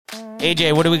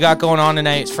AJ, what do we got going on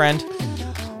tonight, friend?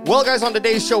 Well, guys, on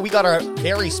today's show, we got our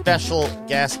very special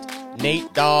guest,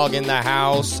 Nate Dogg, in the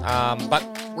house. But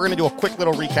we're going to do a quick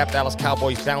little recap. Dallas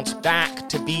Cowboys bounce back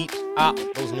to beat up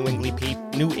those New England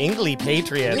Patriots. New England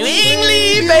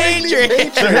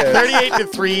Patriots.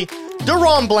 38-3.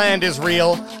 Dethrone Bland is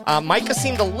real. Micah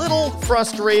seemed a little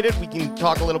frustrated. We can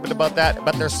talk a little bit about that,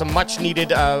 but there's some much needed.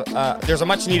 There's a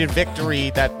much needed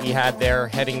victory that we had there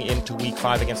heading into Week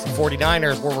 5 against the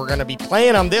 49ers, where we're going to be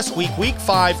playing them this week, Week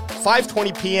 5,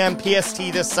 5:20 p.m. PST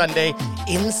this Sunday,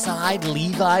 inside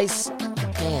Levi's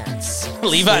pants.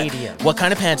 Levi. Stadium. What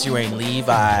kind of pants are you wearing?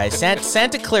 Levi.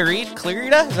 Santa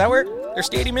Clarita? Is that where their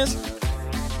stadium is?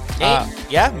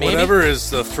 Yeah, maybe. Whatever is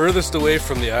the furthest away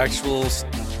from the actual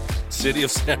city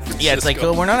of San Francisco. Yeah, it's like,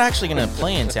 we're not actually going to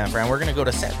play in San Fran. We're going to go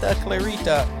to Santa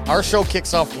Clarita. Our show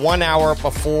kicks off 1 hour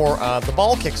before the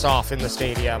ball kicks off in the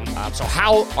stadium. So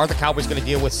how are the Cowboys going to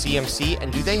deal with CMC,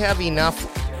 and do they have enough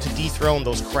to dethrone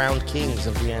those crowned kings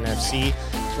of the NFC?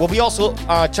 We'll be also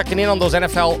checking in on those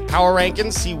NFL power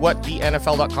rankings, see what the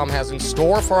NFL.com has in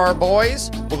store for our boys.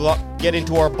 We'll get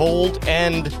into our bold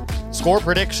and score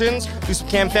predictions, do some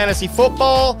Cam Fantasy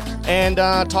football, and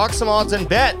talk some odds and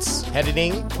bets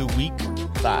heading to Week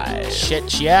 5.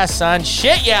 Shit, yeah, son.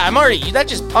 Shit, yeah. That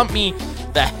just pumped me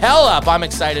the hell up. I'm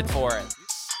excited for it.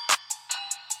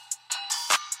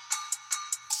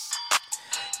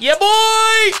 Yeah,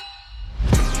 boy!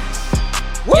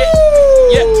 Woo!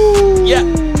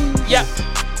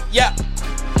 Yeah.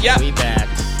 We back.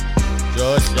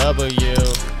 Just W.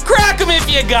 Crack him if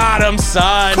you got him,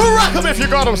 son. Crack him if you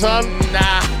got him, son.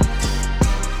 Nah.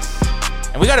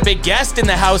 And we got a big guest in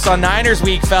the house on Niners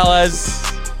Week, fellas.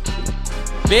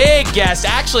 Big guest.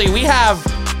 Actually,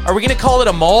 are we going to call it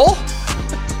a mole?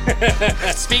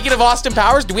 Speaking of Austin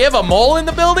Powers, do we have a mole in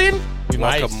the building? We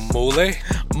might. Like a mole?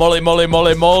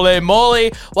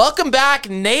 Mole. Welcome back,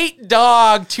 Nate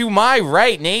Dogg, to my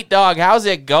right. Nate Dogg, how's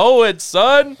it going,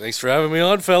 son? Thanks for having me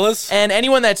on, fellas. And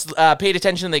anyone that's paid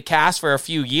attention to the cast for a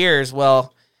few years,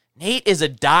 well, Nate is a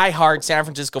diehard San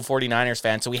Francisco 49ers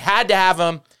fan, so we had to have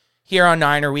him here on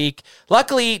Niner Week.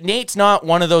 Luckily, Nate's not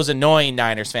one of those annoying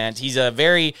Niners fans. He's a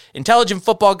very intelligent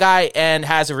football guy and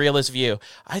has a realist view.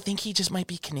 I think he just might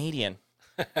be Canadian.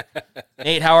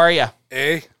 Nate, how are you?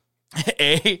 A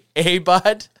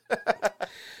bud.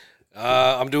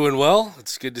 I'm doing well.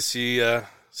 It's good to see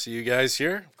you guys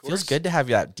here. Feels good to have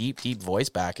that deep voice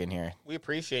back in here. We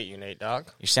appreciate you, Nate Dogg.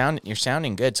 You're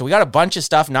sounding good. So we got a bunch of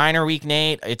stuff. Niner Week,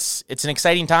 Nate. It's an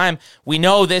exciting time. We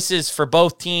know this is for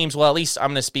both teams. Well, at least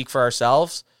I'm going to speak for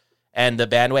ourselves and the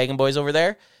bandwagon boys over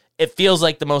there. It feels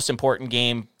like the most important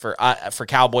game for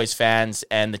Cowboys fans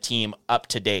and the team up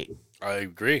to date. I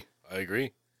agree.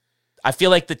 I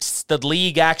feel like the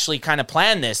league actually kind of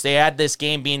planned this. They had this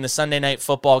game being the Sunday night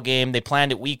football game. They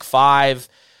planned it Week 5.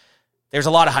 There's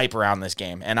a lot of hype around this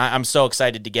game, and I'm so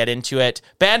excited to get into it.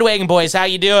 Bandwagon boys, how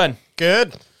you doing?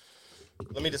 Good.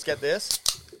 Let me just get this.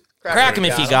 Crack him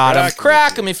if you got him.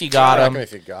 Crack him if you got him. Crack him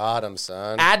if you got him,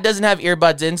 son. Ad doesn't have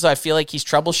earbuds in, so I feel like he's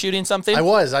troubleshooting something.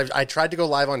 I tried to go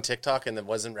live on TikTok and it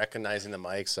wasn't recognizing the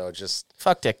mic, so just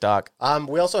fuck TikTok.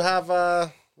 We also have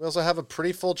a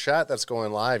pretty full chat that's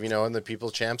going live, in the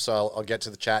People's Champ, so I'll get to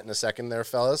the chat in a second there,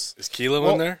 fellas. Is Kilo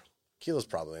in there? Kilo's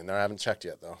probably in there. I haven't checked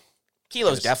yet, though.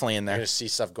 Kilo's definitely in I there. just see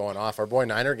stuff going off. Our boy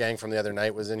Niner Gang from the other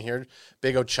night was in here.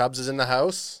 Big O Chubbs is in the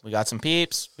house. We got some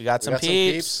peeps. Some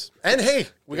peeps. And hey,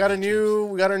 we got our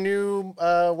new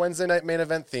Wednesday night main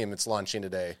event theme. It's launching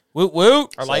today. Woot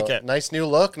woot. I like it. Nice new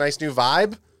look, nice new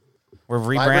vibe. We're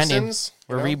rebranding. Vibersons,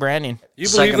 Rebranding. You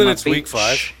believe that it's Week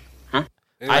 5?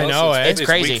 I know, It's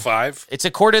crazy. Week 5. It's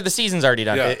a quarter of the season's already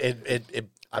done. Yeah.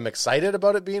 I'm excited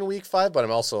about it being Week 5, but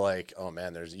I'm also like, oh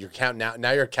man, you're counting out.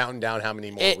 Now you're counting down how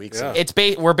many more weeks. Yeah.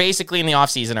 We're basically in the off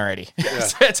season already. Yeah.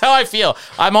 That's how I feel.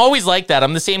 I'm always like that.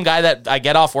 I'm the same guy that I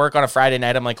get off work on a Friday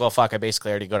night. I'm like, well, fuck, I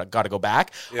basically already got to go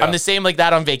back. Yeah. I'm the same like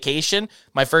that on vacation.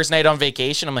 My first night on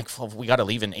vacation, I'm like, well, we got to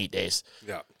leave in 8 days.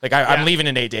 Yeah. I'm leaving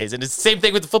in 8 days. And it's the same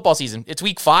thing with the football season. It's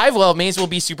Week 5. Well, it may as well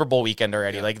be Super Bowl weekend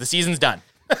already. Yeah. Like the season's done.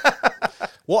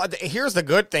 Well, here's the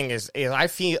good thing is I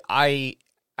feel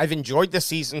I've enjoyed the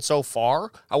season so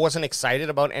far. I wasn't excited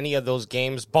about any of those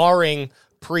games, barring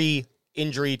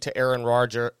pre-injury to Aaron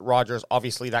Rodgers.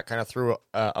 Obviously, that kind of threw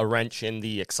a wrench in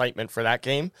the excitement for that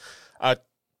game.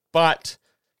 But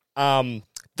the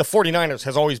 49ers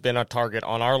has always been a target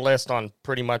on our list, on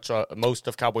pretty much most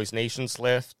of Cowboys Nation's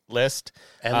list.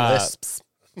 And lisps.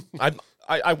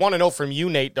 I want to know from you,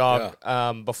 Nate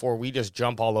Dogg, before we just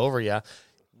jump all over you.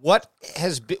 What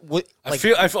has been?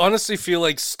 I honestly feel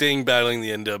like Sting battling the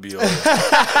NWO.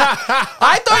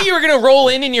 I thought you were going to roll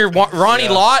in your Ronnie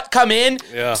Lott, come in,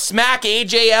 smack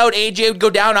AJ out. AJ would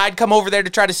go down. I'd come over there to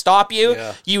try to stop you.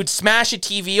 Yeah. You would smash a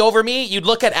TV over me. You'd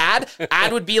look at Ad.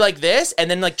 Ad would be like this,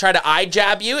 and then like try to eye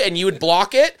jab you, and you would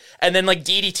block it, and then like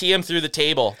DDT him through the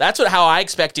table. That's how I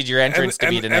expected your entrance to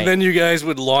be tonight. And then you guys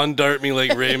would lawn dart me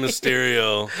like Rey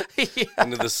Mysterio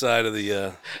into the side of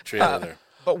the trailer there.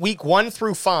 But week 1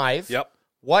 through 5. Yep.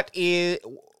 What is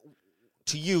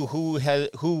to you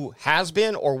who has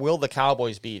been or will the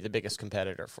Cowboys be the biggest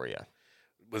competitor for you?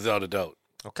 Without a doubt.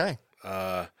 Okay.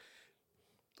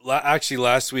 Actually,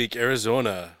 last week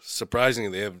Arizona, surprisingly,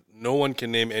 they have no one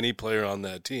can name any player on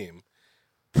that team.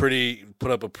 Put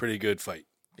up a pretty good fight.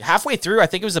 Halfway through, I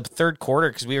think it was the third quarter,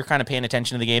 because we were kind of paying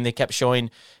attention to the game. They kept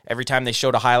showing, every time they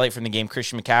showed a highlight from the game,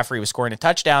 Christian McCaffrey was scoring a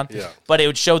touchdown. Yeah. But it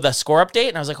would show the score update,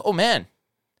 and I was like, oh man,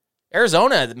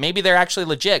 Arizona, maybe they're actually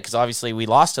legit, because obviously we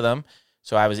lost to them.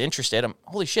 So I was interested.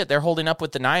 Holy shit, they're holding up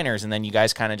with the Niners. And then you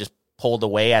guys kind of just pulled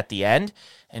away at the end.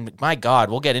 And my God,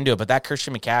 we'll get into it. But that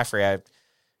Christian McCaffrey,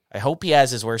 I hope he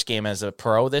has his worst game as a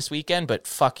pro this weekend, but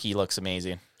fuck, he looks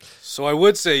amazing. So I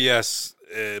would say yes.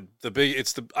 I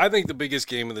think the biggest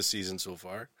game of the season so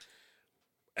far.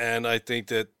 And I think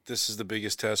that this is the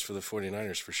biggest test for the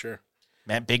 49ers for sure.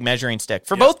 Man, big measuring stick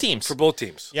for both teams. For both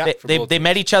teams. Yeah. They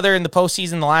met each other in the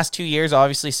postseason the last 2 years.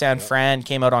 Obviously, San Fran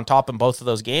came out on top in both of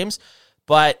those games.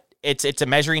 But it's a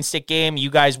measuring stick game. You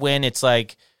guys win. It's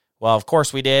like, well, of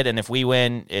course we did. And if we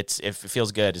win, it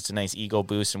feels good. It's a nice ego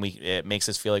boost, and it makes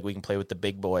us feel like we can play with the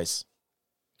big boys.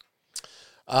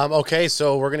 Okay,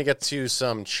 so we're gonna get to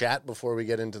some chat before we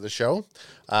get into the show.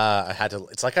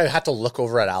 It's like I had to look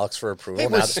over at Alex for approval. Hey,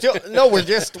 we're still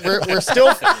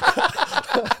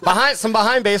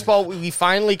behind baseball. We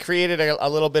finally created a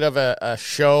little bit of a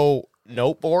show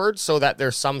note board so that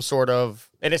there's some sort of,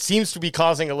 and it seems to be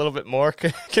causing a little bit more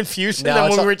confusion than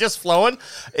when we were just flowing.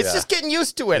 It's just getting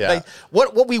used to it. Yeah. Like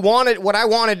what I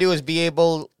want to do is be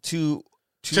able to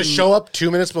show up 2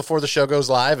 minutes before the show goes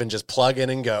live and just plug in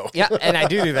and go. Yeah, and I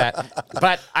do that.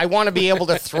 But I want to be able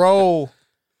to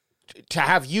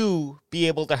have you be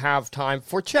able to have time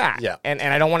for chat. Yeah. And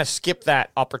I don't want to skip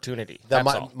that opportunity.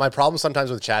 My problem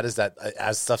sometimes with chat is that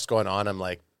as stuff's going on, I'm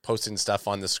like posting stuff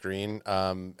on the screen,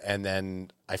 and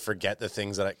then I forget the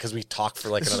things because we talk for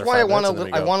like This another is why 5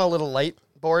 minutes. I want a little light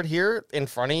board here in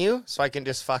front of you so I can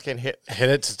just fucking hit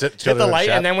it to the light,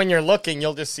 and then when you're looking,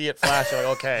 you'll just see it flash. You're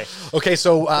like, okay. Okay,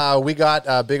 so we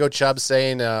got Big O Chubb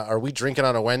saying, are we drinking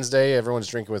on a Wednesday? Everyone's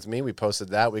drinking with me. We posted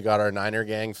that. We got our Niner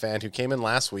Gang fan who came in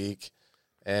last week.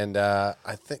 And I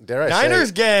think, dare I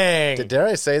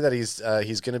say that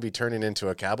he's going to be turning into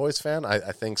a Cowboys fan?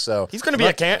 I think so. He's going to be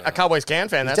a Cowboys can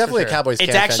fan. That's definitely for sure. a Cowboys.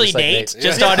 It's can actually fan, Nate, like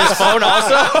just on his phone.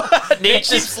 Also, Nate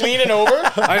keeps leaning over.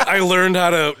 I learned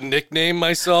how to nickname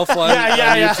myself on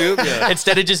YouTube. Yeah.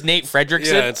 Instead of just Nate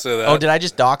Fredrickson. Yeah, instead of that. Oh, did I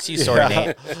just dox you? Sorry,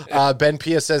 Nate. Ben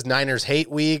Pia says Niners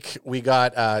hate week. We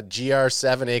got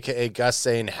GR7, aka Gus,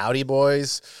 saying howdy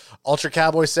boys. Ultra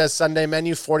Cowboy says Sunday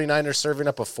menu, 49ers serving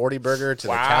up a 40 burger to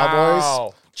the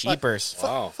Cowboys. Jeepers.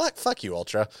 Fuck you,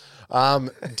 Ultra.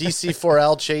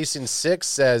 DC4L chasing 6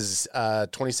 says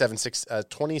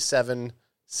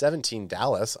 27-17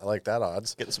 Dallas. I like that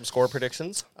odds. Getting some score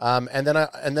predictions. And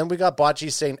then we got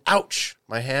Botchi saying, ouch,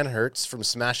 my hand hurts from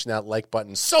smashing that like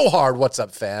button so hard. What's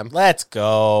up, fam? Let's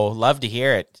go. Love to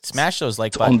hear it. Smash those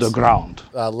like buttons. On the ground.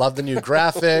 Love the new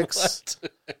graphics.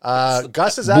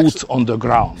 Gus is actually Boots on the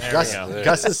ground.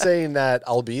 Gus is saying that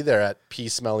I'll be there at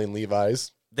pea-smelling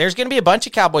Levi's. There's going to be a bunch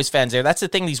of Cowboys fans there. That's the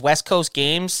thing. These West Coast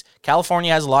games,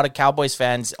 California has a lot of Cowboys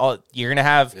fans. You're going to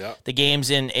have the games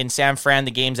in San Fran,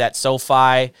 the games at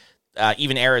SoFi,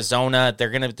 even Arizona.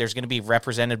 There's going to be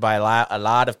represented by a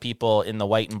lot of people in the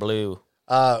white and blue.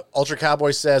 Ultra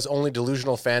Cowboy says only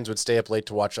delusional fans would stay up late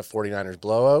to watch a 49ers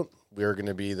blowout. We're going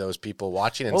to be those people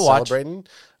watching and celebrating.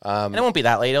 And it won't be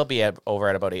that late. It'll be over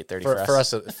at about 8:30 for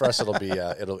us. For us, it'll be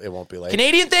it won't be late.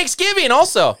 Canadian Thanksgiving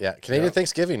also. Yeah, Canadian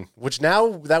Thanksgiving. Which now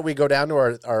that we go down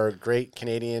to our great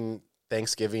Canadian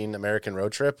Thanksgiving American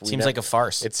road trip, seems like a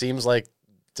farce. It seems like.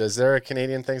 Is there a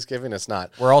Canadian Thanksgiving? It's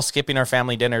not. We're all skipping our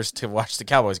family dinners to watch the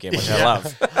Cowboys game, which I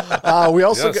love.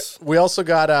 We also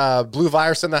got Blue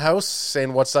Virus in the house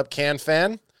saying, "What's up, Can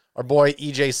fan?" Our boy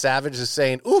EJ Savage is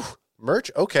saying, "Ooh,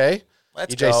 merch, okay."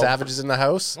 Let's EJ go. Savage is in the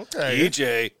house. Okay.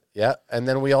 EJ. Yeah, and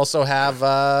then we also have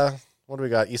what do we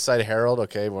got? Eastside Herald.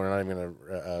 Okay, we're not even going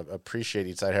to appreciate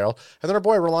Eastside Herald. And then our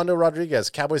boy Rolando Rodriguez,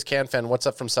 Cowboys Can fan. What's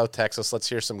up from South Texas? Let's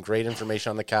hear some great information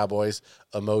on the Cowboys.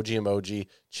 Emoji.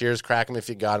 Cheers, crack 'em if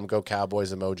you got 'em. Go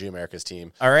Cowboys. Emoji, America's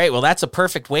team. All right, well, that's a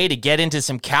perfect way to get into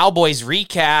some Cowboys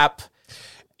recap.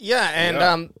 Yeah,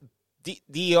 and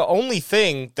the only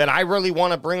thing that I really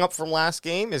want to bring up from last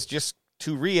game is just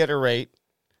to reiterate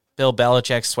Bill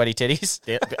Belichick's sweaty titties.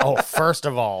 First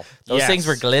of all, those things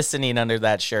were glistening under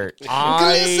that shirt.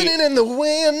 Glistening in the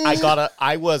wind.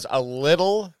 I was a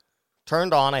little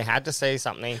turned on. I had to say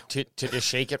something to just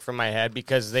shake it from my head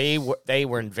because they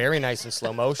were in very nice in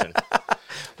slow motion.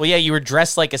 Well, yeah, you were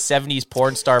dressed like a 70s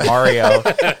porn star Mario.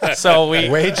 So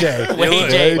Wade J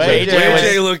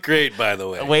looked great, by the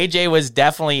way. Wade J was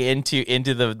definitely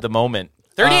into the moment.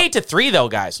 38-3 though,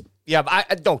 guys. Yeah,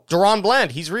 but Deron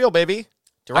Bland, he's real, baby.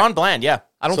 Deron Bland, yeah.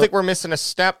 I don't think we're missing a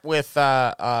step with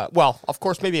well, of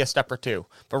course maybe a step or two.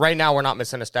 But right now we're not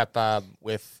missing a step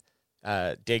with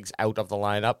Diggs out of the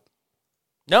lineup.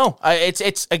 No,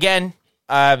 it's again,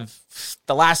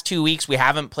 the last 2 weeks we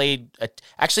haven't played.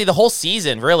 Actually, the whole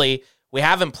season, really, we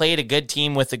haven't played a good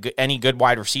team with any good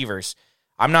wide receivers.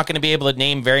 I'm not going to be able to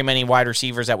name very many wide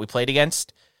receivers that we played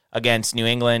against New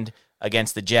England,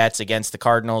 against the Jets, against the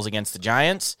Cardinals, against the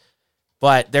Giants.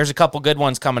 But there's a couple good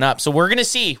ones coming up. So we're going to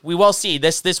see. We will see.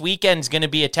 This weekend is going to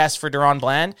be a test for Deron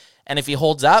Bland. And if he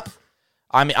holds up,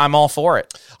 I'm all for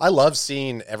it. I love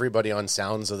seeing everybody on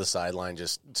Sounds of the Sideline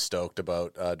just stoked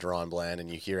about Deron Bland,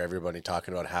 and you hear everybody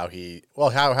talking about how he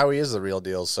is the real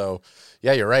deal. So,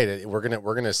 yeah, you're right. We're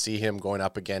gonna see him going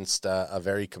up against a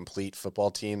very complete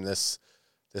football team this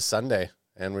Sunday,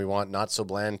 and we want Not So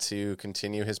Bland to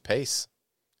continue his pace,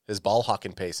 his ball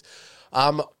hawking pace.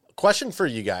 Question for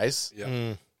you guys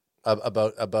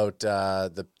about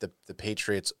the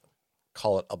Patriots.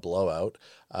 Call it a blowout,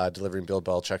 delivering Bill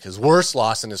Belichick his worst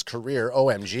loss in his career.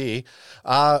 OMG.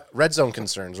 Red zone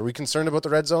concerns. Are we concerned about the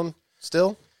red zone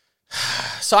still?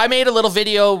 So I made a little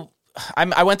video.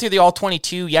 I went through the all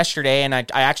 22 yesterday, and I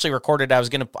actually recorded. I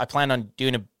planned on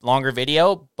doing a longer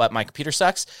video, but my computer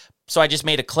sucks. So I just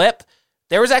made a clip.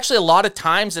 There was actually a lot of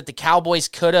times that the Cowboys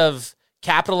could have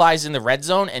capitalized in the red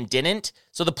zone and didn't.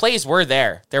 So the plays were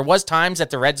there. There was times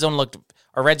that the red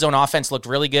zone offense looked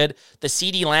really good. The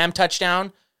CeeDee Lamb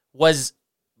touchdown was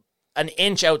an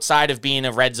inch outside of being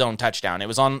a red zone touchdown. It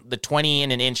was on the 20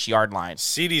 and an inch yard line.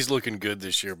 CeeDee's looking good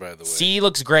this year, by the way. CeeDee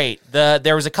looks great.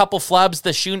 There was a couple flubs. The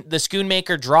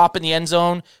Schoonmaker drop in the end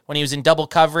zone when he was in double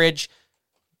coverage.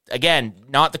 Again,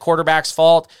 not the quarterback's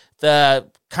fault. The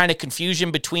kind of confusion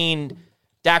between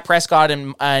Dak Prescott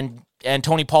and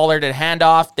Tony Pollard at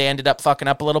handoff, they ended up fucking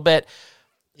up a little bit.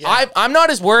 Yeah. I'm not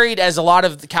as worried as a lot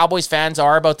of the Cowboys fans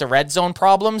are about the red zone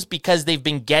problems because they've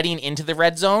been getting into the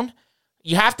red zone.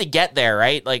 You have to get there,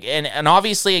 right? Like, and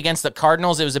obviously against the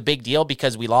Cardinals, it was a big deal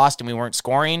because we lost and we weren't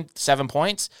scoring 7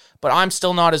 points. But I'm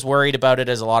still not as worried about it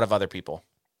as a lot of other people.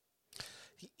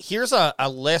 Here's a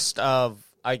list of,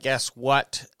 I guess,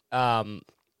 what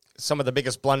some of the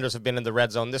biggest blunders have been in the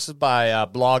red zone. This is by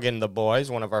Blogging the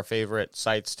Boys, one of our favorite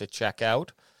sites to check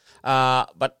out.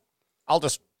 But I'll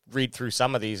just read through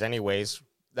some of these anyways.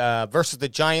 Versus the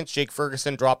Giants, Jake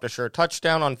Ferguson dropped a sure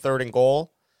touchdown on 3rd and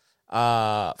goal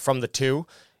from the 2.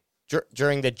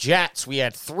 During the Jets, we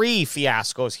had 3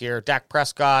 fiascos here. Dak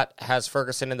Prescott has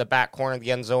Ferguson in the back corner of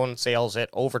the end zone, sails it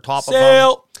over top of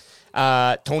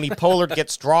him. Tony Pollard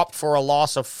gets dropped for a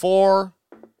loss of 4,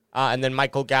 and then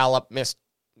Michael Gallup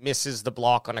misses the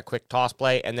block on a quick toss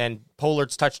play, and then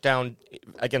Pollard's touchdown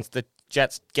against the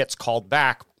Jets gets called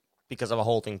back because of a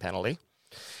holding penalty.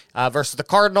 Versus the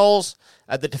Cardinals,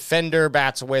 the defender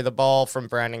bats away the ball from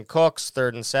Brandon Cooks,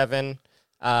 3rd and 7.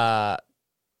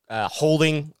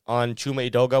 Holding on Chuma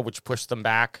Edoga, which pushed them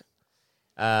back.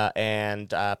 And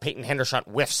Peyton Hendershot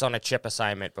whiffs on a chip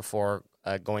assignment before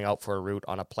going out for a route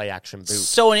on a play-action boot.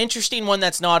 So an interesting one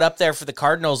that's not up there for the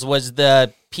Cardinals was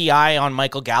the PI on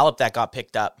Michael Gallup that got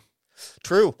picked up.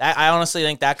 True. I honestly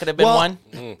think that could have been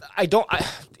one.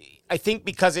 I think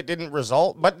because it didn't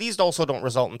result, but these also don't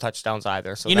result in touchdowns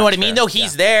either. So you know what I mean, though?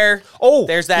 He's there. Oh,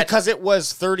 there's that. Because it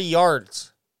was 30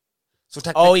 yards. So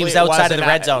technically he was outside of the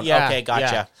red zone. Yeah, okay,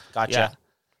 gotcha. Yeah.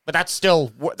 But that's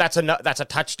still, that's a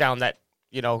touchdown that,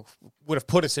 would have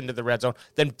put us into the red zone.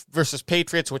 Then versus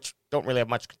Patriots, which don't really have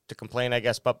much to complain, I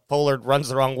guess, but Pollard runs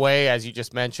the wrong way, as you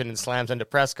just mentioned, and slams into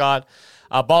Prescott.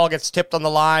 Ball gets tipped on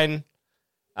the line.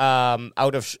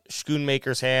 Out of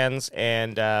Schoonmaker's hands,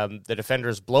 and the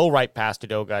defenders blow right past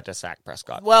Edoga to sack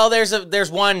Prescott. Well,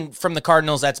 there's one from the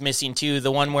Cardinals that's missing too.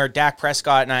 The one where Dak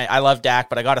Prescott, and I love Dak,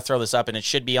 but I got to throw this up, and it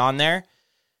should be on there.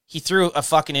 He threw a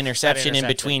fucking interception in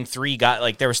between 3 guys.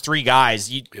 Like there was 3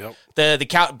 guys.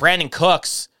 Brandon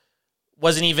Cooks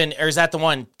wasn't even, or is that the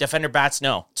one? Defender bats?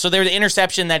 No. So there was the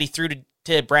interception that he threw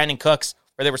to Brandon Cooks,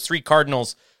 where there was 3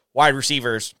 Cardinals wide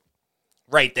receivers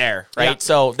right there, right? Yeah.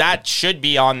 So that should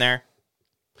be on there.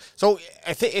 So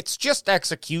I think it's just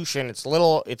execution. It's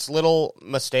little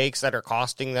mistakes that are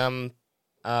costing them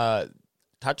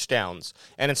touchdowns,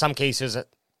 and in some cases,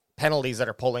 penalties that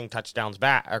are pulling touchdowns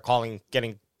back,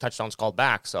 getting touchdowns called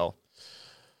back. So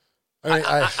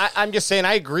I'm just saying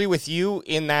I agree with you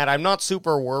in that I'm not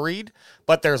super worried,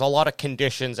 but there's a lot of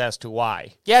conditions as to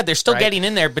why. Yeah, they're still getting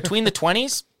in there between the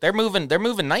 20s. They're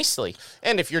moving nicely.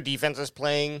 And if your defense is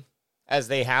playing as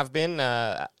they have been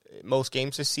most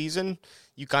games this season,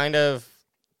 you kind of,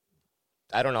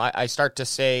 I don't know, I start to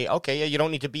say, okay, yeah, you don't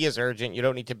need to be as urgent. You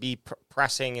don't need to be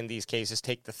pressing in these cases.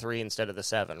 Take the 3 instead of the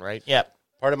 7, right? Yep.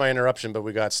 Part of my interruption, but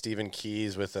we got Stephen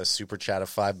Keys with a super chat of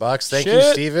 $5. Thank you,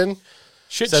 Stephen.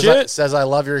 Says I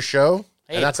love your show.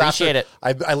 Hey, and that's appreciate it.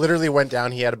 I literally went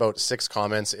down. He had about 6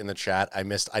 comments in the chat. I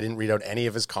didn't read out any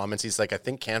of his comments. He's like, I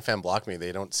think CanFan blocked me.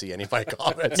 They don't see any of my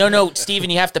comments. No, Steven,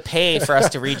 you have to pay for us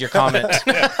to read your comments.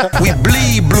 We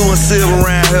bleed blue and silver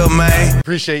around here, man.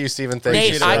 Appreciate you, Stephen.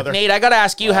 Thank you. Nate, I got to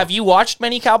ask you, have you watched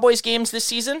many Cowboys games this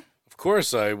season? Of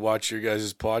course, I watch your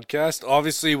guys' podcast.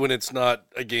 Obviously, when it's not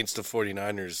against the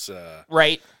 49ers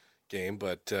game,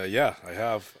 but yeah, I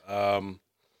have.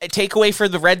 A takeaway for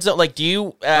the red zone, like, do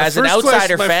you, as an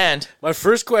outsider fan? My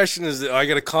first question is, I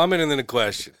got a comment and then a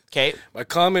question. Okay. My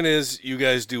comment is, you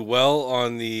guys do well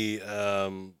on the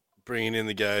bringing in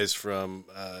the guys from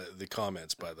the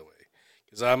comments, by the way,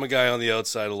 because I'm a guy on the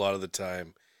outside a lot of the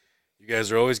time. You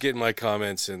guys are always getting my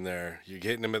comments in there. You're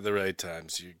getting them at the right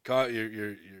times. You're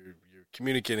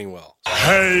communicating well.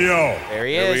 Hey, yo. There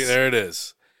he is. There it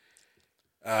is.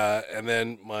 And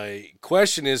then my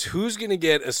question is, who's going to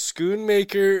get a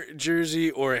Schoonmaker jersey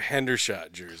or a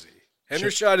Hendershot jersey?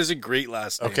 Hendershot is a great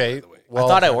last name, by the way. Well, I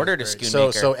thought I ordered a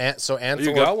Schoonmaker. So Anth,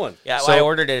 you got one. Yeah, I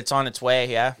ordered it. It's on its way,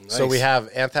 yeah. Nice. So we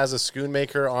have Anth has a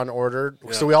Schoonmaker on ordered.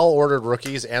 Yeah. So we all ordered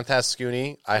rookies. Anth has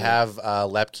Scooney. I have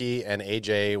Lepke, and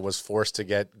AJ was forced to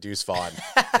get Deuce Vaughn.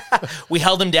 We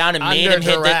held him down and made him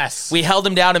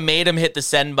hit the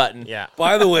send button. Yeah.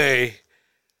 By the way,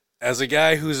 as a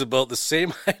guy who's about the same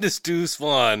height as Deuce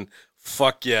Vaughn,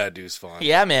 fuck yeah, Deuce Vaughn.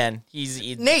 Yeah, man.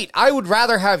 Nate, I would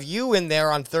rather have you in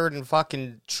there on 3rd and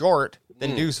fucking short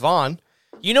than Deuce Vaughn.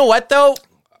 You know what, though?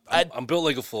 I'm built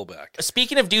like a fullback.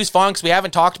 Speaking of Deuce Vaughn, because we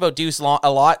haven't talked about Deuce a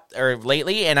lot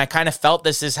lately, and I kind of felt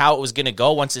this is how it was going to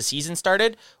go once the season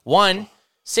started.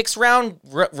 6-round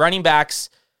running backs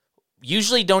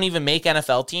usually don't even make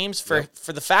NFL teams.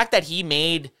 For the fact that he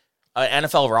made an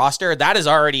NFL roster, that is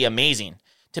already amazing.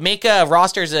 To make a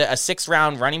roster as a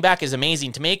 6-round running back is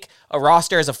amazing. To make a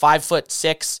roster as a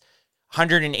 5'6",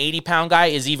 180-pound guy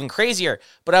is even crazier.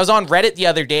 But I was on Reddit the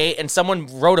other day, and someone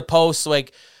wrote a post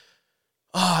like,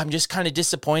 "Oh, I'm just kind of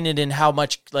disappointed in how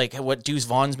much, like, what Deuce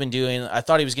Vaughn's been doing. I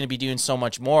thought he was going to be doing so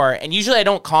much more." And usually I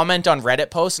don't comment on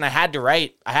Reddit posts, and I had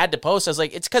to post. I was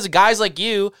like, it's because of guys like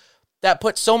you that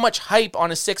put so much hype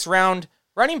on a 6-round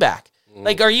running back.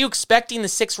 Like, are you expecting the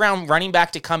 6-round running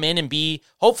back to come in and be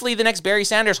hopefully the next Barry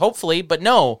Sanders? Hopefully, but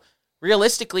no.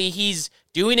 Realistically, he's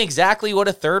doing exactly what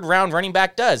a 3rd-round running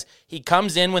back does. He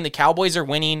comes in when the Cowboys are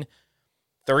winning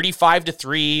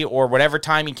 35-3 or whatever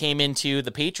time he came into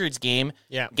the Patriots game.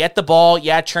 Yeah. Get the ball,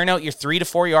 churn out your 3 to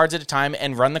 4 yards at a time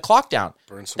and run the clock down.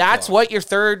 That's what your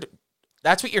third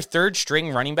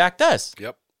string running back does.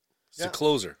 Yep. He's a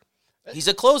closer. He's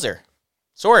a closer.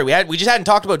 Sorry, we just hadn't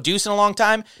talked about Deuce in a long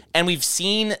time, and we've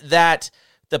seen that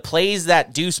the plays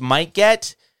that Deuce might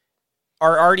get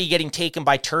are already getting taken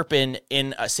by Turpin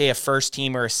in, say, a first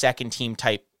team or a second team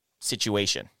type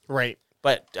situation. Right.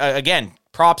 But again,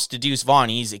 props to Deuce Vaughn.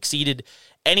 He's exceeded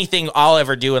anything I'll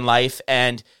ever do in life,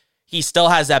 and he still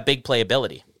has that big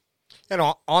playability. And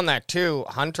on that too,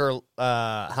 Hunter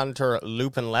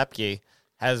Lupin Lepke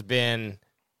has been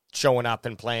showing up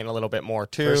and playing a little bit more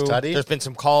too. First tutty? There's been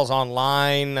some calls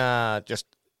online, and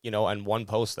one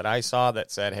post that I saw that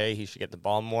said, "Hey, he should get the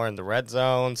ball more in the red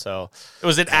zone." So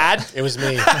Was it ad? It was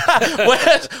me.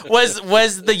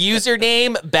 was the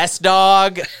username Best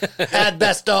Dog? Add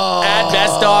Best Dog. Add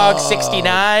Best Dog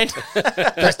 69.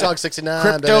 Best Dog 69.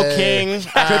 Crypto baby. King.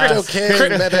 Crypto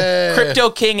King, baby. Crypto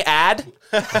King ad.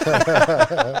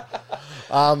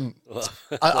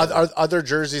 Other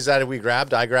jerseys that we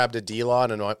grabbed, I grabbed a D-Law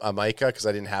and a Micah because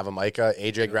I didn't have a Micah.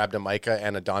 AJ grabbed a Micah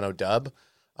and a Dono Dub,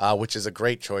 which is a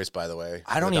great choice, by the way.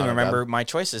 I don't even remember my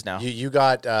choices now. You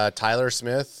got Tyler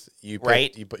Smith. You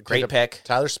Great pick.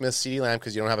 Tyler Smith, CeeDee Lamb,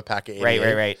 because you don't have a pack of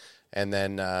 88. Right. And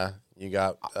then you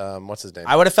got, what's his name?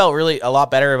 I would have felt really a lot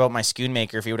better about my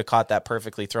Schoonmaker if he would have caught that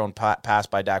perfectly thrown pass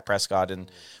by Dak Prescott, and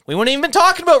we wouldn't even been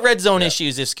talking about red zone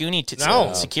issues if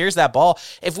Scooney secures that ball.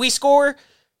 If we score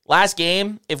last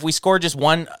game, if we score just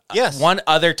one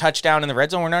other touchdown in the red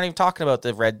zone, we're not even talking about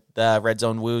the red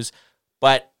zone woos.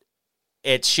 But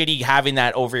it's shitty having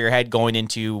that over your head going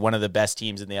into one of the best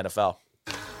teams in the NFL.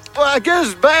 Well, I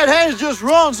guess bad hands just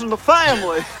runs in the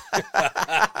family.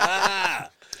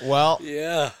 Well,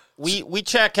 Yeah. we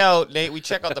check out, Nate, we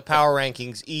check out the power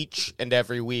rankings each and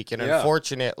every week, and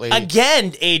unfortunately,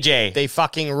 Again, AJ. they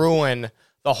fucking ruin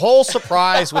the whole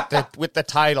surprise with the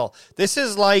title. This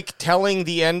is like telling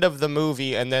the end of the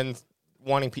movie and then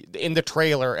wanting in the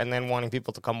trailer and then wanting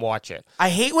people to come watch it. I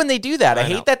hate when they do that. I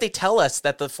know. hate that they tell us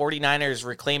that the 49ers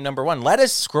reclaim number one. Let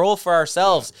us scroll for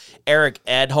ourselves. Eric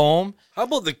Edholm. How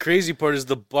about the crazy part is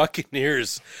the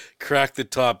Buccaneers cracked the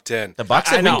top 10? The Bucs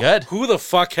have been good. Who the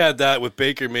fuck had that with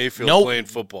Baker Mayfield playing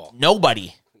football?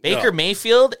 Nobody. Baker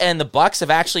Mayfield and the Bucs have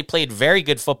actually played very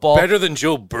good football. Better than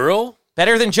Joe Burrow?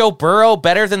 Better than Joe Burrow.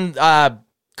 Better than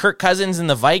Kirk Cousins and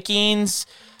the Vikings.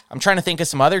 I'm trying to think of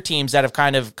some other teams that have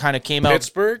kind of came out.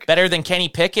 Pittsburgh? Better than Kenny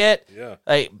Pickett. Yeah.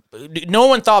 Like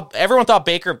everyone thought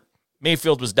Baker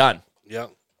Mayfield was done. Yeah.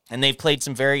 And they've played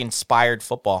some very inspired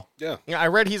football. Yeah. Yeah, I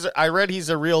read he's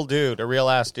a real dude, a real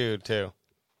ass dude too.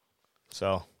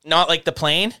 So Not like the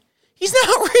plane. He's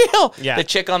not real. Yeah. The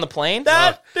chick on the plane.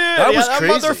 That was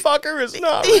crazy. motherfucker is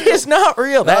not. He is not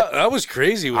real. That was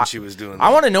crazy when she was doing that.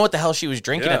 I want to know what the hell she was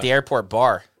drinking Yeah. at the airport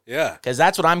bar. Yeah. Because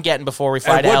that's what I'm getting before we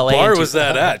fly And to what LA. bar in was that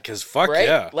 2000. at? Because fuck Right?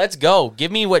 yeah. Let's go. Give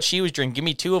me what she was drinking. Give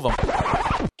me 2 of them.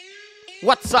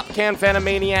 What's up, Can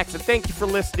Fanomaniacs, and thank you for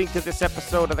listening to this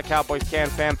episode of the Cowboys Can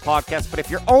Fan Podcast. But if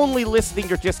you're only listening,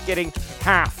 you're just getting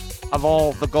half of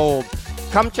all the gold.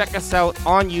 Come check us out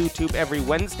on YouTube every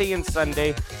Wednesday and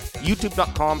Sunday,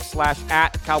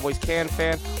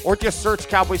 youtube.com/@CowboysCanFan, or just search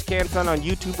Cowboys Can Fan on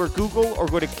YouTube or Google, or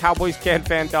go to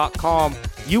CowboysCanFan.com.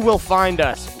 You will find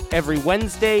us every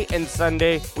Wednesday and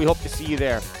Sunday. We hope to see you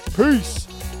there. Peace.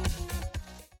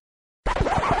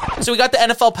 So we got the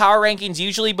NFL power rankings.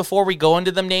 Usually before we go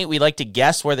into them, Nate, we like to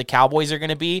guess where the Cowboys are going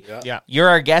to be. Yeah. You're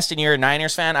our guest and you're a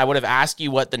Niners fan. I would have asked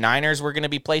you what the Niners were going to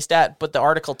be placed at, but the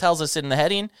article tells us in the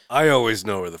heading. I always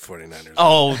know where the 49ers are.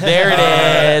 Oh, there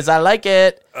it is. I like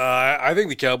it. I think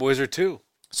the Cowboys are too.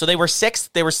 So they were 6th.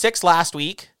 They were 6th last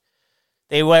week.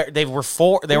 They were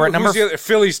 4. They were at number. Who's the other?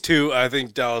 Philly's 2. I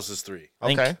think Dallas is 3.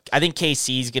 Okay. I think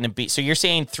KC's going to be. So you're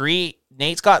saying 3.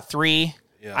 Nate's got 3.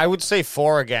 Yeah. I would say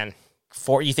 4 again.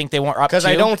 4. You think they weren't up? Because 2?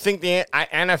 I don't think the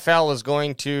NFL is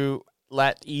going to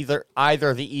let either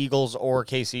the Eagles or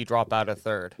KC drop out of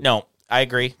third. No, I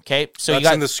agree. Okay, so That's you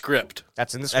got in the script.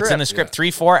 That's in the script. that's in the script.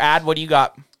 3-4. Ad. What do you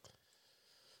got?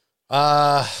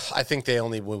 I think they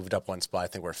only moved up one spot. I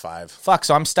think we're 5. Fuck.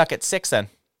 So I'm stuck at 6 then.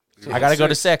 I got to go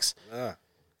to 6. Ah.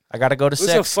 I got to go to This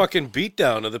is 6. a fucking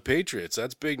beatdown of the Patriots.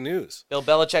 That's big news. Bill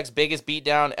Belichick's biggest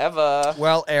beatdown ever.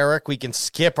 Well, Eric, we can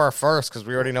skip our first because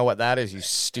we already know what that is, you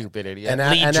stupid idiot.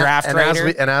 Lead draft writer.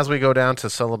 As we go down to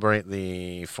celebrate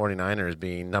the 49ers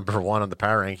being number 1 on the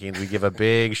power rankings, we give a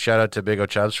big shout out to Big O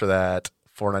Chubbs for that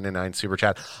 $4.99 super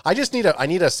chat. I need a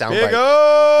soundbite.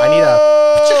 I need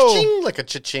a cha-ching, like a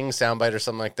cha-ching soundbite or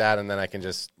something like that, and then I can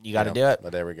just You gotta do it.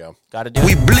 But there we go. Got to do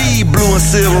We it. bleed blue and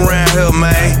silver around here,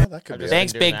 man. That could be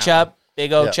Thanks, doing Big that Chubb.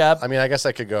 Big O Yeah. Chubb. I mean, I guess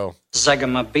I could go.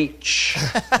 Zagama Beach.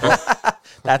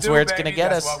 That's where it's going to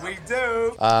get us.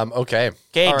 Okay. Okay,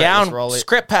 All right, down. let's roll it.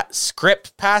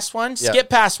 Script past 1. Yeah. Skip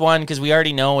past 1 because we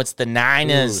already know it's the Ooh,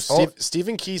 Niners.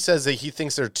 Stephen Key says that he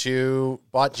thinks they're 2.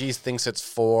 Bot G thinks it's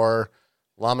 4.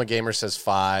 Llama Gamer says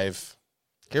 5.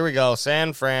 Here we go.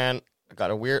 San Fran. I got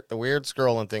the weird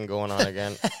scrolling thing going on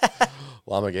again.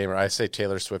 Llama Gamer. I say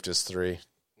Taylor Swift is 3.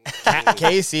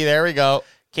 Casey, there we go.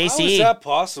 How is KC. that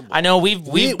possible? I know we've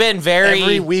been very.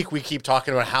 Every week we keep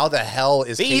talking about how the hell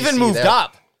is They KC even moved there?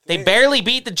 up. They barely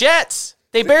beat the Jets.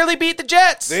 They barely beat the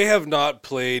Jets. They have not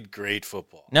played great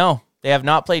football. No, they have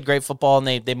not played great football, and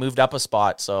they moved up a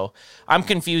spot. So I'm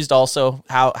confused also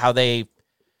how they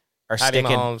are Patty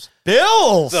sticking. Mahomes.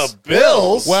 Bills. The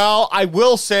Bills? Well, I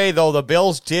will say, though, the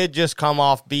Bills did just come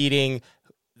off beating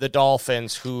the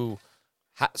Dolphins, who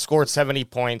scored 70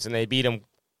 points, and they beat them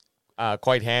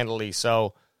quite handily.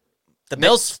 So, The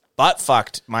Bills butt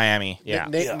fucked Miami. yeah.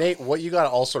 Nate, what you got to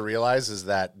also realize is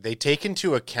that they take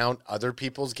into account other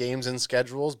people's games and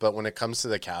schedules, but when it comes to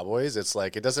the Cowboys, it's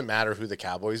like it doesn't matter who the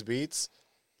Cowboys beats.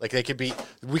 Like we could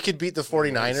beat the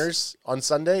 49ers on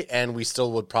Sunday, and we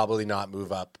still would probably not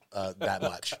move up that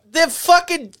much. The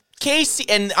fucking KC,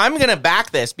 and I'm going to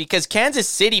back this because Kansas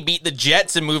City beat the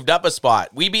Jets and moved up a spot.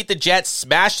 We beat the Jets,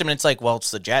 smashed them, and it's like, well, it's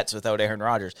the Jets without Aaron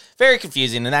Rodgers. Very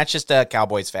confusing, and that's just a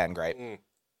Cowboys fan gripe.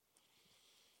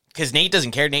 Because Nate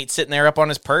doesn't care. Nate's sitting there up on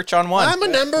his perch on one. I'm a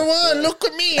number one. Look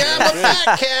at me. I'm a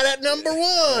fat cat at number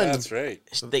one. That's right.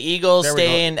 The Eagles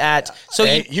staying at. So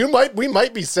Hey, we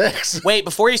might be 6. wait,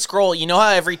 before you scroll, you know how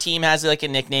every team has like a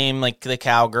nickname, like the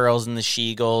Cowgirls and the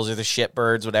She-Gulls or the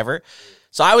Shitbirds, whatever.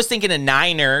 So I was thinking of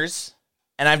Niners,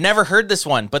 and I've never heard this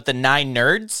one, but the Nine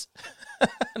Nerds.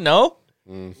 No,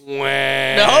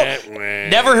 No,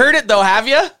 never heard it though. Have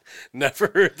you? Never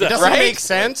heard that. Doesn't Right? make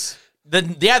sense. They're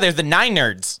the Nine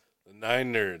Nerds, The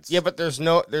 9 nerds. Yeah, but there's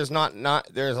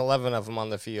 11 of them on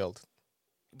the field.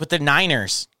 but they're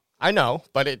Niners, I know,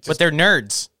 but it. Just, but they're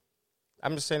nerds.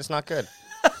 I'm just saying it's not good.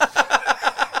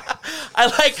 I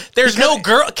like. There's no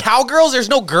cowgirls. There's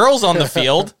no girls on the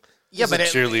field. Yeah, Is it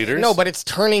cheerleaders? No, but it's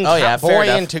turning Oh, yeah, fair boy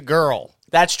enough. into girl.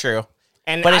 That's true.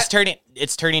 And But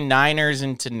it's turning Niners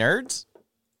into nerds.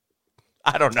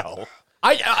 I don't know.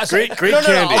 Great candy.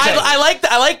 I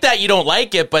like that you don't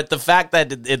like it, but the fact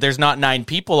that there's not 9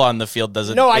 people on the field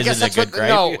doesn't. No, I isn't guess that's a good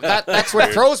what. gripe. No, that's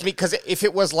what throws me. Because if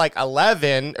it was like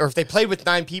 11, or if they played with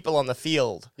 9 people on the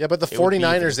field, Yeah, but the It would be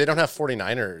 49ers, they don't have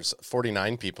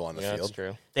 49 people on the yeah, field. that's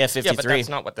true. They have Yeah, 53. but that's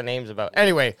not what the name's about.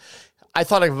 Anyway, I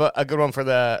thought of a good one for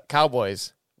the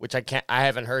Cowboys, which I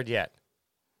haven't heard yet.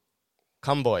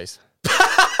 Cumboys.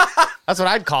 That's what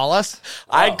I'd call us.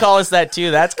 I'd call us that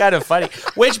too. That's kind of funny.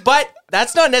 But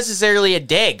that's not necessarily a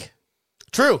dig.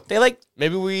 True. They like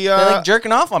Maybe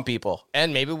jerking off on people.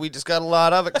 and maybe we just got a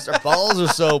lot of it because our balls are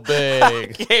so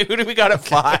big. Okay, who do we got at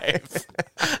 5?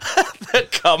 The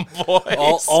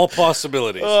Cumboys. All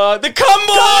possibilities. The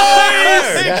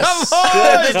Cumboys. The Cumboys.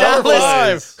 Good.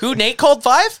 Dallas. Who? Nate called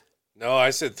 5? No, I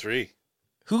said 3.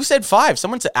 Who said 5?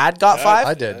 Someone said Ad got 5.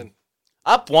 I did.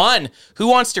 Up 1. Who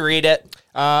wants to read it?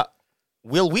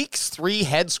 Will Week's 3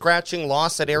 head-scratching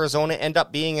loss at Arizona end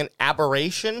up being an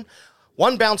aberration?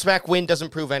 One bounce-back win doesn't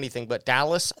prove anything, but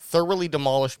Dallas thoroughly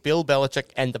demolished Bill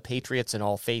Belichick and the Patriots in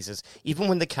all phases. Even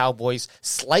when the Cowboys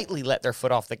slightly let their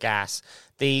foot off the gas,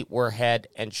 they were head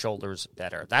and shoulders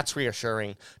better. That's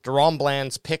reassuring. Deron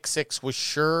Bland's pick 6 was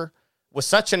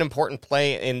such an important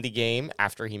play in the game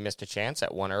after he missed a chance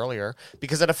at one earlier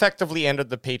because it effectively ended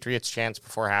the Patriots' chance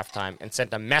before halftime and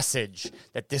sent a message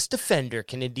that this defender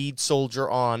can indeed soldier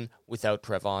on without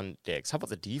Trevon Diggs. How about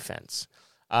the defense?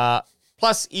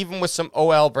 Plus, even with some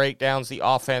OL breakdowns, the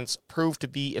offense proved to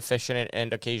be efficient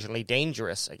and occasionally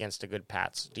dangerous against a good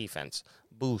Pats defense.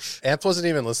 Boosh. Ant wasn't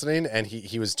even listening, and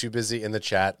he was too busy in the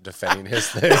chat defending his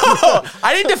thing.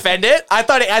 I didn't defend it. I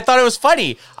thought it was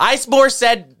funny. I more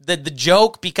said the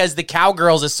joke because the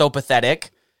Cowgirls is so pathetic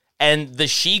and the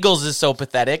She-Gulls is so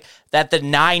pathetic that the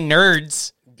 9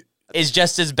 nerds is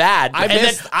just as bad. But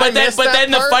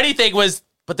then the funny thing was,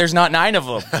 but there's not 9 of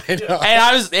them. I know.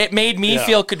 And it made me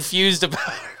feel confused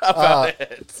about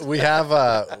it. We have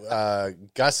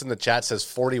Gus in the chat says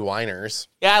 40 whiners,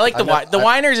 Yeah, I like the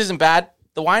Whiners isn't bad.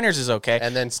 The Whiners is okay.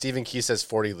 and then Stephen Key says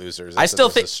 40 losers. I still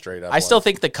think straight up. I still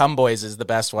think the Cumboys is the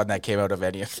best one that came out of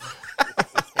any of them.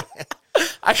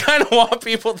 I kind of want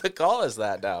people to call us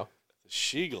that now.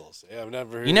 She-Gulls. Yeah, I've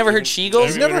never heard. You never heard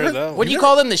She-Gulls? Never heard that What one. do you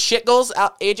call them? The Shit-Gulls,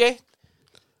 AJ?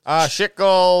 Shit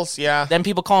goals, yeah. Then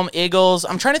people call them Eagles.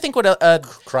 I'm trying to think what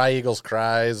Cry Eagles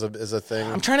Cry is a thing.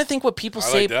 I'm trying to think what people I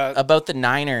say like that. about the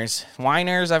Niners.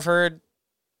 Whiners, I've heard.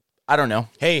 I don't know.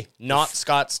 Hey, not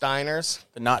Scott Steiners.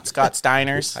 The not Scott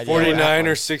Steiners.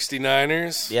 49ers,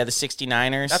 69ers. Yeah, the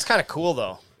 69ers. That's kind of cool,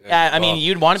 though. yeah, I mean,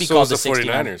 you'd want to be So called is the the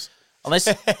 69ers.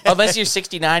 49ers. Unless you're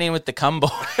 69 with the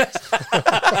Cumboys.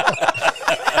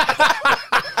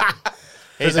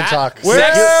 Prison talk.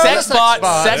 Sex bot.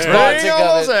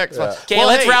 Okay,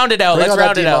 let's round it out. Let's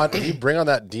round it out. Bring on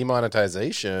that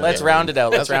demonetization. Let's round it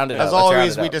out. Let's round it out. As Let's round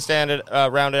always, it we out. just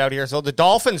rounded out here. So the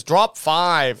Dolphins dropped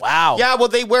 5. Wow. Yeah, well,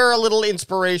 they were a little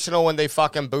inspirational when they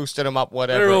fucking boosted them up,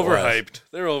 whatever. They're it was. overhyped.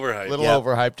 They're overhyped. Little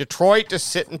overhyped. Detroit is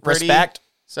sitting pretty. Respect.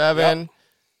 7.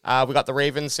 We got the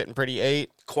Ravens sitting pretty 8.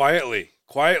 Quietly,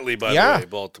 by Yeah. the way,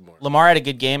 Baltimore. Lamar had a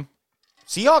good game.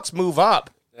 Seahawks move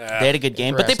up. They had a good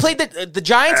game. But they played the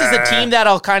Giants is the team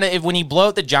that'll kind of, when you blow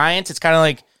out the Giants, it's kind of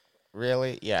like,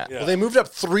 Really? Yeah. Well, they moved up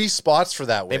 3 spots for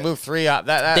that They win. moved 3 up.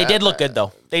 they did look good,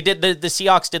 though. They did. The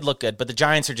Seahawks did look good, but the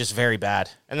Giants are just very bad.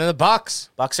 And then the Bucks.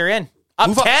 Bucks are in. Up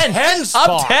Move up 10. 10 Up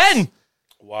spots. 10.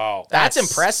 Wow. That's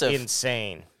impressive.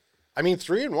 Insane. I mean,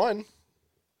 3-1.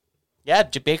 Yeah,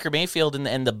 Baker Mayfield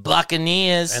and the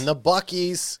Buccaneers. And the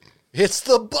Buckies. It's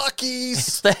the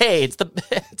Buckies. It's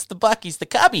the Buckies, the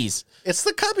Cubbies. It's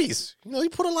the Cubbies. You know, you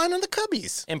put a line on the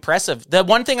Cubbies. Impressive. The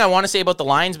one thing I want to say about the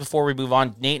Lions before we move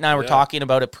on, Nate and I were talking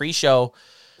about it pre-show.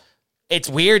 It's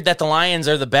weird that the Lions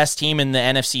are the best team in the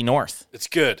NFC North. It's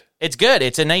good. It's good.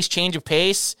 It's a nice change of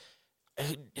pace.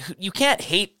 You can't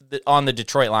hate on the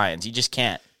Detroit Lions. You just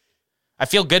can't. I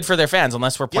feel good for their fans,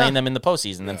 unless we're playing them in the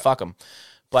postseason. Then fuck them.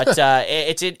 But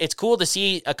it's cool to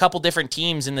see a couple different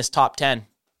teams in this top 10.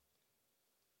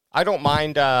 I don't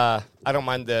mind. I don't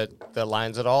mind the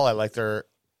Lions at all. I like their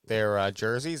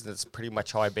jerseys. That's pretty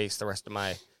much how I base the rest of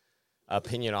my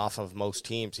opinion off of most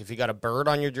teams. If you got a bird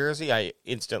on your jersey, I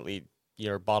instantly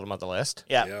you're bottom of the list.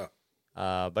 Yeah.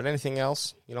 But anything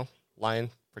else, Lion,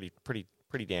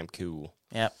 pretty damn cool.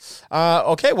 Yeah.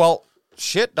 Okay. Well,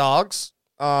 shit dogs.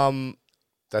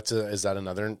 Is that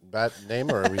another bad name,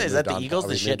 or are we Is that the on? Eagles, Are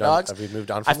the we shit moved on- dogs? Have we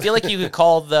moved on? I From feel like you could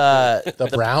call the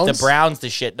Browns? the Browns the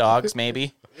shit dogs,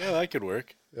 maybe. Yeah, that could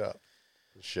work. yeah,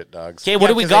 shit dogs. Okay, what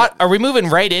do we 'cause got? Are we moving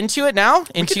right into it now?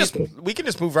 We can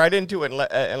just move right into it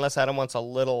unless Adam wants a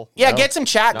little. Get some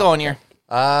chat going here.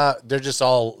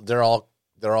 They're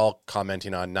all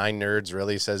commenting on 9 nerds.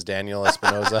 Really, says Daniel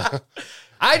Espinoza.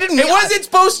 I didn't. It wasn't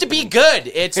supposed to be good.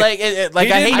 It's like I hate.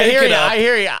 I hear you. I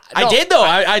hear you. I did though.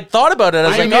 I thought about it. I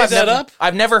was You like, made I've that never- up?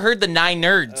 I've never heard the 9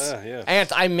 nerds. Yeah.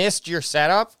 Ant, I missed your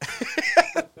setup.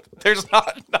 There's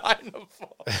not 9 of them.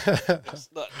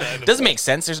 Doesn't make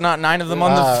sense. The's not 9 of them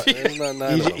on the field. There's not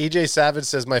nine of them. EJ Savage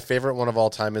says my favorite one of all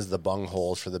time is the bung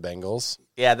holes for the Bengals.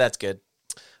 Yeah, that's good.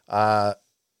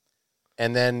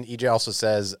 And then EJ also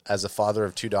says, as a father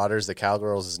of 2 daughters, the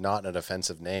Cowgirls is not an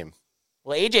offensive name.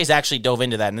 Well, AJ's actually dove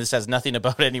into that, and this has nothing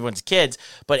about anyone's kids.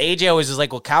 But AJ always is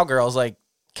like, well, cowgirls are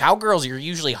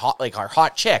usually hot, like are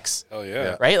hot chicks, Oh,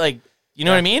 yeah. right? Like, you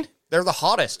know what I mean? They're the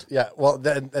hottest. Yeah, well,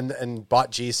 and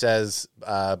Bot G says,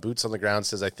 Boots on the Ground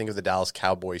says, I think of the Dallas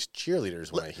Cowboys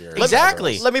cheerleaders when I hear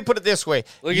Exactly. Let me put it this way.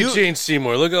 Look at Jane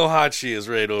Seymour. Look how hot she is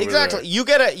right over Exactly.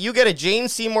 there. You get a Jane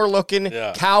Seymour looking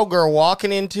Yeah. cowgirl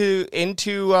walking into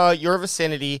your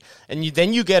vicinity, and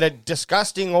then you get a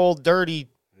disgusting old dirty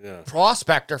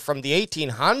prospector from the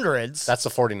 1800s. That's the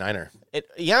 49er.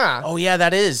 Oh, yeah,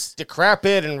 that is.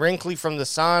 Decrepit and wrinkly from the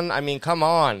sun. I mean, come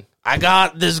on. I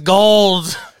got this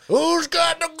gold. Who's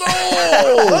got the goal?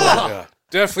 Yeah.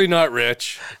 Definitely not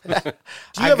rich. Do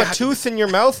you have a tooth in your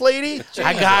mouth, lady?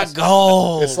 I got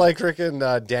gold. It's like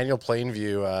freaking Daniel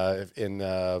Plainview in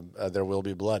There Will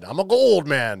Be Blood. I'm a gold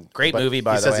man. Great But movie,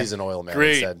 by he the says way. he's an oil man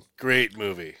Great, instead. great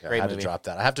movie. Yeah, Great I had movie. to drop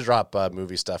that. I have to drop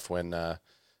movie stuff when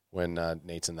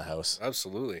Nate's in the house.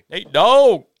 Absolutely. Hey,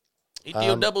 no.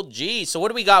 double G. So what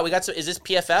do we got? Is this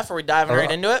PFF? Are we diving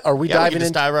right into it? Are we Yeah, we diving can just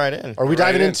in? dive right in. Are we Right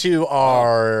diving in. into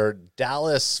our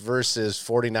Dallas versus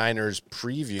 49ers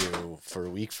preview for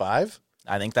Week 5?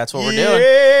 I think that's what we're doing.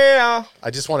 Yeah. I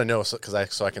just want to know so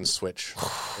I can switch.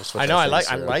 I know. I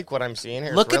like what I'm seeing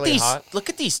here. Look It's at really these. hot. Look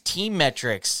at these team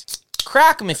metrics.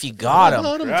 Crack them if you got them.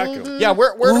 Crack 'em. Yeah,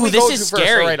 where do Ooh, we this go is to first?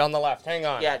 scary. All right, on the left. Hang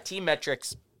on. Yeah, team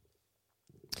metrics.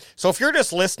 So if you're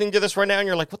just listening to this right now and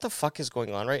you're like, what the fuck is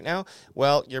going on right now?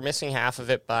 Well, you're missing half of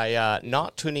it by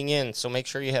not tuning in. So make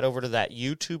sure you head over to that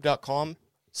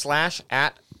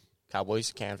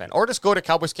youtube.com/@CowboysCanFan. Or just go to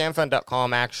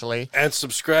CowboysCanFan.com, actually. And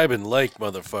subscribe and like,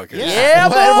 motherfuckers. Yeah,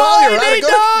 boy, Well, you're Nate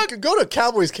right. Dogg. Go to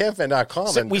CowboysCanFan.com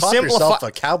So and we cop yourself simplify-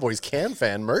 a Cowboys Can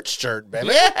Fan merch shirt, baby.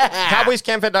 Yeah.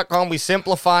 CowboysCanFan.com. We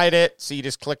simplified it. So you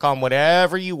just click on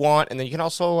whatever you want. And then you can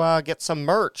also get some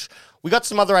merch. We got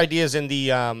some other ideas in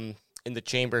the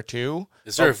chamber, too.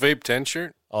 Is there a Vape 10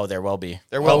 shirt? Oh, there will be.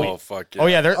 There will Oh, be. fuck yeah. Oh,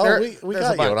 yeah. There, We there's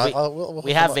a got you. bunch.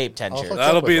 We have Vape 10 shirts.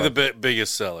 That'll be the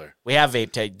biggest seller. We have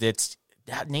Vape 10.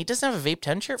 Nate doesn't have a Vape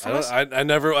 10 shirt for us? I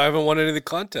haven't won any of the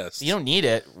contests. You don't need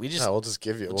it. We just No, we'll just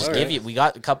give you. We'll give you. We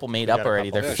got a couple made up got a already.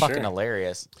 couple. They're Yeah, fucking sure.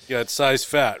 hilarious. You got size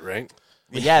fat, right?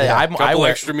 But yeah, I Couple wear.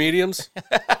 extra mediums.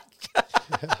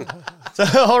 So,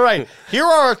 all right. Here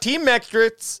are our team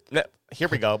metrics. Here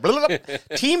we go.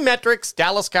 Team metrics,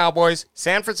 Dallas Cowboys,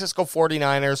 San Francisco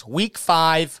 49ers, Week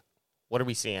 5. What are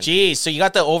we seeing? Geez, so you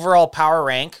got the overall power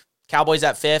rank. Cowboys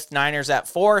at 5th, Niners at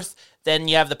 4th. Then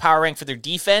you have the power rank for their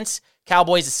defense.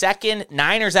 Cowboys at 2nd,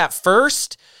 Niners at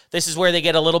 1st. This is where they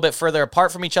get a little bit further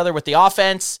apart from each other with the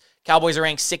offense. Cowboys are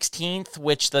ranked 16th,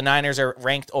 which the Niners are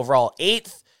ranked overall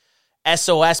 8th.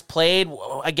 SOS played.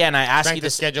 Again, I asked Strength you the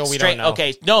of schedule, we don't know.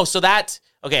 Okay, no, so that...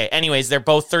 Okay, anyways, they're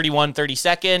both 31,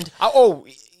 32nd.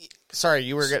 Sorry,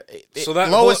 you were good. So that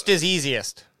lowest is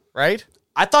easiest, right?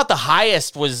 I thought the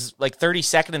highest was like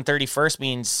 32nd and 31st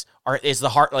means is the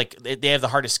hard, like they have the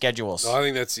hardest schedules. No, I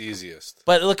think that's the easiest.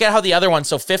 But look at how the other ones.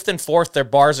 So 5th and 4th, their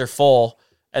bars are full,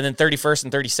 and then 31st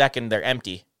and 32nd, they're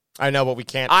empty. I know, but we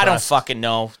can't. I don't trust. fucking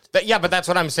know. But yeah, but that's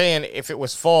what I'm saying. If it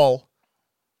was full,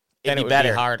 then It'd it be would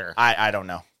better. be harder. I don't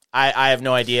know. I have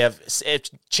no idea. If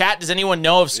chat, does anyone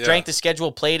know if strength of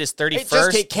schedule played is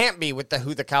 31st? It can't be with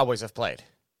who the Cowboys have played.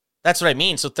 That's what I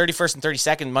mean. So 31st and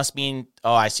 32nd must mean.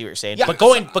 Oh, I see what you're saying. Yeah. But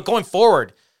going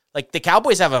forward, like the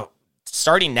Cowboys have a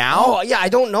starting now. Oh, yeah, I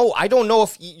don't know. I don't know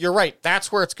if you're right.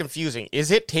 That's where it's confusing.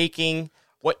 Is it taking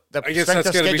what the I guess strength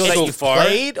that's of gonna be schedule so that you far.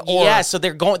 played? Or Yeah, so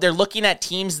they're looking at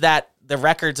teams that the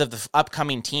records of the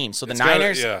upcoming teams. So the It's gotta-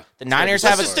 Niners, yeah. the Niners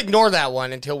let's have just a. ignore that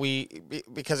one until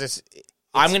because it's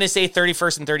I'm going to say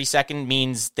 31st and 32nd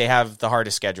means they have the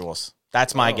hardest schedules.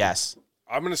 That's my guess.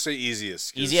 I'm going to say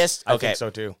easiest. Easiest. I Okay. think so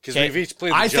too. Because Okay. we've each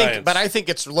played the Giants. I think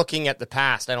it's looking at the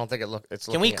past. I don't think it's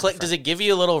looking Can we at click? the Does it give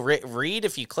you a little read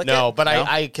if you click it? No, but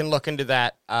I can look into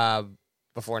that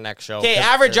before next show. Okay, 'Cause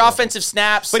average there's a- offensive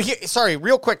snaps. But sorry,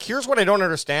 real quick. Here's what I don't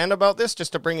understand about this.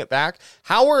 Just to bring it back,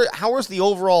 how is the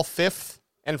overall 5th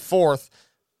and 4th,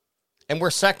 and we're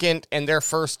 2nd and their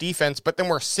first defense, but then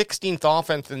we're 16th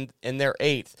offense and their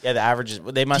 8th. Yeah, the averages.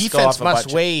 They must go Defense off a must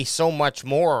bunch. weigh so much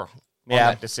more on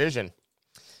Yeah. that decision.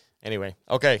 Anyway,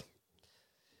 okay.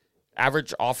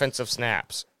 Average offensive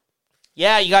snaps.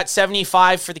 Yeah, you got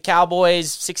 75 for the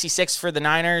Cowboys, 66 for the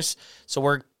Niners. So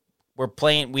we're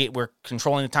playing. We're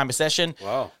controlling the time of possession.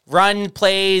 Wow. Run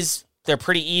plays, they're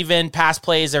pretty even. Pass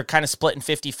plays are kind of split in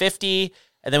 50-50.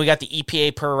 And then we got the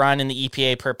EPA per run and the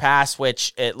EPA per pass,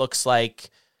 which it looks like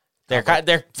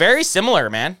they're very similar,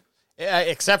 man. Yeah,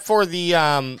 except for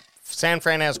the San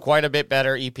Fran has quite a bit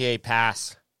better EPA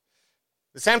pass.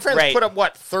 The San Fran's Right. put up,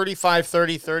 what, 35,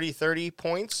 30, 30, 30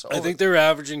 points? I think they're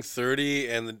averaging 30,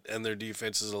 and their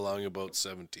defense is allowing about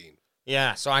 17.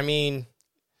 Yeah, so I mean,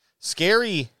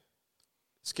 scary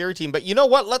team. But you know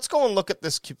what? Let's go and look at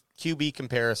this QB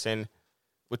comparison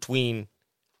between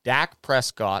Dak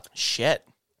Prescott Shit.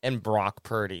 and Brock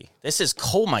Purdy. This is,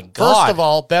 oh my God. First of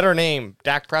all, better name,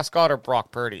 Dak Prescott or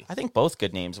Brock Purdy? I think both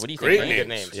good names. What do you Great think? names.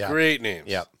 Nate? names. Yeah. Great names.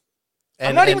 Yep.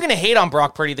 I'm not even going to hate on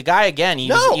Brock Purdy. The guy, again, he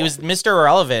was Mr.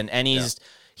 Irrelevant, and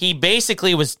he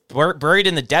basically was buried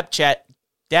in the depth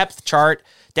chart,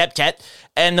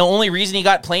 and the only reason he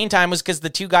got playing time was because the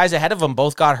two guys ahead of him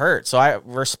both got hurt. So I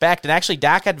respect, and actually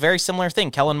Dak had a very similar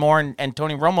thing. Kellen Moore and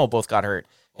Tony Romo both got hurt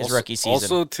his rookie season.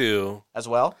 Also, too, as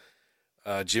well.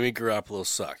 Jimmy Garoppolo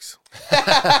sucks.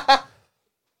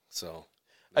 So,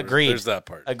 Agreed. There's that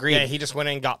part. Agreed. Yeah, he just went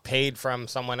and got paid from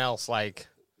someone else, like...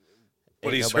 But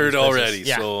ain't he's nobody's hurt business. already,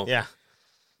 Yeah, so yeah.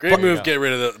 great move. Get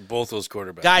rid of both those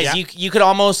quarterbacks. Guys, Yeah. you could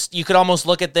almost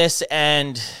look at this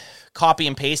and copy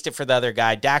and paste it for the other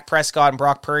guy. Dak Prescott and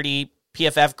Brock Purdy,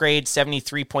 PFF grade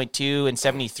 73.2 and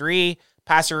 73.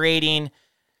 Passer rating,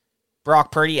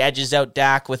 Brock Purdy edges out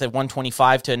Dak with a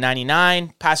 125 to a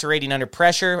 99. Passer rating under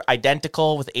pressure,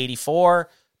 identical with 84.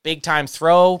 Big time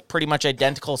throw, pretty much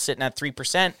identical, sitting at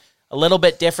 3%. A little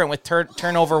bit different with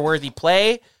turnover worthy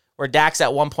play, where Dak's at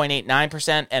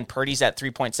 1.89% and Purdy's at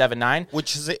 3.79.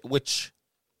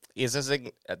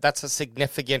 That's a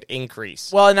significant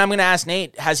increase. Well, and I'm going to ask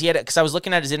Nate, has he had, because I was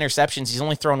looking at his interceptions, he's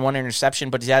only thrown one interception,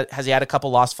 but has he had a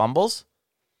couple lost fumbles?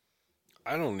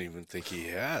 I don't even think he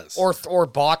has. Or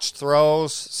botched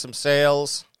throws, some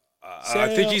sales. I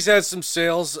think he's had some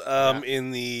sales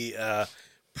in the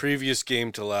previous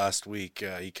game to last week.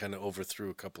 He kind of overthrew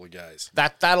a couple of guys.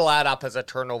 That'll add up as a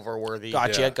turnover worthy.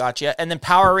 Gotcha. And then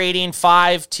power rating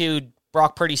 5 to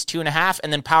Brock Purdy's 2.5,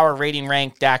 and then power rating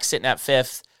rank, Dak sitting at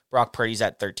 5th, Brock Purdy's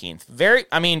at 13th.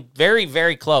 Very,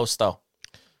 very close though.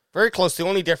 Very close. The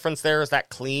only difference there is that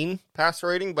clean passer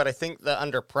rating, but I think the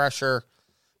under pressure,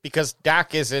 because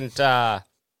Dak isn't,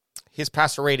 his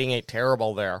passer rating ain't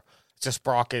terrible there. It's just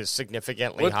Brock is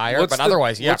significantly higher, but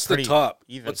otherwise, what's pretty the top?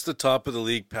 even. What's the top of the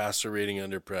league passer rating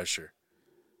under pressure?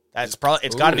 It's got to be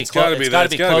it's close. gotta be It's got to that- be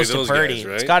it's gotta close be to those Purdy. guys,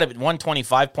 right? It's got to be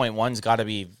 125.1's got to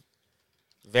be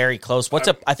very close.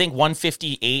 I think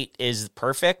 158 is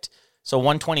perfect. So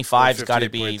 125's got to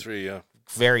be 58.3, yeah.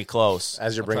 very close.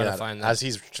 As you're I'll bringing try to that, find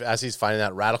that. as he's finding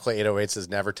that, Radical 808 says,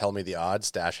 "Never tell me the odds."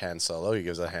 Dash Han Solo. He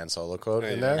gives a Han Solo quote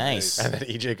in there. Nice. And then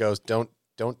EJ goes, "Don't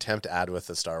tempt Ad with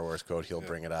the Star Wars quote. He'll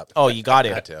bring it up." Oh, you got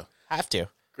Had it. to. Have to.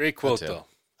 Great quote, too. though.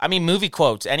 I mean, movie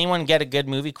quotes. Anyone get a good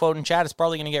movie quote in chat? It's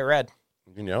probably going to get read.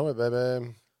 You know it,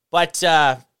 baby. But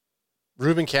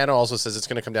Ruben Cano also says it's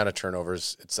going to come down to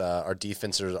turnovers. It's our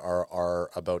defenses are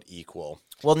about equal.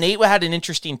 well, Nate had an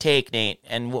interesting take, Nate.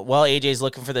 And while AJ's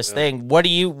looking for this thing, what do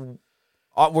you?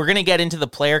 We're going to get into the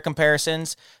player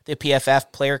comparisons, the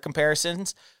PFF player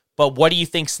comparisons. But what do you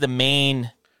think's the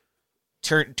main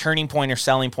turning point or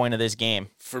selling point of this game?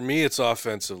 For me, it's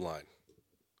offensive line.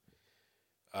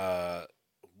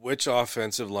 Which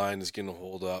offensive line is going to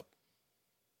hold up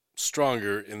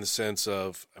stronger in the sense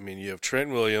of, I mean, you have Trent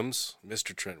Williams,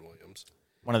 Mr. Trent Williams.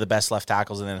 One of the best left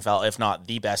tackles in the NFL, if not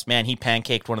the best. Man, he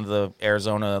pancaked one of the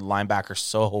Arizona linebackers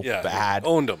so bad. He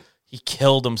owned him. He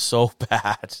killed him so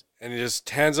bad. And he just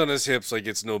hands on his hips like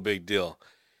it's no big deal.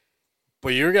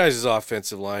 But your guys'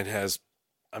 offensive line has,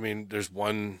 I mean, there's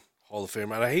one Hall of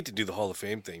Fame. And I hate to do the Hall of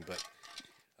Fame thing,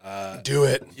 but Do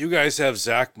it. you guys have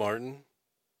Zach Martin,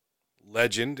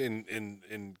 legend,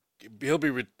 and he'll be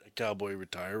a Cowboy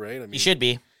retire, right? I mean, He should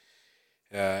be.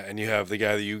 And you have the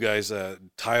guy that you guys,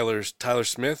 Tyron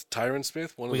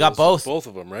Smith. We got both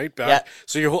of them, right? Back. Yeah.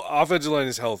 So your whole offensive line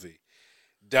is healthy.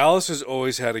 Dallas has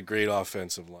always had a great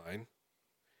offensive line.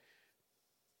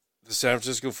 The San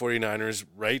Francisco 49ers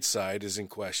right side is in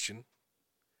question.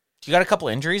 You got a couple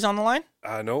injuries on the line?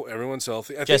 No, everyone's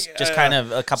healthy. I Just think, kind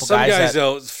of a couple some guys that...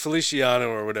 out. Feliciano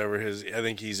or whatever I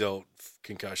think he's out,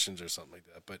 concussions or something like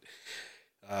that. But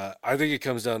I think it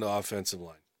comes down to offensive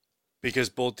line because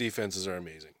both defenses are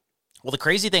amazing. Well, the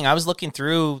crazy thing, I was looking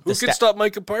through... Who can stop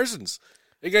Micah Parsons?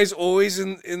 That guy's always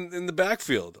in the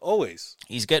backfield, always.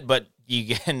 He's good, but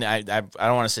I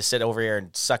don't want us to sit over here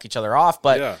and suck each other off,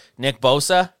 but Yeah. Nick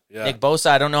Bosa,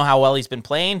 I don't know how well he's been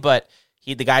playing, but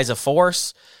the guy's a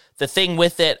force. The thing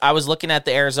with it, I was looking at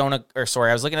the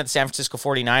San Francisco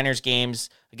 49ers games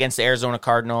against the Arizona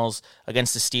Cardinals,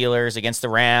 against the Steelers, against the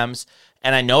Rams,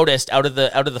 and I noticed out of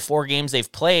the 4 games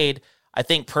they've played, I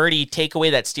think Purdy, take away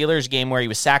that Steelers game where he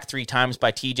was sacked 3 times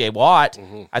by TJ Watt,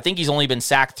 I think he's only been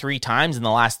sacked 3 times in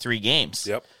the last 3 games.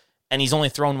 Yep. And he's only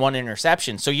thrown 1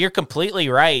 interception. So you're completely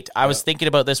right. I was thinking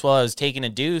about this while I was taking a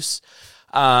deuce.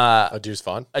 A Deuce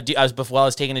Vaughn? While I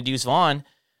was taking a Deuce Vaughn.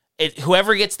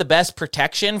 Whoever gets the best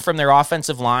protection from their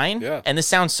offensive line, and this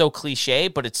sounds so cliche,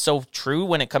 but it's so true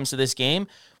when it comes to this game,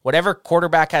 whatever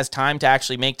quarterback has time to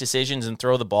actually make decisions and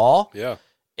throw the ball,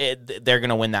 they're going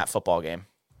to win that football game.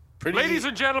 Ladies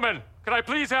and gentlemen, can I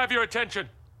please have your attention?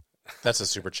 That's a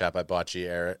super chat by Bocce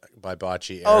Eric.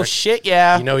 Oh, shit,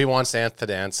 yeah. You know he wants Anth to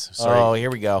dance. Sorry. Oh,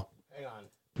 here we go. Hang on.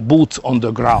 Boots on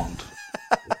the ground.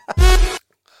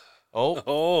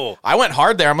 Oh. I went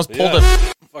hard there. I almost pulled a...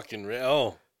 Fucking...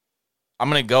 I'm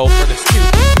going to go for the 2.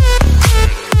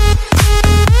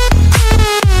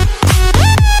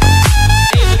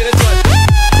 Hey, look at this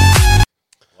one.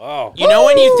 Wow. You know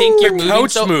when you think you're moving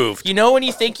couch so... moved. You know when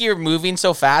you think you're moving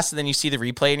so fast and then you see the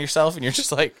replay in yourself and you're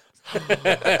just like...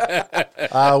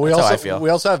 How I feel. We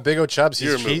also have Big O Chubbs.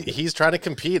 He's trying to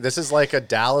compete. This is like a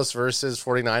Dallas versus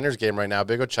 49ers game right now.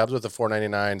 Big O Chubbs with the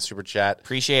 $4.99 super chat.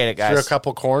 Appreciate it, guys. Threw a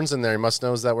couple corns in there. He must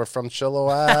knows that we're from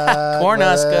Chilliwack.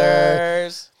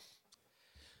 Cornhuskers.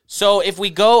 So if we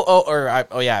go,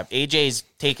 AJ's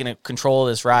taking control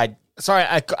of this ride. Sorry,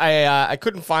 I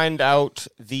couldn't find out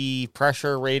the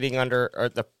pressure rating or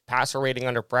the passer rating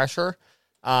under pressure.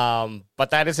 But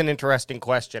that is an interesting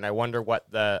question. I wonder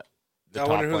what the I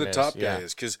wonder who the top guy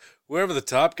is, because whoever the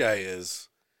top guy is,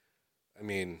 I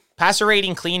mean, passer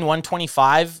rating clean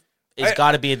 125 is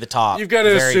got to be at the top. You've got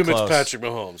to assume close. it's Patrick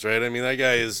Mahomes, right? I mean, that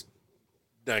guy is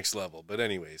next level. But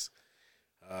anyways,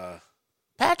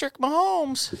 Patrick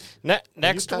Mahomes.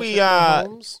 Next, we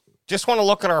just want to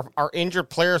look at our injured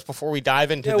players before we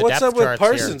dive into the what's depth up with charts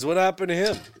Parsons? here. What happened to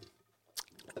him?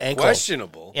 Ankle.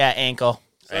 Questionable. Yeah, ankle.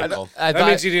 That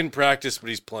means he didn't practice, but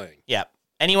he's playing. Yeah.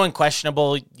 Anyone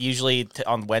questionable, usually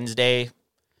on Wednesday,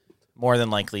 more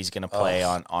than likely he's going to play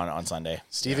on Sunday.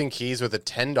 Stephen Keys with a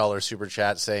 $10 super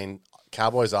chat saying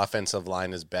Cowboys offensive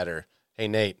line is better. Hey,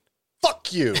 Nate,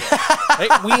 fuck you. Hey,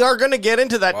 we are going to get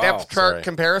into that depth chart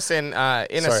comparison in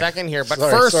a second here. But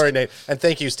first... Sorry, Nate. And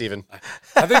thank you, Stephen.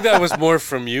 I think that was more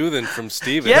from you than from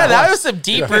Steven. Yeah, that was some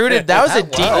deep-rooted. That was a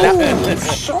deep...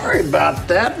 Sorry about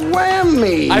that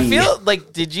whammy. I feel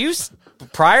like, did you...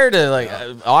 Prior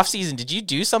to off season, did you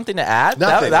do something to add?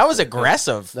 That was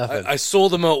aggressive. I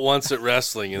sold him out once at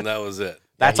wrestling, and that was it.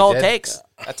 That's all it takes.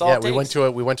 That's all it takes.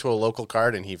 we went to a local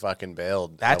card and he fucking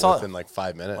bailed. That's all within like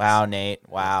 5 minutes. Wow, Nate.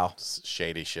 Wow. It's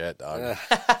shady shit, dog.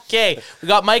 Okay, we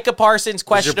got Micah Parsons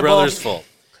questionable. Your brother's fault.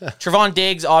 Trevon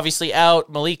Diggs obviously out.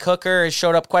 Malik Hooker has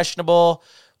showed up questionable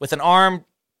with an arm.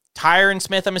 Tyron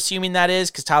Smith, I'm assuming that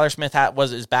is because Tyler Smith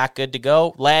is back good to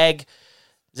go. Leg.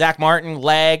 Zach Martin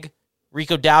leg.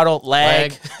 Rico Dowdle,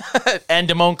 leg. And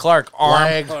Damone Clark, arm.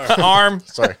 Leg. Arm.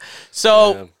 Sorry.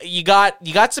 So you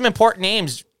got some important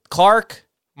names. Clark,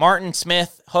 Martin,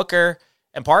 Smith, Hooker,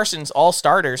 and Parsons, all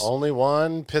starters. Only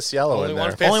one piss yellow in there.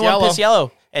 Only one piss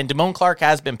yellow. And Damone Clark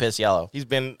has been piss yellow. He's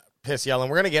been piss yellow.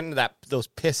 And we're going to get into those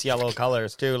piss yellow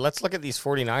colors, too. Let's look at these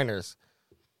 49ers.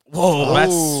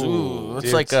 Whoa,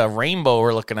 that's like a rainbow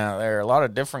we're looking at there. A lot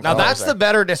of different colors. Now, that's the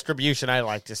better distribution I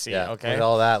like to see, okay? Look at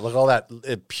all that. Look at all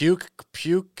that.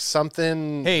 Puke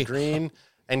something green.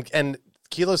 And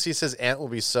Kilo C says Ant will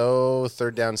be so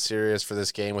third down serious for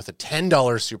this game with a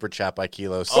 $10 super chat by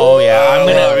Kilo C. Oh, yeah. I'm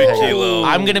Kilo.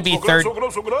 gonna be third.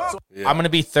 Yeah. I'm gonna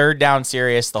be third down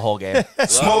serious the whole game.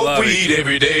 Smoke weed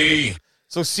every day.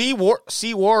 So C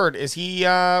Ward, is he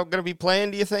going to be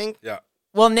playing, do you think? Yeah.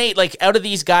 Well, Nate, like out of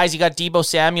these guys, you got Deebo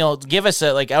Samuel. Give us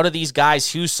out of these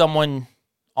guys, who's someone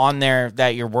on there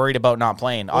that you're worried about not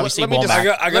playing? Obviously, let me just-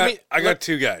 Womack. I got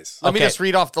two guys. Let me Okay. just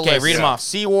read off the Okay, list. read 'em off.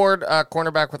 C. Ward,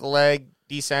 cornerback with a leg.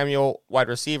 D. Samuel, wide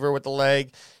receiver with a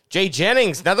leg. Jay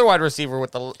Jennings, another wide receiver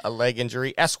with a leg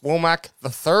injury. S. Womack, the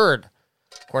third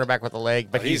cornerback with a leg,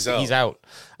 but he's out.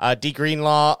 D.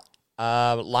 Greenlaw,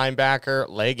 linebacker,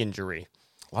 leg injury.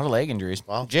 A lot of leg injuries.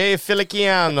 Wow. Jay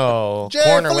Feliciano,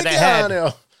 corner with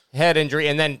a head injury.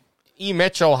 And then E.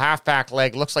 Mitchell, halfback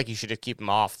leg. Looks like you should just keep him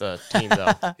off the team,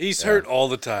 though. He's hurt all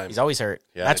the time. He's always hurt.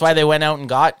 Yeah, That's why they went out and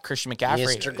got Christian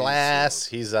McCaffrey. Mr. Glass.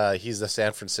 He's the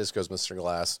San Francisco's Mr.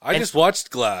 Glass. I just watched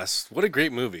Glass. What a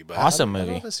great movie, bud. Awesome I don't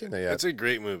know movie. if I've seen it yet. It's a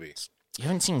great movie. You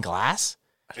haven't seen Glass?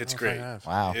 It's great.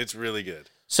 Wow. It's really good.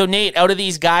 So, Nate, out of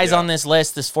these guys on this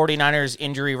list, this 49ers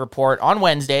injury report on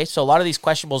Wednesday, so a lot of these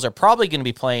questionables are probably going to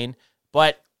be playing,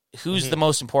 but who's the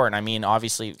most important? I mean,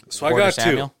 obviously, So I got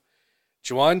two.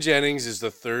 Juwan Jennings is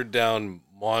the third down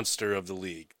monster of the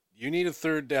league. You need a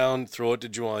third down, throw it to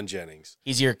Juwan Jennings.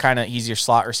 He's your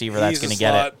slot receiver that's going to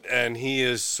get it. And he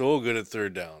is so good at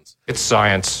third downs. It's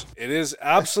science. It is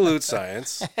absolute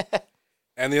science.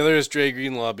 And the other is Dre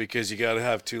Greenlaw because you got to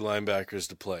have two linebackers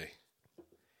to play.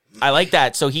 I like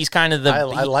that. So he's kind of I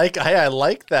like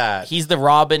that. he's the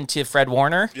Robin to Fred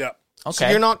Warner. Yeah. Okay. So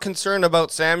you're not concerned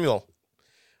about Samuel?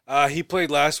 He played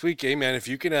last week. Hey, man, if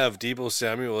you can have Deebo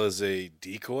Samuel as a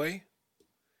decoy,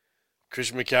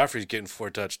 Christian McCaffrey's getting 4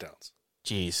 touchdowns.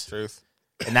 Jeez. Truth.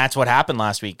 And that's what happened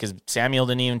last week because Samuel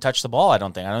didn't even touch the ball, I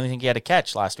don't think he had a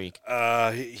catch last week.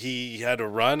 He had a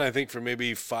run, I think, for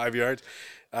maybe 5 yards.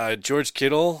 George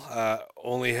Kittle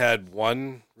only had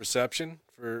 1 reception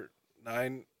for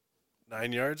 9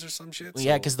 yards or some shit. Well,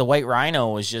 yeah, because the White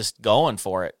Rhino was just going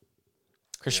for it.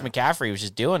 Christian McCaffrey was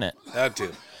just doing it. Had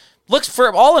to. Looks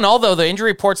for all in all, though, the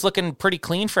injury report's looking pretty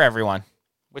clean for everyone,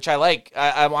 which I like.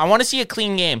 I want to see a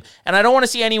clean game, and I don't want to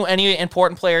see any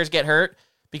important players get hurt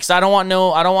because I don't want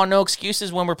no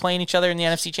excuses when we're playing each other in the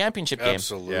NFC Championship game.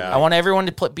 Absolutely. Yeah. I want everyone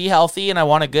to be healthy, and I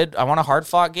want a hard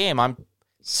fought game. I'm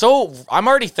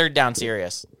already third down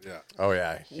serious. Yeah. Oh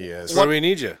yeah, he is. Where do we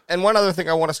need you? And one other thing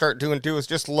I want to start doing too is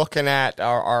just looking at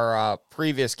our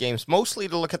previous games, mostly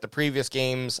to look at the previous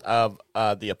games of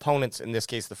the opponents, in this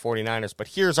case the 49ers. But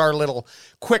here's our little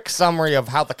quick summary of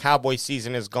how the Cowboys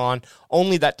season has gone.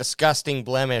 Only that disgusting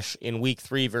blemish in week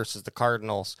 3 versus the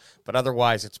Cardinals. But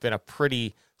otherwise, it's been a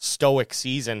pretty stoic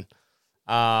season.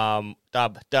 Dub.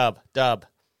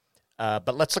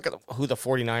 But let's look at who the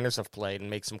 49ers have played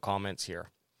and make some comments here.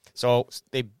 So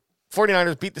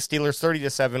 49ers beat the Steelers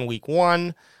 30-7 week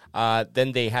 1.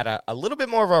 Then they had a little bit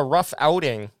more of a rough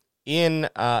outing in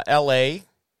L.A.,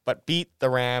 but beat the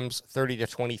Rams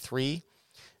 30-23.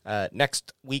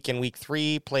 Next week in week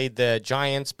 3, played the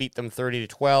Giants, beat them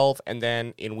 30-12. And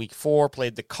then in week 4,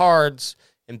 played the Cards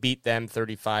and beat them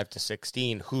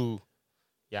 35-16.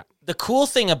 The cool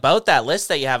thing about that list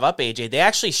that you have up, AJ, they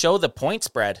actually show the point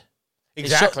spread.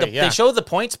 Exactly, They show the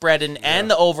point spread and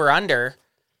the over-under,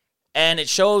 and it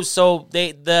shows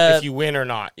if you win or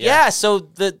not. so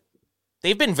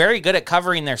they've been very good at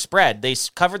covering their spread. They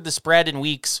covered the spread in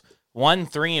weeks 1,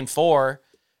 3, and 4,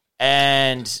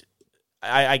 and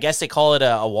I guess they call it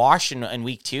a wash in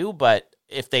week 2, but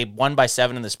if they won by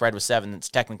 7 and the spread was 7, it's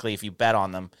technically, if you bet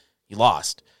on them, you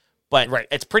lost. But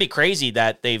It's pretty crazy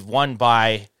that they've won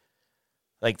by...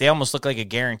 Like, they almost look like a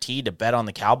guarantee to bet on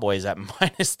the Cowboys at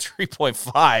minus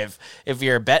 3.5 if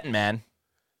you're a betting man.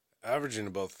 Averaging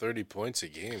about 30 points a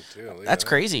game, too. That's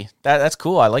crazy. That's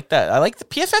cool. I like that. I like the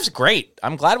PFF's great.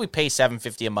 I'm glad we pay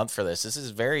 $7.50 a month for this. This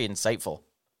is very insightful.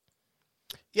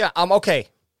 Yeah, okay.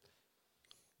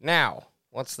 Now,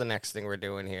 what's the next thing we're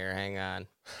doing here? Hang on.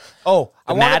 Oh,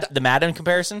 The Madden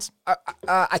comparisons?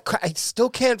 I still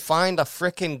can't find a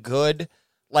freaking good,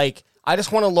 I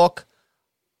just want to look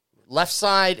left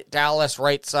side, Dallas,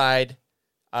 right side,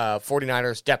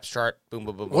 49ers, depth chart, boom,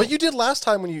 boom, boom, boom. What you did last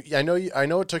time when I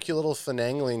know it took you a little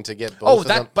finagling to get both of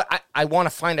them. But I want to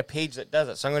find a page that does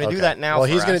it, so I'm going to do that now. Well,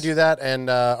 he's going to do that, and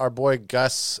our boy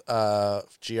Gus,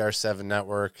 GR7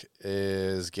 Network,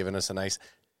 is giving us a nice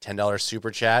 $10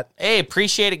 super chat. Hey,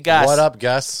 appreciate it, Gus. What up,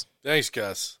 Gus? Thanks,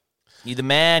 Gus. You the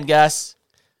man, Gus.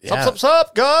 Yeah.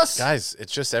 Sup, Gus? Guys,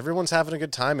 it's just everyone's having a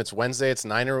good time. It's Wednesday. It's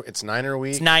Niner week. It's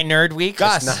 9 Nerd Week.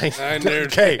 Gus. Nine nerd.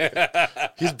 Okay.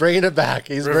 He's bringing it back.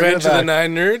 Revenge of the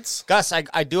 9 Nerds? Gus,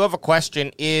 I do have a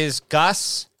question. Is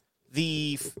Gus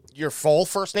your full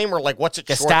first name, or what's it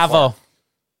Gustavo. short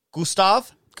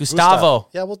for? Gustavo.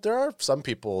 Yeah, well, there are some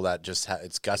people that just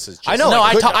it's Gus's. I know. No,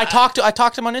 I talked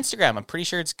to him on Instagram. I'm pretty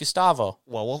sure it's Gustavo.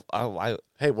 Well,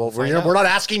 Hey, we're not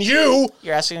asking you.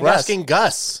 You're asking We're Gus. asking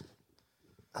Gus.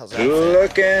 How's that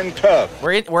looking tough?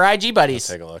 We're IG buddies.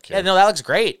 Take a look here. Yeah, no, that looks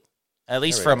great. At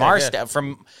least from our good.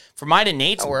 from mine and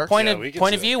Nate's point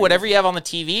of view, whatever you have on the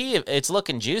TV, it's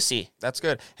looking juicy. That's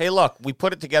good. Hey, look, we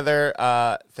put it together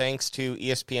thanks to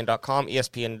ESPN.com.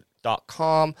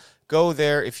 ESPN.com. Go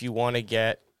there if you want to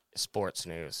get sports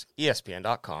news.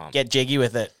 ESPN.com. Get jiggy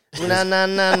with it.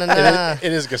 Na.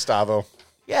 It is Gustavo.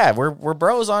 Yeah, we're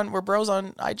bros on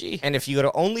IG. And if you go to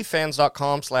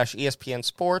onlyfans.com/ESPN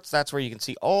Sports, that's where you can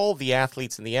see all the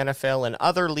athletes in the NFL and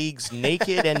other leagues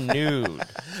naked and nude.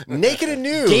 Naked and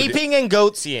nude. Gaping and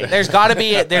goatseeing.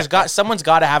 Someone's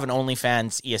got to have an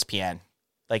OnlyFans ESPN.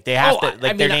 Like they have to.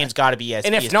 Like their name's got to be ESPN.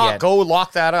 And if not, go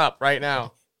lock that up right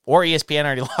now. Or ESPN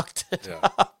already locked it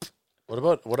up.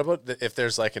 What about if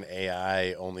there's like an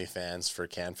AI OnlyFans for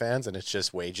Can fans and it's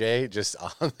just WayJ just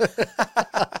on?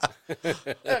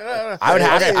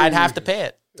 I'd have to pay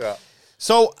it. Yeah.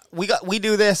 So we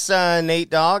do this, Nate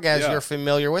Dogg, as you're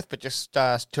familiar with, but just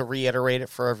to reiterate it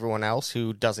for everyone else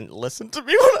who doesn't listen to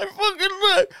me when I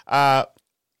fucking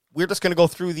we're just going to go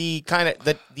through the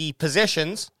the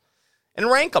positions and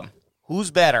rank them. Who's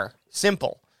better?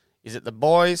 Simple. Is it the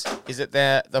boys? Is it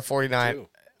the 49?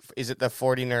 Is it the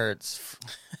 40 nerds?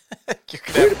 The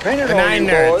 9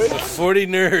 nerds. The 40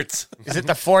 nerds. Is it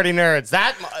the 40 nerds?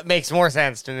 That makes more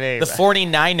sense to me. The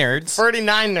 49 nerds.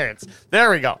 49 nerds. There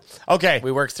we go. Okay.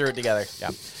 We worked through it together.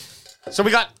 Yeah. So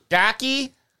we got Dak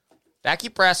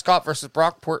Prescott versus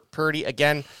Brock Purdy.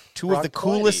 Again, two of the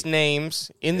coolest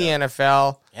names in the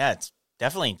NFL. Yeah, it's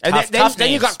definitely And tough then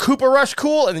you names. got Cooper Rush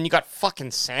cool, and then you got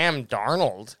fucking Sam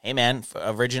Darnold. Hey, man,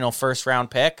 original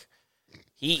first-round pick.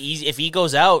 If he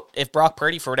goes out, if Brock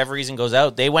Purdy, for whatever reason, goes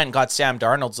out, they went and got Sam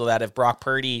Darnold so that if Brock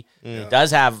Purdy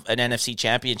does have an NFC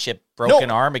championship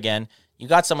broken arm again, you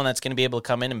got someone that's going to be able to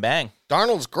come in and bang.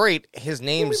 Darnold's great. His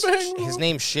name's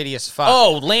shitty as fuck.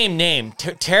 Oh, lame name.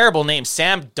 Terrible name.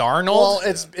 Sam Darnold? Well,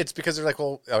 it's because they're like,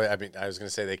 I was going to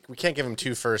say we can't give him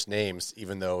two first names,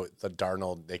 even though the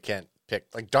Darnold, they can't pick.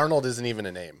 Like, Darnold isn't even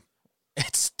a name.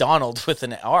 It's Donald with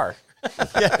an R.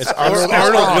 Yeah, it's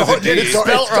Arnold with a D. It's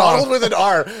Arnold with an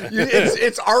R.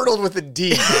 It's Arnold with a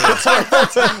D. It's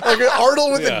like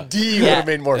Arnold with a D would have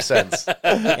made more sense.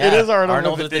 It is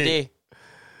Arnold with a D.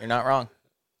 You're not wrong.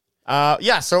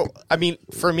 So, I mean,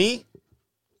 for me,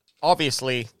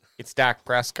 obviously, it's Dak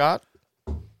Prescott.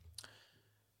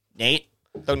 Nate?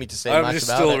 Don't need to say I'm much just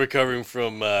about still it. recovering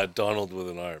from Donald with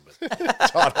an R. But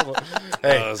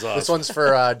Hey, awesome. This one's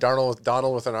for Donald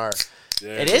with an R. yeah,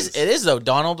 It is, though,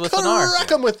 Donald with an R.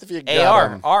 Correct him with if you got A-R.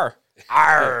 him.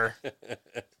 R.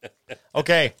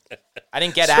 Okay. I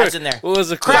didn't get ads in there. What was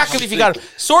the Crack question? him if you got him.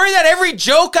 Sorry that every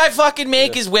joke I fucking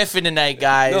make is whiffing tonight,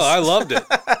 guys. No, I loved it.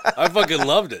 I fucking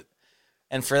loved it.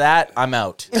 And for that, I'm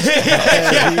out. He's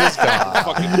gone.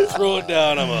 Fucking throw it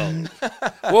down. I'm out.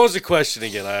 What was the question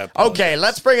again? I apologize. Okay,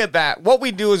 let's bring it back. What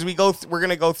we do is we're going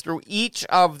to go through each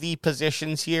of the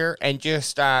positions here and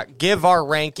just give our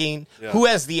ranking. Yeah. Who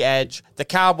has the edge? The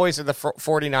Cowboys or the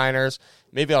 49ers?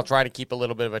 Maybe I'll try to keep a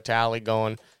little bit of a tally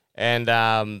going. And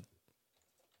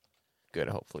good,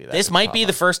 hopefully. This might be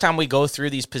the first time we go through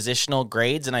these positional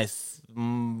grades, and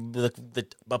the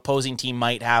opposing team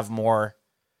might have more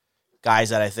guys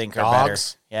that I think are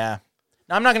Dogs? better. Yeah.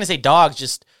 No, I'm not going to say dogs,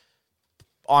 just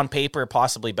on paper,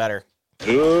 possibly better.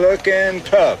 Looking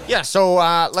tough. Yeah, so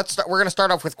let's start. We're going to start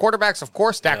off with quarterbacks, of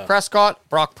course. Dak Prescott,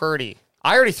 Brock Purdy.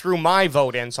 I already threw my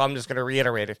vote in, so I'm just going to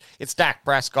reiterate it. It's Dak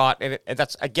Prescott, and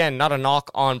that's, again, not a knock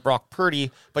on Brock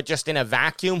Purdy, but just in a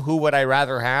vacuum, who would I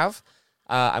rather have?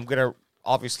 I'm going to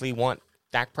obviously want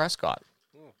Dak Prescott.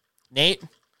 Nate?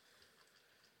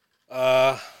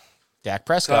 Dak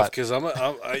Prescott. Because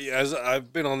as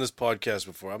I've been on this podcast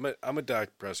before, I'm a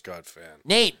Dak Prescott fan.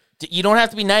 Nate, you don't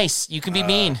have to be nice. You can be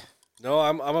mean. No,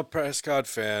 I'm a Prescott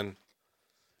fan.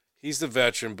 He's the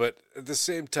veteran, but at the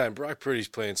same time, Brock Purdy's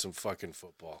playing some fucking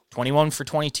football. 21 for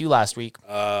 22 last week.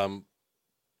 I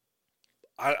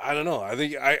don't know. I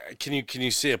think can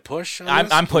you say a push? On I'm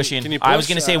this? pushing. Can you I was push?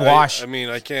 going to say wash. I mean,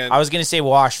 I can't. I was going to say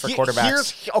wash for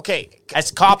quarterbacks. Okay.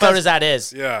 As cop-out as that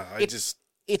is. Yeah,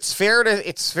 It's fair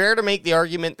to make the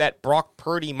argument that Brock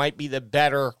Purdy might be the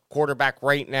better quarterback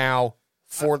right now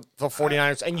for the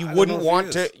 49ers, and you wouldn't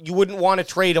want to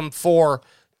trade him for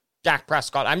Dak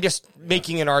Prescott. I'm just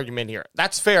making an argument here.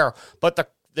 That's fair, but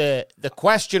the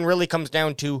question really comes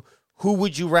down to who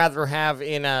would you rather have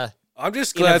in a I'm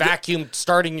just in a glad vacuum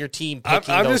starting your team. I'm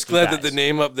Picking those just two glad guys. that the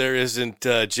name up there isn't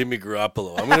Jimmy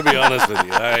Garoppolo. I'm going to be honest with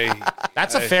you.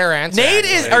 That's a fair answer. Nate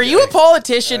actually. is. Are you a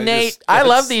politician, I Nate? just- I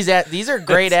love these. These are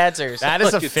great answers. That is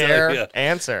a Look, it's fair like,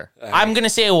 answer. I'm gonna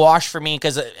say a wash for me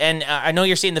because, and I know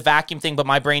you're saying the vacuum thing, but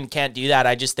my brain can't do that.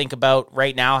 I just think about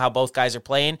right now how both guys are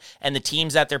playing and the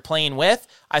teams that they're playing with.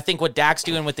 I think what Dak's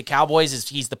doing with the Cowboys is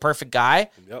he's the perfect guy.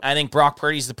 Yep. I think Brock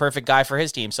Purdy's the perfect guy for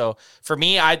his team. So for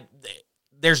me,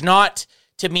 there's not,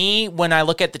 to me, when I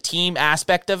look at the team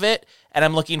aspect of it and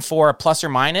I'm looking for a plus or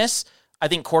minus, I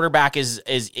think quarterback is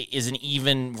an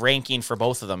even ranking for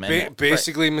both of them. And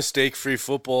Basically mistake-free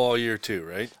football all year too,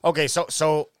 right? Okay,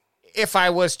 so if I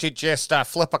was to just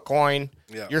flip a coin,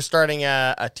 Yeah. you're starting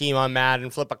a team on Madden,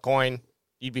 flip a coin,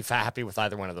 you'd be happy with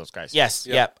either one of those guys. yes,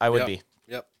 Yep. yep, I would Yep. be.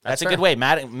 Yep. That's a fair. good way.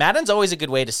 Madden's always a good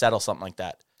way to settle something like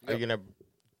that. Are you gonna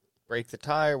break the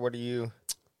tie, or what do you?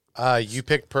 You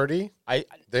picked Purdy.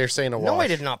 They're saying a wash. No, I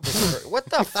did not pick. What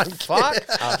the fuck?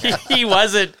 Okay. He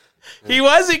wasn't. He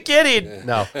wasn't kidding.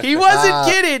 No. He wasn't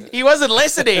kidding. He wasn't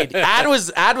listening. Ad was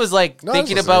like No, I was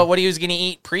thinking listening. about what he was going to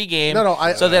eat pregame,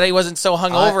 No, so that he wasn't so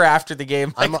hungover after the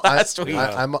game like I'm, last week.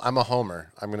 I'm a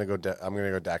homer. I'm gonna go. I'm gonna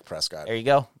go Dak Prescott. There you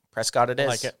go. Prescott it is.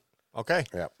 Like it. Okay.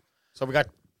 Yeah. So we got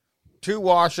 2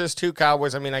 washes, 2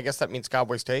 Cowboys. I mean, I guess that means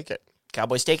Cowboys take it.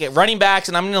 Cowboys take it. Running backs,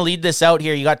 and I'm going to lead this out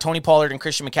here. You got Tony Pollard and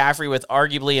Christian McCaffrey with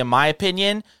arguably, in my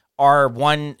opinion, are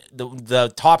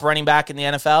the top running back in the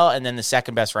NFL and then the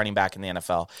second best running back in the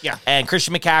NFL. Yeah. And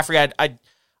Christian McCaffrey,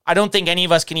 I don't think any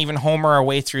of us can even homer our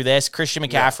way through this. Christian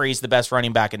McCaffrey is the best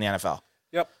running back in the NFL.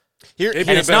 Yep. Here, Maybe And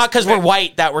the it's not best- because we're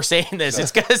white that we're saying this.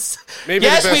 It's because Maybe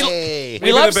yes, the best, we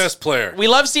maybe love the best player. we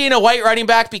love seeing a white running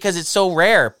back because it's so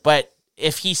rare. But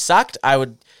if he sucked, I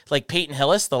would like Peyton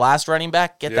Hillis, the last running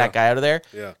back. Get that guy out of there.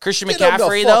 Yeah. Christian Get him the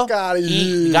McCaffrey fuck though, outta the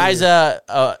here.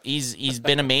 guy's he's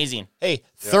been amazing. hey,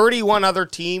 31 other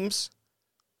teams,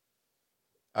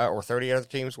 or 30 other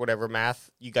teams, whatever math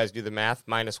you guys do the math.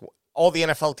 Minus all the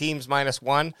NFL teams minus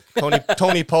 1.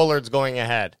 Tony Pollard's going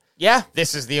ahead. Yeah,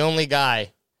 This is the only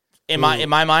guy. in my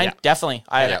mind, definitely.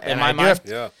 In And my I do mind, have-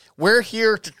 Yeah. We're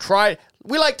here to try.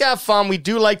 We like to have fun. We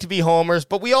do like to be homers,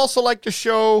 but we also like to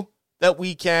show that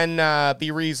we can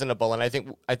be reasonable. And I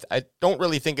think I don't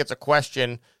really think it's a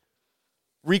question.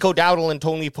 Rico Dowdle and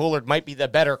Tony Pollard might be the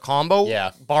better combo,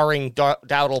 barring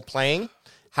Dowdle playing.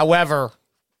 However,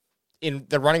 in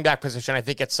the running back position, I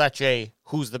think it's such a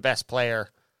who's the best player,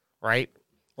 right?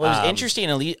 well, it was interesting.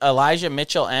 Elijah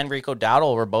Mitchell and Rico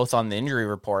Dowdle were both on the injury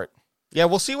report. Yeah,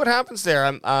 we'll see what happens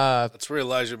there. That's where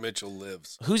Elijah Mitchell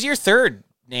lives. Who's your third,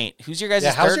 Nate? Who's your guys'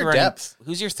 how's third your running? depth?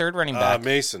 Who's your third running back?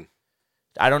 Mason.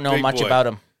 I don't know big much boy. about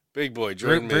him. Big boy.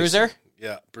 Jordan Bruiser? Mason.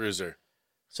 Yeah, Bruiser.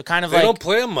 So kind of They like don't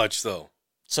play him much, though.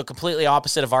 so completely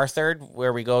opposite of our third,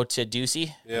 where we go to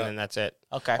Ducey. Yeah. and that's it.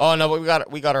 Okay. Oh no, but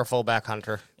we got our fullback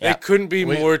Hunter. Yeah. They couldn't be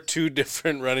more 2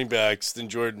 different running backs than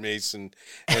Jordan Mason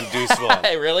and Deuce Vaughn.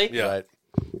 Hey, really? Yeah. Right.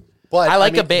 But I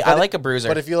like mean, I like a bruiser.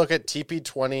 But if you look at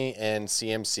TP20 and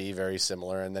CMC, very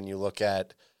similar, and then you look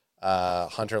at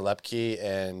Hunter Lepke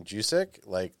and Jusic,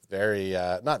 like very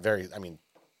not very. I mean,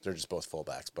 they're just both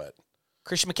fullbacks, but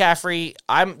Christian McCaffrey,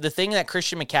 the thing that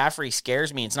Christian McCaffrey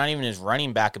scares me. It's not even his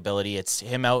running back ability. It's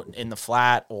him out in the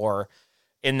flat or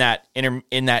in that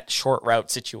in that short route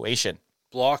situation.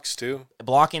 Blocks, too.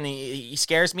 Blocking, he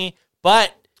scares me.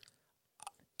 But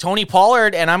Tony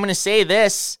Pollard, and I'm going to say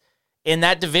this, in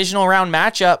that divisional round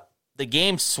matchup, the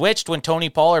game switched when Tony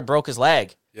Pollard broke his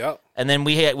leg. Yeah. And then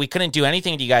we couldn't do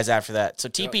anything to you guys after that. So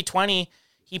TP20,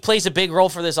 he plays a big role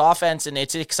for this offense, and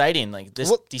it's exciting. Like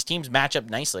these teams match up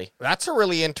nicely. That's a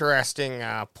really interesting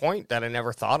point that I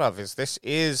never thought of.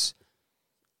 There's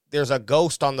a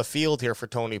ghost on the field here for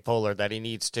Tony Pollard that he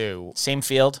needs to Same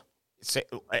field.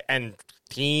 and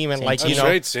team and Same like team. you That's know.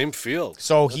 right. Same field.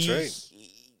 So That's right.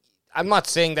 I'm not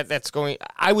saying that's going.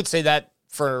 I would say that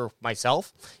for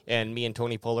myself, and me and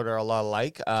Tony Pollard are a lot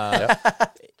alike.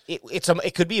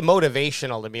 It could be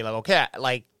motivational to be like, okay,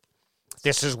 like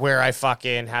this is where I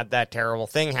fucking had that terrible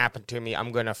thing happen to me.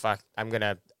 I'm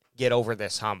gonna get over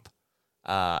this hump,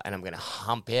 and I'm gonna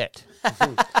hump it.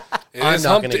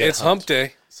 It's hump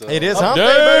day. So. It is hump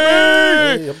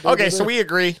day, baby. Okay, so we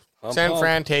agree. San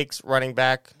Fran takes running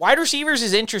back. Wide receivers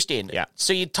is interesting. Yeah.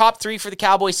 So you top 3 for the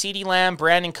Cowboys, CeeDee Lamb,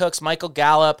 Brandon Cooks, Michael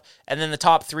Gallup, and then the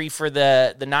top 3 for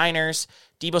the Niners,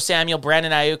 Deebo Samuel,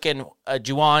 Brandon Ayuk, and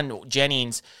Juwan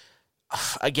Jennings.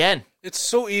 Again, It's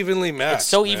so evenly matched. it's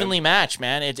so man. evenly matched,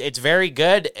 man. It's very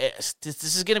good. This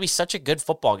is going to be such a good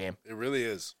football game. It really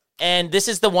is. And this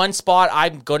is the one spot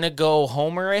I'm going to go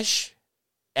homerish,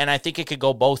 and I think it could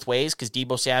go both ways because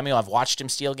Deebo Samuel, I've watched him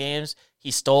steal games. He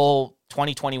stole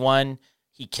 2021.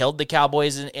 he killed the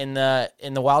Cowboys in the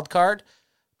wild card.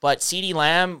 But CeeDee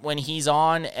Lamb, when he's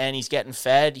on and he's getting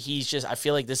fed, I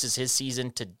feel like this is his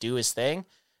season to do his thing.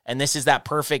 And this is that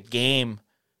perfect game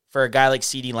for a guy like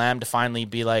CeeDee Lamb to finally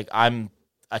be like, I'm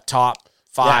a top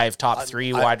 5, top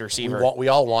 3 wide receiver. We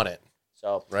all want it.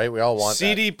 So right, we all want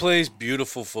CeeDee plays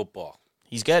beautiful football.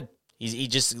 He's good. He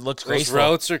just looks Those graceful.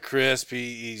 routes are crisp.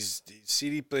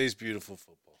 CeeDee plays beautiful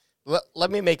football. Let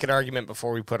me make an argument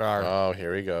before we put our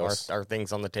here he goes. our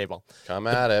things on the table. Come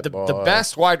at it, boy. The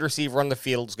best wide receiver on the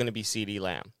field is going to be CeeDee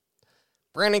Lamb.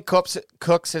 Brandon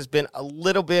Cooks has been a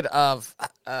little bit of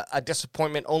a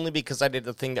disappointment only because I did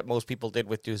the thing that most people did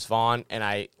with Deuce Vaughn, and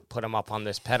I put him up on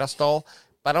this pedestal.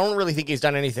 But I don't really think he's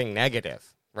done anything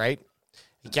negative, right?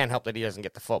 He can't help that he doesn't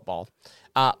get the football.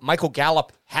 Michael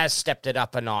Gallup has stepped it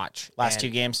up a notch. Last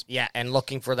 2 games. Yeah, and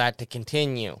looking for that to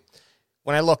continue.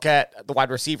 When I look at the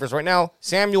wide receivers right now,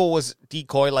 Samuel was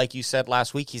decoy, like you said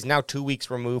last week. He's now 2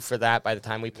 weeks removed for that by the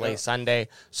time we play Sunday.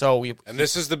 And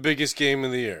this is the biggest game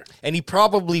of the year. And he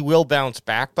probably will bounce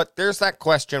back, but there's that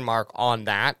question mark on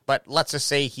that. But let's just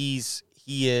say he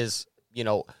is,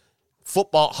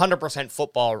 football, 100%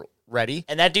 football ready.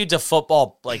 And that dude's a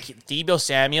football, like Deebo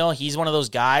Samuel, he's one of those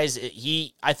guys.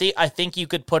 I think you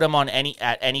could put him on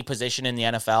any position in the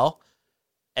NFL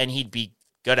and he'd be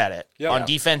good at it on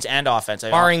defense and offense.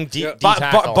 Barring barring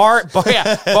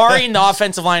the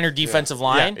offensive line or defensive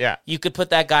line, you could put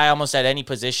that guy almost at any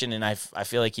position, and I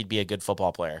feel like he'd be a good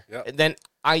football player. Yeah. Then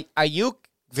Ayuk,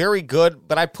 very good,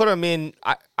 but I put him in.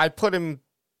 I put him,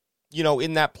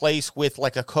 in that place with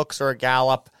like a Cooks or a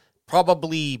Gallup,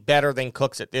 probably better than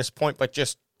Cooks at this point, but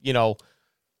just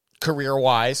career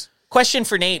wise. Question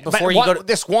for Nate before you go to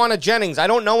this Juana Jennings. I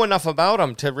don't know enough about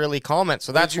him to really comment,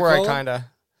 so that's where I kind of.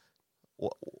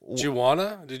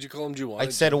 Juwana? Did you call him Juwana?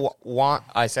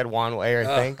 I said one way,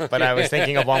 I think, but I was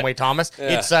thinking of One Way Thomas.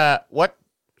 Yeah. It's what?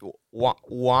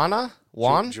 Juana?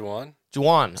 Juan? Juwan.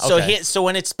 Okay. So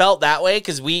when it's spelled that way,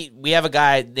 because we have a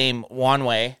guy named One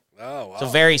Way. Oh, wow. So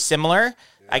very similar. Yeah.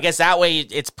 I guess that way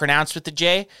it's pronounced with the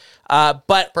J.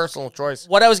 But personal choice.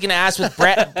 What I was going to ask with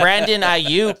Brandon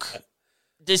Ayuk,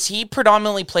 does he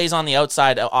predominantly plays on the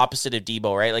outside opposite of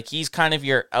Deebo, right? Like he's kind of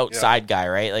your outside guy,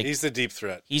 right? Like he's the deep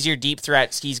threat. He's your deep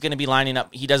threat. He's going to be lining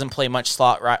up. He doesn't play much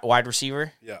slot wide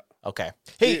receiver. Yeah. Okay.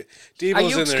 Hey,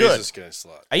 Deebo's in there. Good. He's this guy's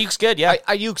slot. Ayuk's good. Yeah.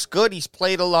 Ayuk's good. He's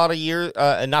played a lot of years,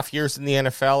 enough years in the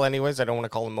NFL. Anyways, I don't want to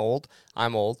call him old.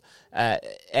 I'm old,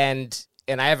 and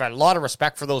I have a lot of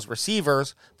respect for those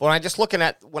receivers. But when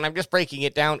I'm just breaking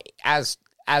it down as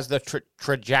the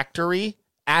trajectory.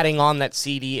 Adding on that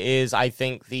CD is, I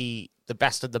think, the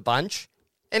best of the bunch,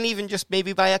 and even just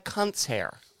maybe by a cunt's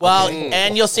hair. Well,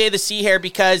 and you'll say the C hair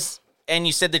because, and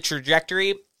you said the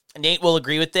trajectory. Nate will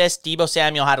agree with this. Deebo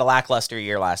Samuel had a lackluster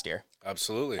year last year.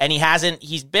 Absolutely. And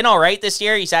he's been all right this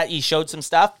year. He showed some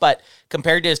stuff, but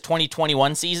compared to his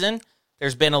 2021 season,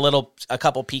 there's been a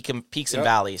couple peaks and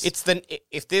valleys. It's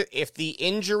if the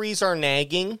injuries are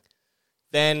nagging,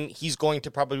 then he's going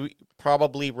to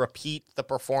probably repeat the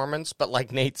performance. But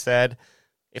like Nate said,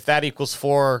 if that equals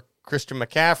 4 Christian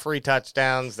McCaffrey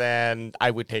touchdowns, then I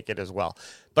would take it as well.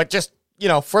 But just,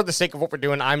 for the sake of what we're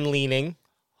doing, I'm leaning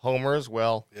homers.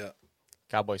 Well,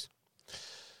 Cowboys.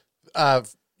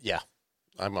 Yeah.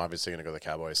 I'm obviously going to go the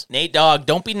Cowboys. Nate, dog,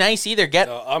 don't be nice either.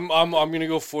 I'm going to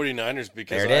go 49ers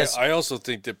because I also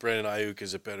think that Brandon Ayuk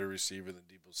is a better receiver than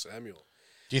Deebo Samuel.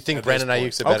 Do you think Brandon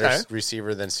Ayuk's a better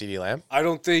receiver than CeeDee Lamb? I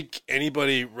don't think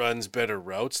anybody runs better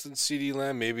routes than CeeDee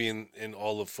Lamb, maybe in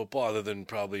all of football, other than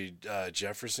probably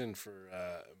Jefferson for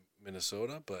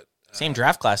Minnesota. But same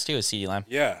draft class, too, as CeeDee Lamb.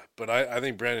 Yeah, but I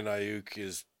think Brandon Ayuk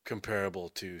is comparable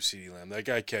to CeeDee Lamb. That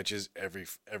guy catches every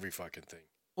fucking thing.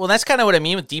 Well, that's kind of what I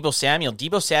mean with Deebo Samuel.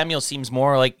 Deebo Samuel seems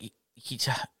more like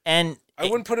I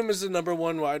wouldn't put him as the number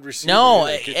 1 wide receiver. No,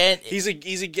 and he's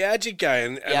a gadget guy,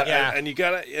 and you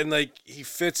gotta he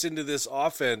fits into this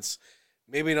offense.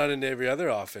 Maybe not into every other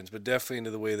offense, but definitely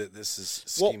into the way that this is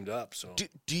schemed up. So,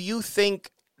 do you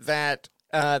think that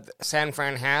San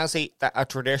Fran has a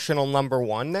traditional number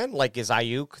 1 then? Like is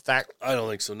Ayuk that? I don't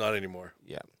think so. Not anymore.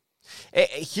 Yeah.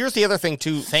 Here's the other thing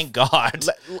too. Thank God.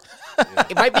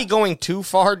 It might be going too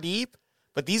far deep,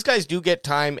 but these guys do get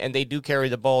time and they do carry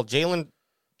the ball. Jalen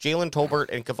Tolbert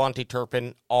and Kevontae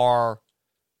Turpin are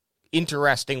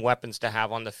interesting weapons to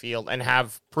have on the field and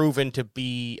have proven to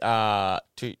be have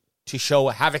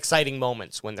exciting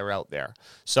moments when they're out there.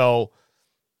 So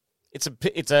it's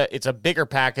a bigger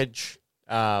package.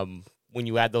 When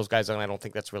you add those guys on, I don't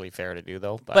think that's really fair to do,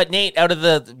 though. But Nate, out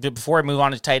of before I move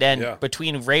on to tight end,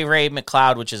 between Ray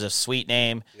McLeod, which is a sweet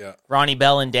name, Ronnie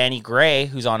Bell and Danny Gray,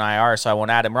 who's on IR, so I won't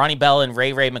add him. Ronnie Bell and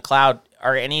Ray McLeod,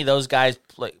 are any of those guys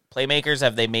playmakers?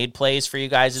 Have they made plays for you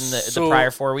guys in the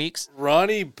prior 4 weeks?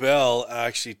 Ronnie Bell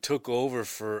actually took over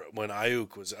for when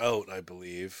Ayuk was out, I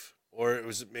believe, or it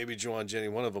was maybe Juwan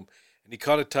Jennings, one of them, and he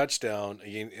caught a touchdown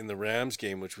again in the Rams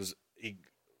game, which was an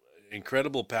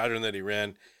incredible pattern that he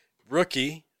ran.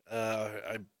 Rookie,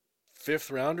 a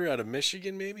 5th rounder out of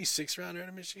Michigan, maybe 6th rounder out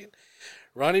of Michigan.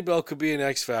 Ronnie Bell could be an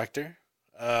X factor.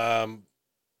 But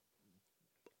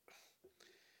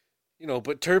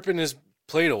Turpin has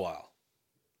played a while.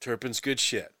 Turpin's good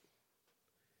shit.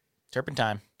 Turpin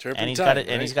time. Turpin and he's time, got it.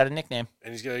 right? And he's got a nickname.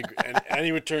 And he's got and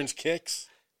he returns kicks.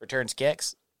 Returns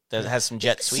kicks. Has some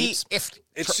jet sweeps.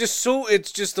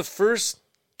 It's just the first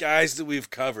guys that we've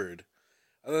covered,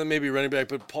 other than maybe running back,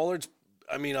 but Pollard's,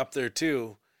 up there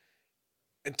too.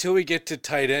 Until we get to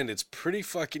tight end, it's pretty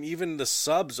fucking even. The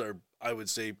subs are, I would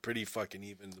say, pretty fucking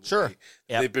even. Sure.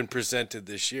 They've been presented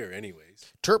this year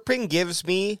anyways. Turpin gives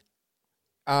me,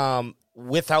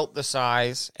 without the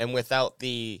size and without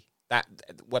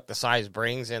what the size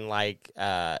brings in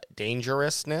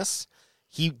dangerousness,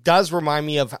 he does remind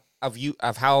me of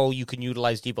how you can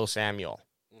utilize Deebo Samuel.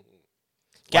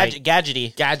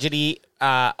 Gadgety.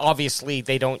 Obviously,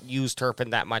 they don't use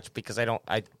Turpin that much because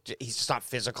he's just not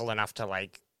physical enough to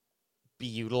be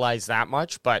utilized that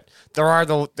much. But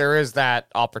there is that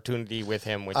opportunity with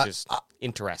him, which is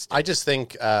interesting. I just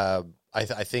think I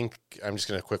think I'm just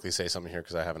going to quickly say something here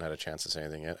because I haven't had a chance to say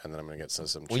anything yet, and then I'm going to get some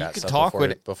chat you can stuff talk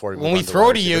before when we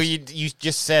throw to you. You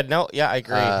just said no. Yeah, I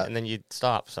agree, and then you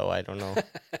stop. So I don't know.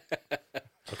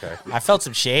 Okay. I felt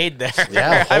some shade there.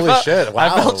 Yeah, holy shit. Wow. I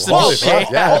felt some shade.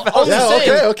 Yeah.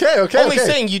 Okay. Only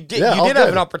saying you did have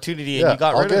an opportunity and you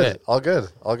got rid of it. All good.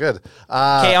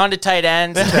 Okay, on to tight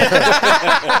ends.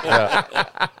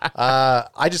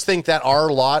 I just think that our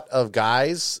lot of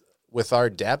guys with our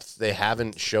depth, they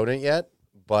haven't shown it yet,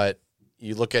 but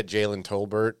you look at Jalen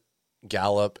Tolbert,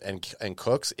 Gallup, and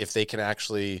Cooks, if they can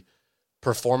actually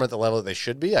perform at the level that they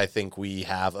should be, I think we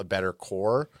have a better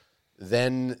core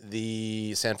than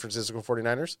the San Francisco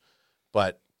 49ers.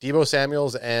 But Deebo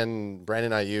Samuels and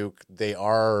Brandon Ayuk, they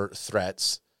are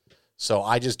threats. So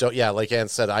I just don't, like Ann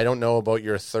said, I don't know about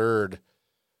your third,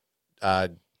 or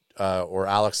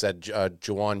Alex said,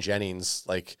 Juwan Jennings.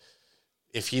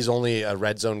 If he's only a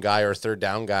red zone guy or a third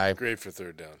down guy. Great for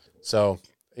third down. So,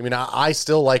 I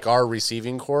still like our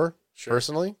receiving core,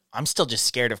 personally. I'm still just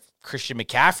scared of Christian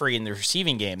McCaffrey in the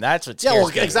receiving game. That's what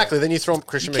scares me. Exactly. Then you throw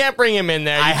Christian. You can't bring him in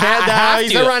there. I have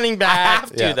he's to. a running back. I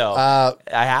have to, though. I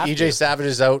have EJ to. Savage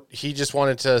is out. He just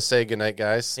wanted to say goodnight,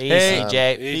 guys. Hey,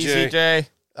 EJ.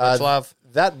 Much love.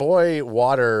 That boy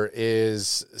Water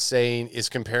is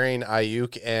comparing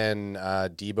Ayuk and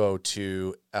Debo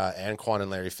to Anquan and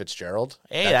Larry Fitzgerald.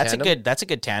 Hey, that's a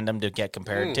good tandem to get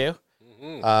compared to.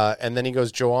 And then he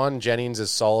goes, Juwan Jennings is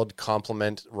solid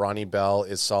complement. Ronnie Bell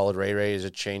is solid. Ray is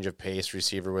a change of pace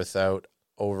receiver without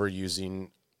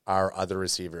overusing our other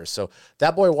receivers. So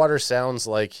that boy Waters sounds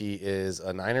like he is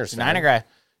a Niners fan. Niner guy.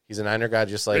 He's a Niner guy,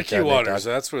 just like Ricky Waters.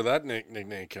 That's where that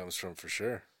nickname comes from for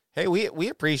sure. Hey, we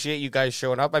appreciate you guys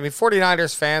showing up.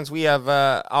 49ers fans, we have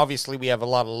obviously we have a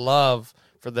lot of love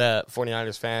for the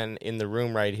 49ers fan in the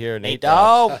room right here, Nate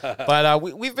Dogg. But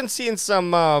we've been seeing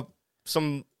some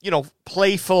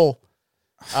playful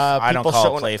I don't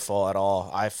call it playful at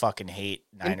all. I fucking hate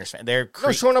Niners fans. They're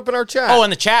showing up in our chat. Oh, in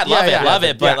the chat. Love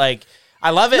it. But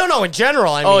I love it. No, in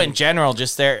general. In general,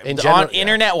 just there on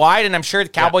internet wide, and I'm sure the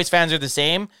Cowboys fans are the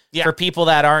same for people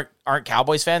that aren't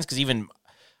Cowboys fans, because even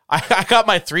I got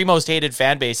my 3 most hated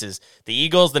fan bases: the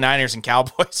Eagles, the Niners, and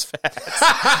Cowboys fans.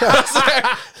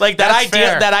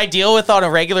 That I deal with on a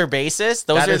regular basis.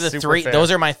 Those are the 3. Fair.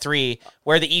 Those are my 3.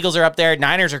 Where the Eagles are up there,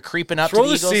 Niners are creeping up. Throw to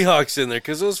the Eagles. Seahawks in there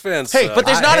because those fans. Hey, but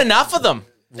there's not enough of them.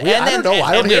 I don't know.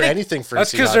 I don't hear anything from.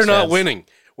 That's because they're not winning.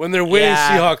 When they're winning,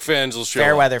 Seahawk fans will show up.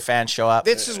 Fairweather fans show up.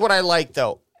 This is what I like,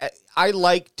 though. I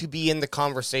like to be in the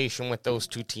conversation with those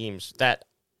 2 teams. That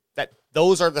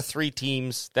those are the 3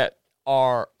 teams that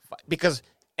are. Because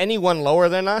anyone lower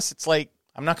than us, it's like,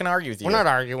 I'm not going to argue with you. We're not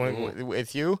arguing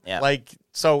with you. Yeah.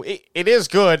 So it is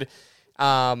good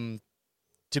to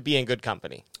be in good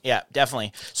company. Yeah,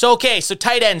 definitely. So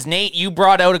tight ends. Nate, you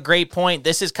brought out a great point.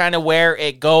 This is kind of where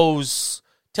it goes,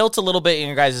 tilts a little bit in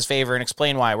your guys' favor, and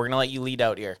explain why. We're going to let you lead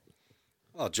out here.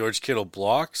 Well, George Kittle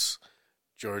blocks.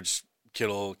 George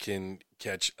Kittle can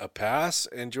catch a pass,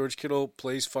 and George Kittle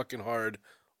plays fucking hard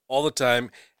all the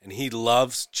time, and he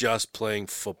loves just playing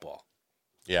football.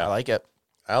 Yeah, I like it.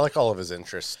 I like all of his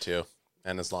interests too,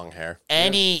 and his long hair.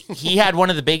 And he had one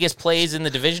of the biggest plays in the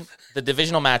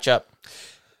divisional matchup.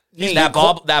 That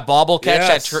bobble catch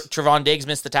Yes. that Trevon Diggs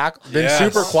missed the tackle. Been Yes.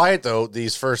 super quiet though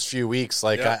these first few weeks.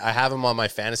 Like Yeah. I have him on my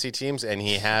fantasy teams, and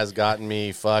he has gotten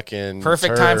me fucking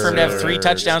Perfect time for him to have 3 turd.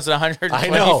 touchdowns and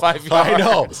 125 I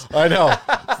yards. know.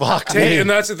 Fuck me. And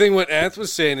that's the thing. What Anth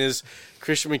was saying is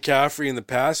Christian McCaffrey in the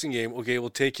passing game. Okay, we'll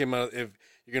take him out if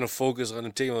you're going to focus on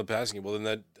him taking him out of the passing game. Well,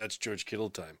 then that's George Kittle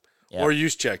time or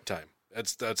use check time.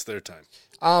 That's their time.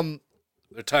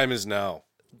 Their time is now.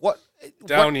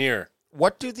 Here.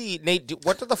 What do the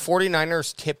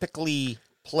 49ers typically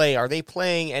play? Are they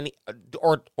playing any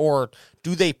or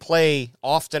do they play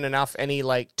often enough any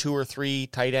like 2 or 3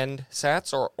 tight end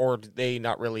sets or do they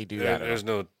not really do that? There's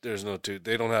no two.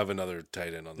 They don't have another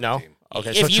tight end on the team. Okay,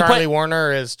 If so you Charlie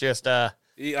Warner is just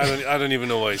I don't even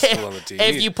know why he's still on the team.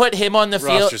 If you put him on the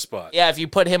field, roster spot. yeah. If you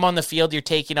put him on the field, you're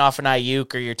taking off an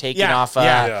Ayuk or you're taking off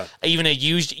even a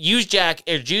Juszczyk.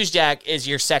 Juszczyk is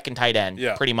your second tight end,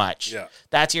 pretty much. Yeah.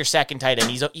 That's your second tight end.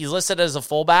 He's listed as a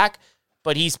fullback,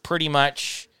 but he's pretty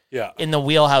much in the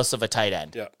wheelhouse of a tight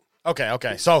end. Yeah.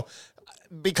 Okay. So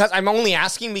because I'm only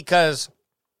asking because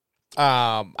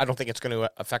I don't think it's going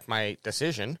to affect my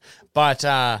decision, but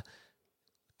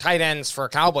tight ends for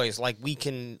Cowboys, like we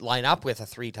can line up with a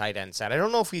 3 tight end set. I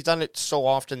don't know if he's done it so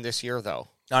often this year though.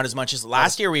 Not as much as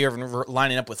last year. We were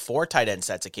lining up with 4 tight end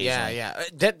sets occasionally. Yeah.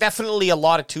 Definitely a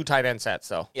lot of 2 tight end sets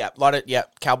though. Yeah,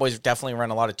 Cowboys definitely run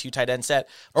a lot of 2 tight end set.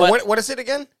 Or what is it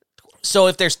again? So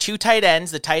if there's 2 tight ends,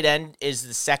 the tight end is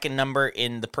the second number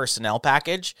in the personnel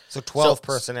package. So 12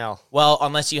 personnel. Well,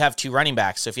 unless you have 2 running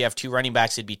backs. So if you have 2 running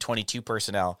backs, it'd be 22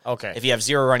 personnel. Okay. If you have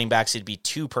 0 running backs, it'd be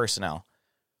 2 personnel,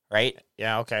 right?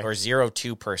 Yeah, okay. Or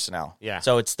 0-2 personnel. Yeah.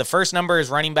 So it's the first number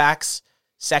is running backs,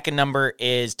 second number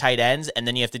is tight ends, and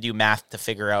then you have to do math to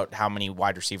figure out how many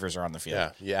wide receivers are on the field.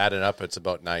 Yeah, you add it up, it's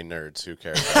about 9 nerds. Who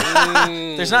cares?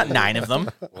 There's not 9 of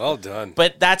them. Well done.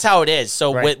 But that's how it is.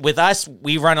 So with us,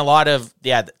 we run a lot of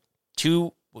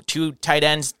two tight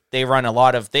ends. They run a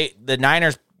lot of the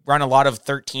Niners run a lot of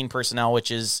 13 personnel,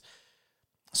 which is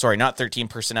not 13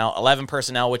 personnel, 11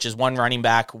 personnel, which is 1 running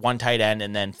back, 1 tight end,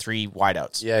 and then 3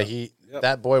 wideouts. Yeah,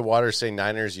 that boy Waters saying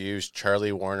Niners used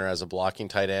Charlie Warner as a blocking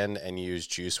tight end and used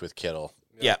Juice with Kittle.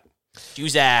 Yeah.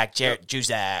 Juszczyk.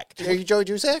 Hey, Joe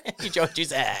Juszczyk? Joe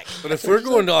Juszczyk. But if we're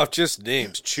going off just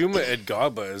names, Chuma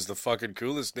Edgaba is the fucking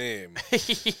coolest name.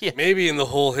 Maybe in the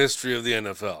whole history of the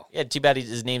NFL. Yeah, too bad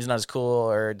his name's not as cool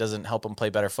or doesn't help him play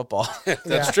better football.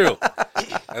 That's true.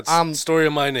 That's the story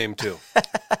of my name, too.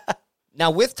 Now,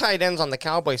 with tight ends on the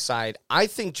Cowboys side, I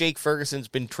think Jake Ferguson's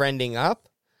been trending up.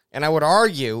 And I would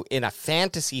argue in a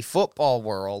fantasy football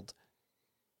world,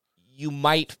 you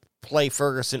might play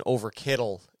Ferguson over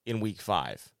Kittle in week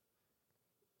 5.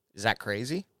 Is that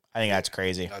crazy? I think that's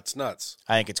crazy. That's nuts.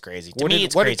 I think it's crazy. What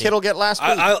did Kittle get last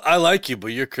week? I like you,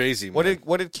 but you're crazy, man.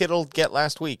 What did Kittle get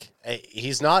last week? Hey,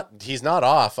 he's not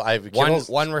off.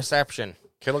 One reception.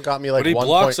 Kittle got me like but he 1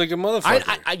 blocks point. like a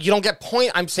motherfucker. You don't get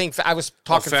point. I'm saying I was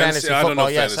talking fantasy I don't know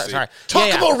football. Yes, fantasy. sorry.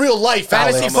 Talk about real life,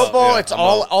 fantasy Alex. football. It's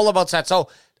all about that. So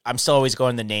I'm still always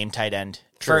going the name tight end.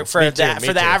 True. For Me the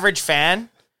too. average fan,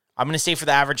 I'm going to say for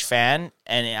the average fan,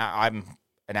 and I'm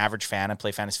an average fan. I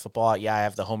play fantasy football. Yeah, I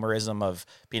have the homerism of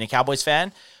being a Cowboys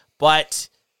fan, but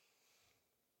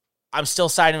I'm still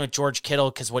siding with George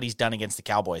Kittle because what he's done against the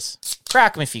Cowboys.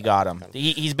 Crack him if you got him.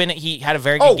 He had a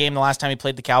very good game the last time he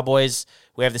played the Cowboys.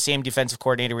 We have the same defensive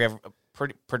coordinator. We have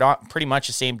pretty much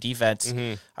the same defense.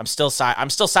 Mm-hmm. I'm still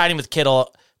siding with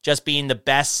Kittle just being the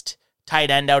best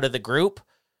tight end out of the group.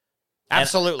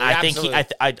 absolutely,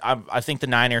 I think the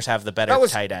Niners have the better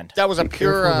tight end. That was a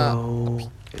pure.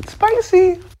 It's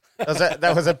spicy.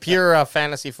 That was a pure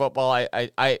fantasy football.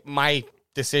 My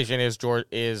decision is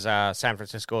San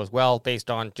Francisco as well,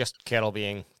 based on just Kittle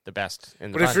being the best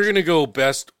in the But bunch. if you're going to go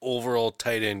best overall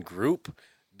tight end group,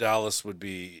 Dallas would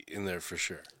be in there for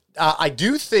sure. I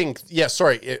do think, when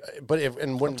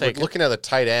we're looking at the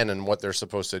tight end and what they're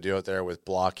supposed to do out there with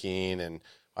blocking and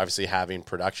obviously having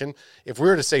production, if we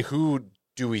were to say who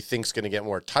do we think is going to get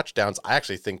more touchdowns, I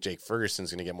actually think Jake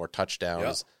Ferguson's going to get more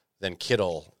touchdowns than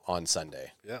Kittle on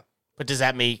Sunday. Yeah. But does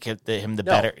that make him the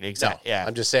better? Exactly. No. Yeah.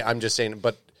 I'm just saying,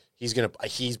 but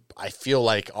I feel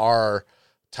like our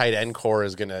tight end core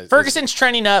is going to. Ferguson's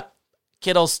trending up.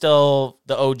 Kittle's still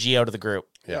the OG out of the group.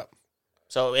 Yeah.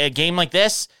 So a game like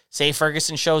this, say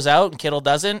Ferguson shows out and Kittle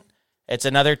doesn't, it's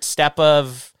another step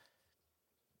of.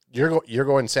 You're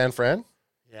going San Fran?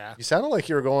 Yeah. You sounded like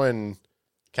you were going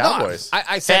Cowboys. No,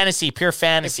 I said, fantasy, pure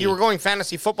fantasy. if you were going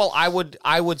fantasy football, I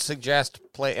would suggest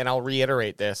play, and I'll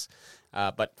reiterate this,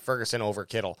 but Ferguson over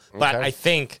Kittle. But Okay. I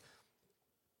think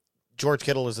George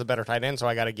Kittle is the better tight end, so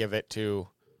I got to give it to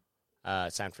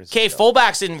San Francisco. Okay,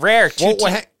 fullbacks in rare.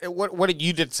 What did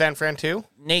you did San Fran too?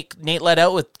 Nate let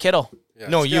out with Kittle. Yeah,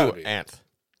 No, it's you, gotta be. Anth.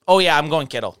 Oh yeah, I'm going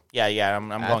Kittle. Yeah, I'm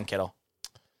going Kittle.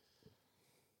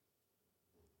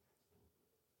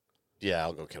 Yeah,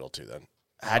 I'll go Kittle too then.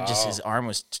 His arm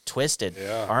was twisted.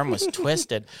 Yeah. Arm was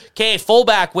twisted. Okay,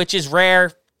 fullback, which is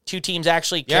rare. Two teams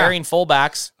actually carrying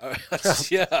fullbacks.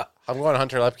 Yeah. I'm going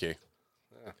Hunter Lepke.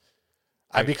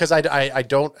 Because I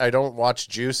don't watch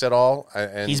Juice at all.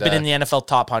 And He's been in the NFL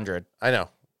top 100. I know,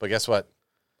 but guess what?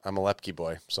 I'm a Lepke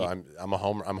boy, so I'm a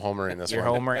homer. I'm homering this You're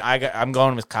one. homering. I'm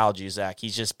going with Kyle Juszak.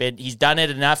 He's done it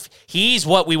enough. He's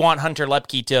what we want Hunter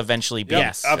Lepke to eventually be.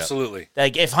 Yes, absolutely.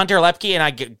 Like if Hunter Lepke,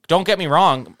 and don't get me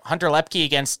wrong, Hunter Lepke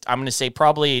against, I'm going to say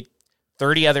probably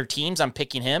 30 other teams, I'm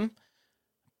picking him.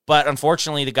 But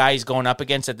unfortunately, the guy he's going up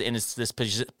against in this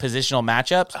positional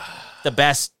matchup, the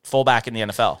best fullback in the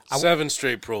NFL. 7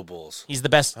 strate Pro Bowls. He's the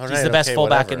best. All He's right, the best okay,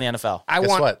 fullback whatever. in the NFL. I Guess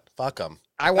want what? Fuck him.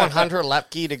 I want Hunter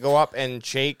Lepke to go up and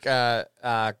shake Kyle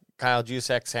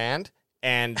Jusak's hand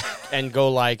and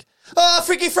go like, "Oh,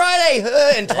 Freaky Friday,"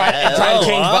 and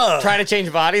try to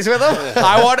change bodies with him.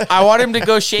 I want him to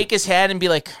go shake his hand and be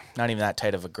like, not even that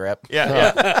tight of a grip.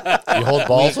 Yeah. You hold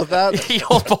balls with that? He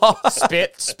hold ball.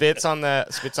 spits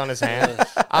on his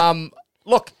hand.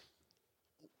 Look,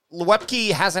 Lepke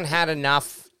hasn't had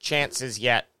enough chances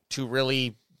yet to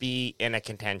really be in a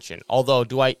contention. Although,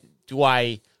 do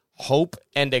I hope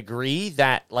and agree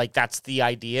that like that's the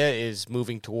idea is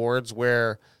moving towards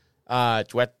where how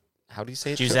do you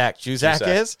say it? Juszak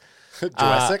is?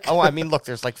 Jurassic? I mean, look,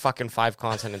 there's like fucking 5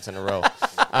 consonants in a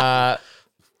row.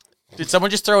 Did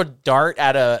someone just throw a dart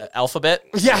at a alphabet?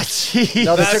 Yeah, geez.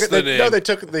 No, That's the name.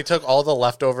 they took all the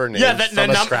leftover names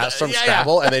from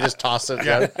Scrabble and they just tossed it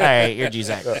down. All right, you're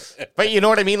Juszak. But you know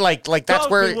what I mean? Like that's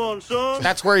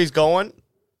where he's going.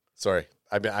 Sorry,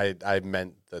 I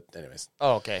meant that. Anyways,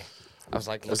 Oh, okay. I was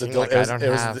like, it was a looking like I don't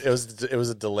have. it was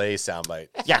a delay soundbite.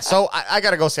 Yeah, so I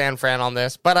got to go San Fran on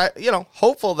this, but I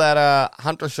hopeful that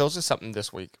Hunter shows us something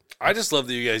this week. I just love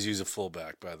that you guys use a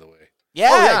fullback, by the way.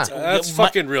 Yeah, That's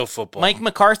fucking real football. Mike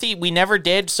McCarthy, we never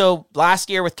did. So last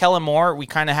year with Kellen Moore, we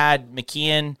kind of had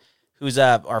McKeon, who's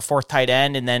our fourth tight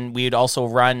end, and then we would also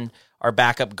run our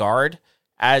backup guard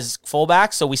as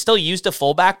fullback. So we still used a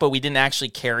fullback, but we didn't actually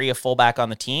carry a fullback on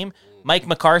the team. Mike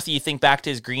McCarthy, you think back to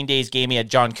his Green Days game, he had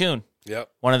John Kuhn. Yep.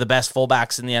 One of the best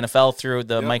fullbacks in the NFL through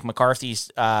the Mike McCarthy's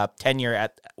tenure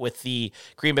with the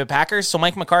Green Bay Packers. So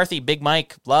Mike McCarthy, Big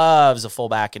Mike, loves a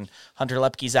fullback, and Hunter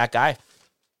Lepke's that guy.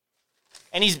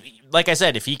 And he's, like I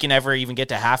said, if he can ever even get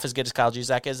to half as good as Kyle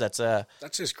Juszak is, that's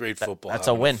just great football. That's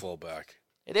a win. Fullback.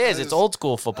 It is. It's old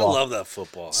school football. I love that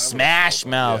football. Smash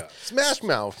mouth. Yeah. Smash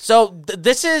mouth. So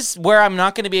this is where I'm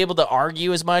not going to be able to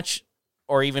argue as much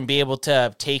or even be able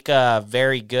to take a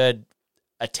very good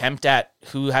attempt at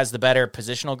who has the better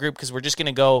positional group, because we're just going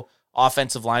to go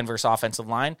offensive line versus offensive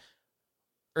line.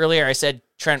 Earlier I said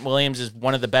Trent Williams is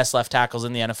one of the best left tackles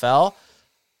in the NFL.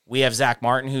 We have Zach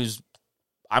Martin, who's,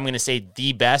 I'm going to say,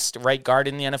 the best right guard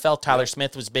in the NFL. Tyler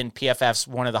Smith has been PFF's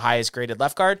one of the highest graded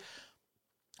left guard.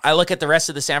 I look at the rest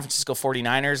of the San Francisco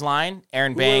 49ers line,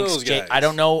 Aaron Banks, I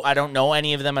don't know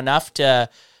any of them enough to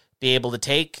be able to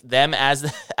take them as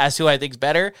who I think is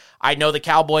better. I know the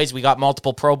Cowboys, we got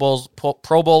multiple Pro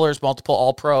Bowlers, multiple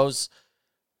All-Pros.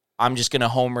 I'm just going to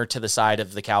homer to the side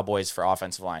of the Cowboys for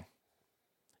offensive line.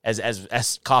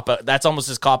 As cop out, that's almost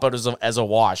as cop out as a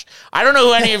wash. I don't know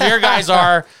who any of your guys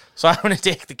are, so I'm going to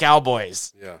take the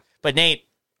Cowboys. Yeah. But Nate,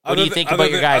 what do you think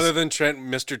about your guys? Other than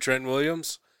Mr. Trent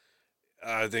Williams,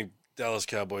 I think Dallas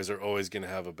Cowboys are always going to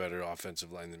have a better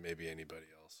offensive line than maybe anybody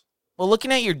else. Well,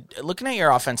 looking at your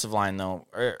offensive line though,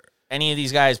 are any of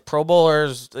these guys Pro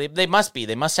Bowlers? They must be.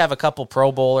 They must have a couple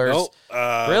Pro Bowlers.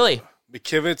 No, really?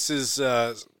 McKivitz is,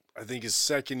 I think, his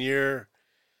second year.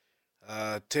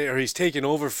 Or he's taken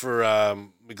over for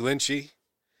McGlinchey.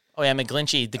 Oh yeah,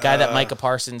 McGlinchey, the guy that Micah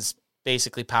Parsons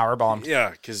basically powerbombed. Yeah,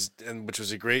 which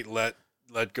was a great let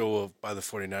go by the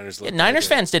 49ers. Yeah, Niners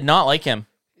fans did not like him.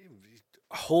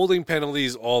 Holding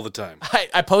penalties all the time.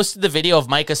 I posted the video of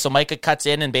Micah, so Micah cuts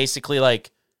in and basically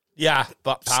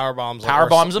but power bombs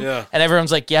him, Yeah. and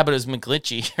everyone's like, yeah, but it was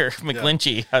McGlinchey or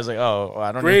McGlinchey. Yeah. I was like, oh,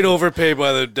 I don't know. Great overpay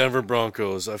by the Denver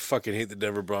Broncos. I fucking hate the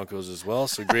Denver Broncos as well,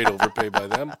 so great overpay by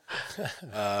them.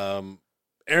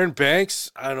 Aaron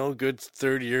Banks, I don't know, good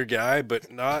third-year guy, but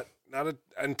not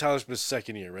and Tyler Smith's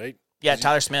second year, right? Yeah,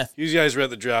 Tyler Smith. You guys were at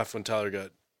the draft when Tyler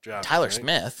got drafted. Tyler right?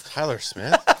 Smith. Tyler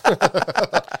Smith.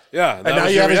 Yeah, And now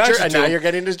you have and now you're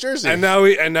getting his jersey. And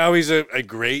now he's a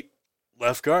great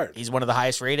left guard. He's one of the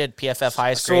highest rated PFF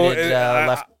highest rated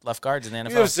left guards in the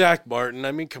NFL. You have Zach Martin.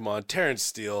 I mean, come on, Terrence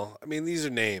Steele. I mean, these are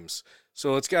names.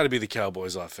 So it's got to be the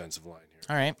Cowboys' offensive line here.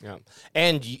 All right. Yeah.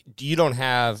 And you don't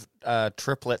have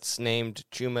triplets named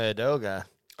Chuma Edoga.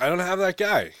 I don't have that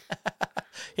guy.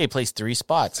 He plays 3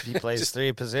 spots. He plays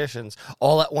 3 positions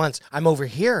all at once. I'm over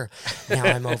here. Now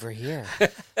I'm over here.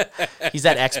 He's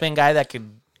that X-Men guy that could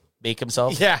make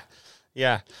himself.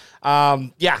 Yeah. I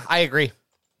agree.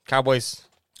 Cowboys.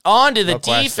 On to the No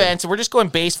question. defense. We're just going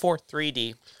base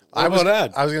 4-3D. What about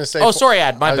Ad? I was going to say. Oh, sorry,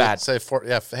 Ad. My bad. Say 4.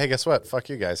 Yeah. Hey, guess what? Fuck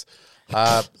you guys.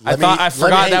 I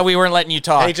forgot that we weren't letting you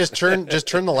talk. Hey, just turn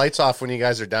the lights off when you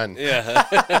guys are done.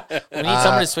 Yeah. We need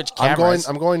someone to switch cameras.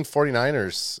 I'm going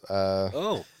 49ers.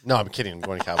 Oh. No, I'm kidding. I'm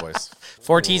going Cowboys.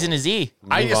 4 T's and a Z.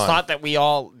 I just on. thought that we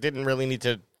all didn't really need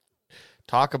to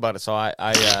talk about it, so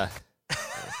I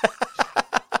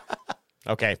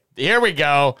okay, here we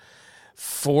go.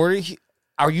 40.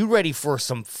 Are you ready for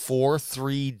some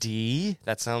 4-3D?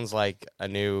 That sounds like a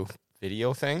new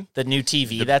video thing. The new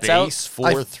TV that's out.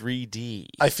 4-3D.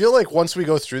 I feel like once we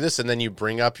go through this and then you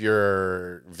bring up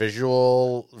your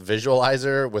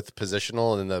visualizer with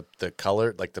positional and then the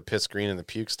color, like the piss green and the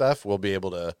puke stuff, you'll be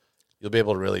able to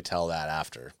really tell that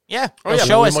after. Yeah.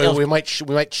 Show us. We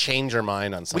might change our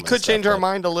mind on something. We could change our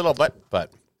mind a little, but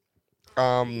but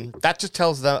that just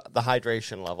tells the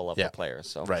hydration level of the players.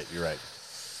 So right, you're right.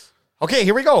 Okay,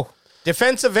 here we go.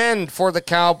 Defensive end for the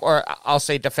or I'll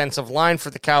say defensive line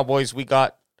for the Cowboys. We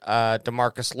got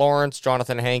DeMarcus Lawrence,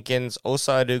 Jonathan Hankins,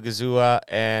 Osa Adugazua,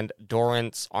 and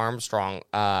Dorrance Armstrong.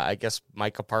 I guess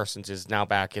Micah Parsons is now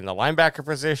back in the linebacker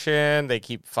position. They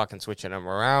keep fucking switching him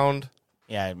around.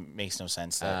 Yeah, it makes no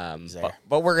sense that he's there.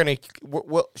 But we're going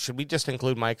to... should we just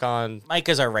include Mike on...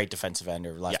 Micah's our right defensive end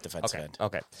or left defensive end.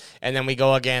 Okay. And then we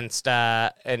go against...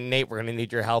 and Nate, we're going to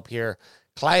need your help here.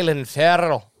 Clylan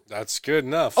Ferrell. That's good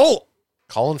enough. Oh!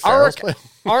 Colin Farrell's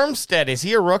Armstead, is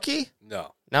he a rookie?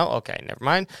 No. No? Okay, never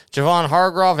mind. Javon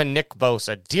Hargrove and Nick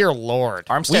Bosa. Dear Lord.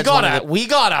 Armstead's we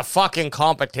got a fucking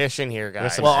competition here,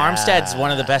 guys. Well, Armstead's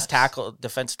one of the best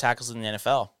defensive tackles in the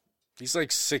NFL. He's like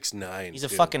 6'9". He's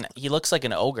he looks like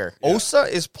an ogre. Yeah. Osa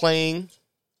is playing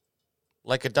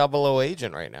like a 00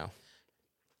 agent right now.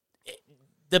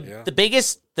 The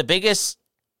biggest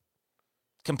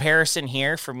comparison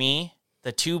here for me,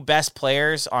 the 2 best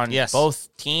players on both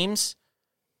teams,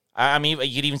 I mean,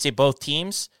 you could even say both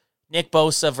teams, Nick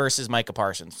Bosa versus Micah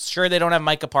Parsons. Sure, they don't have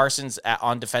Micah Parsons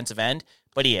on defensive end,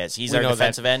 but he is. He's our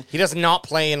defensive end. He does not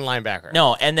play in linebacker.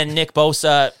 No, and then Nick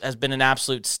Bosa has been an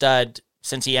absolute stud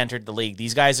since he entered the league.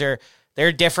 These guys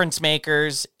they're difference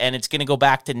makers, and it's going to go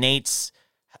back to Nate's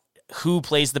who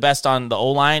plays the best on the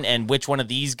O-line and which one of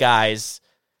these guys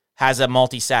has a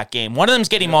multi-sack game. One of them's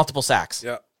getting multiple sacks.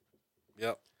 Yeah.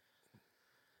 Yep.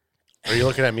 Are you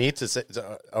looking at me to say?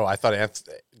 I thought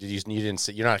you didn't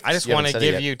say. You're not. I just want to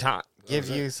give you time. Give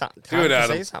you something. Do it,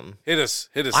 Adam. Say something. Hit us.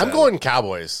 I'm Adam. going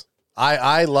Cowboys.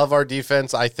 I love our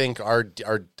defense. I think our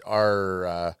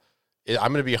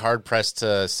I'm going to be hard pressed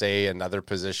to say another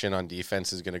position on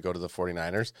defense is going to go to the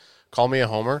 49ers. Call me a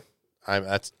homer.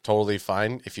 That's totally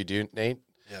fine if you do, Nate.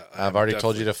 Yeah, I've already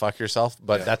told you to fuck yourself,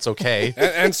 but that's okay.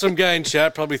 and some guy in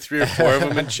chat, probably 3 or 4 of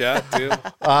them in chat too.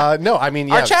 No, I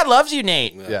mean, Our chat loves you,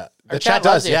 Nate. Yeah. Our The chat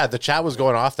loves does. you. Yeah, the chat was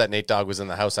going off that Nate Dogg was in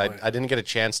the house. I didn't get a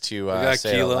chance to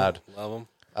say it out loud. Love him.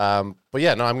 But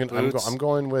yeah, no, I'm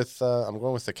going with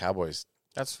the Cowboys.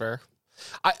 That's fair.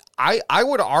 I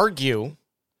would argue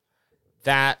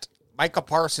that Micah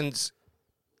Parsons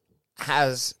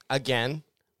has, again,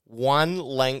 1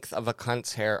 length of a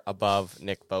cunt's hair above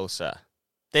Nick Bosa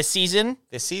This season,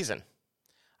 I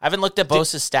haven't looked at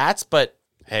Bosa's stats, but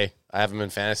Hey, I have them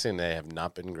in fantasy, and they have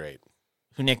not been great.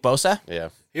 who, Nick Bosa? Yeah.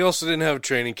 He also didn't have a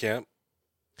training camp.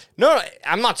 No,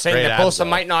 I'm not saying Great that abs, Bosa though.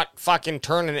 might not fucking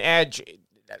turn an edge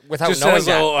without Just knowing has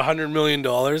that. $100 million.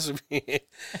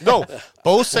 No,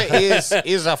 Bosa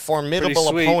is a formidable Pretty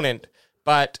sweet. opponent,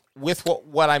 but with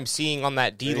what I'm seeing on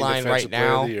that D line right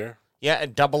now, yeah,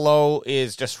 00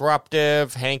 is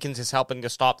disruptive. Hankins is helping to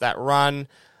stop that run.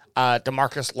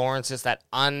 DeMarcus Lawrence is that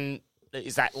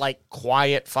like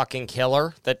quiet fucking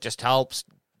killer that just helps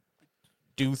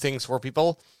do things for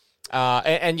people.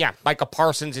 And yeah, Micah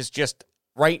Parsons is just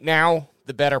right now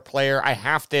the better player. I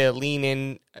have to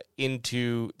lean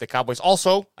into the Cowboys.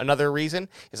 Also, another reason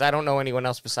is I don't know anyone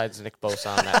else besides Nick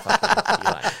Bosa on that fucking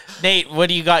line. Nate, what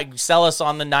do you got? Sell us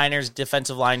on the Niners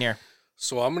defensive line here.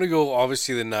 So I'm going to go,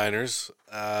 obviously, the Niners.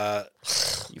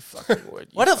 You fucking would.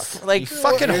 What a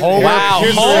fucking homer. Wow,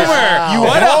 Here's homer. You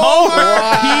What a homer.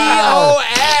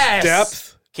 P-O-S.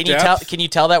 Depth. Can you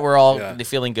tell that we're all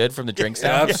feeling good from the drinks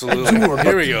now? Absolutely.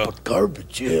 Here we go.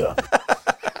 Garbage, yeah.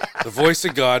 The voice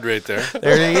of God right there.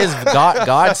 There he is.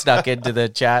 God snuck into the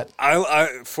chat.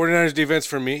 49ers defense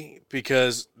for me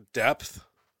because depth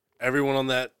everyone on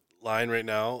that line right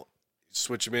now,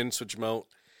 switch them in, switch them out.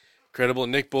 Credible.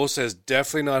 Nick Bosa has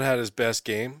definitely not had his best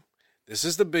game. This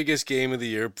is the biggest game of the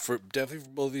year definitely for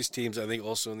both these teams. I think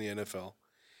also in the NFL.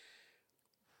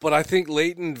 But I think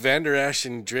Leighton Vander Esch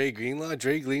and Dre Greenlaw,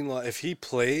 if he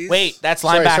plays, Wait, that's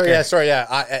linebacker. Sorry.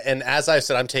 And as I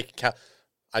said, I'm taking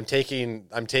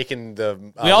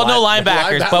the. We all know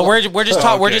linebackers, but we're just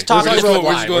talking. We're just talking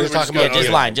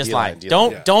about just line.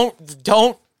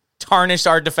 Don't tarnish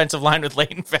our defensive line with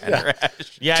Leighton Vander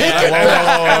Esch. And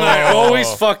I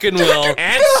always fucking will.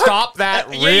 And stop that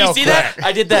real quick. You see that?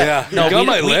 I did that. Yeah, you got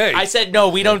my leg. I said no.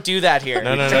 We don't do that here.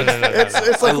 No.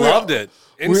 It's like I loved it.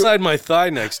 Inside my thigh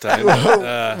next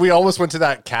time. We almost went to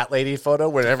that cat lady photo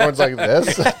when everyone's like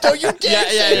this. No, you did.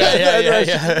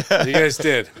 Yeah. You guys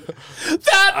did.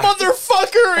 That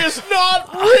motherfucker is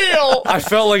not real. I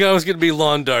felt like I was going to be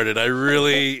lawn darted. I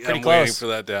really am close. waiting for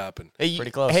that to happen. Hey,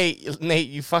 Pretty close. Hey, Nate,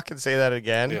 you fucking say that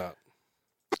again? Yeah,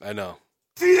 I know.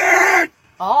 See that?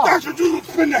 Oh. That's what you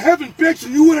spend to heaven, bitch,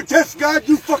 and you want to test God,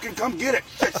 you fucking come get it.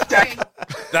 Shit stack.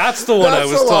 That's the one I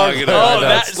was talking about.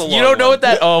 That's the you don't know what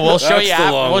that. Oh, we'll show That's you.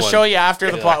 the long We'll one. show you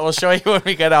after the plot. We'll show you when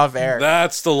we get off air.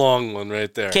 That's the long one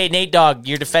right there. Okay, Nate Dogg,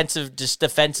 your defensive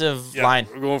line.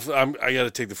 We're going for, I got to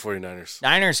take the 49ers.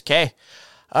 Niners. Okay,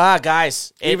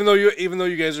 guys. Even though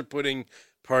you guys are putting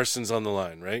Parsons on the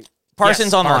line, right?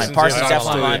 Parsons on the line. Parsons I'm definitely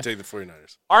still on the going line. to take the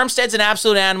 49ers. Armstead's an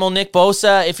absolute animal. Nick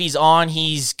Bosa, if he's on,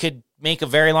 could make a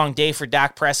very long day for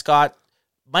Dak Prescott.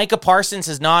 Micah Parsons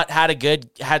has not had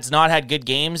good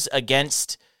games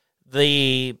against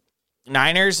the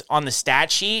Niners on the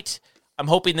stat sheet. I'm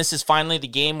hoping this is finally the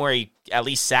game where he at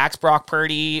least sacks Brock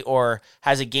Purdy or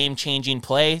has a game-changing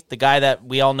play, the guy that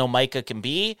we all know Micah can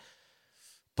be.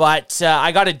 But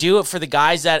I got to do it for the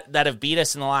guys that have beat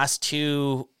us in the last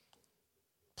 2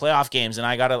 playoff games, and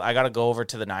I gotta go over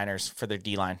to the Niners for their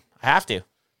D-line. I have to.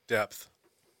 Depth.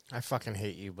 I fucking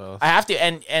hate you both. I have to,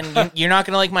 and you're not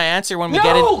going to like my answer when we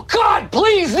get in. No, God,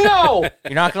 please, no!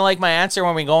 You're not going to like my answer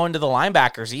when we go into the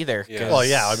linebackers either. Yeah. Well,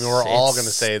 yeah. I mean, we're all going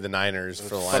to say the Niners for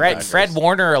the linebackers. Fred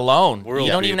Warner alone. World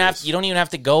You don't even beaters. have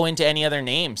to go into any other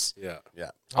names. Yeah.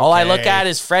 All I Okay. look at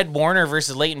is Fred Warner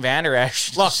versus Leighton Vander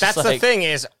Esch. Look, It's that's just the like- thing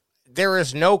is, there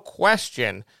is no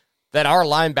question that our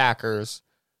linebackers,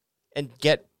 and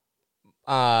get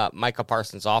Micah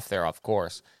Parsons off there, of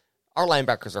course, our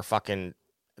linebackers are fucking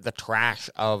the trash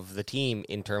of the team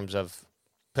in terms of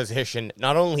position,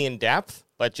 not only in depth,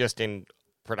 but just in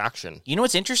production. You know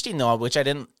what's interesting though, which I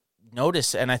didn't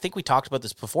notice, and I think we talked about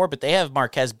this before, but they have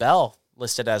Marquez Bell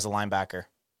listed as a linebacker,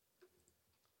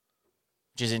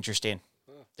 which is interesting.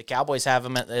 The Cowboys have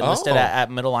him listed at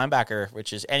middle linebacker,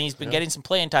 and he's been getting some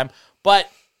playing time. But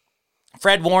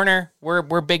Fred Warner,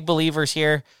 we're big believers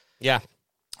here. Yeah.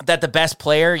 That the best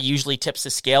player usually tips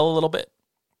the scale a little bit.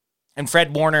 And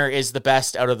Fred Warner is the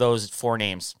best out of those 4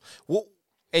 names. Well,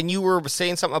 and you were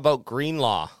saying something about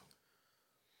Greenlaw.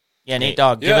 Yeah, Nate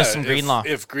Dogg, give us some if- Greenlaw.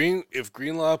 If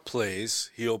Greenlaw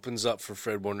plays, he opens up for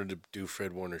Fred Warner to do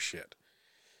Fred Warner shit.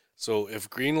 So if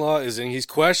Greenlaw is in, he's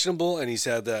questionable, and he's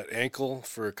had that ankle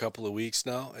for a couple of weeks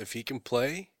now. If he can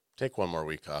play, Take 1 more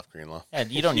week off, Greenlaw. Yeah,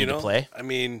 you don't need to play. I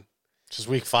mean, Just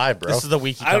week 5, bro. This is the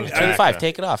week he I- comes I- back. Take 5,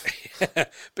 take it off.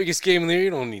 biggest game of the year, you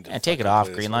don't need to And take it fucking off,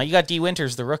 play this Greenlaw. one. You got D.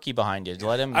 Winters, the rookie, behind you.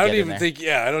 Let him I don't get in even there. think.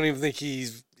 Yeah, I don't even think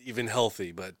he's even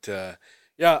healthy. But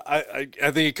yeah, I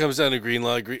think it comes down to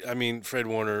Greenlaw. I mean, Fred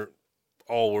Warner,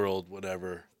 all world,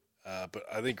 whatever. But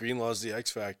I think Greenlaw's the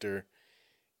X factor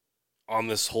on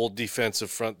this whole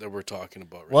defensive front that we're talking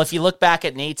about. Right Well, if you look back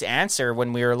at Nate's answer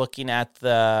when we were looking at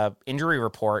the injury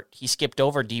report, he skipped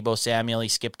over Deebo Samuel. He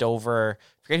skipped over,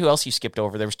 I forget who else he skipped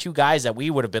over. There was 2 guys that we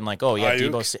would have been like, oh, yeah,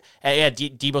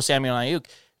 Ayuk. Deebo Samuel and Ayuk.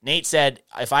 Nate said,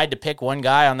 if I had to pick one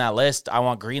guy on that list, I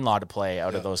want Greenlaw to play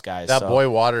out of those guys. That So, boy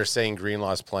Waters saying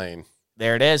Greenlaw's playing.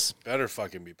 there it is. better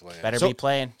fucking be playing. Better So- be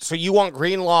playing. So you want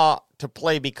Greenlaw to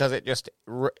play because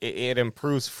it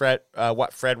improves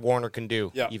what Fred Warner can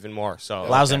do even more. So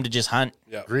Allows him to just hunt.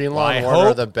 Yeah, Greenlaw Well, and I Warner are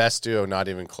hope- the best duo, not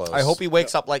even close. I hope he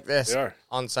wakes up like this They are.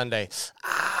 on Sunday.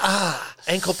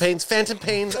 Ankle pains, phantom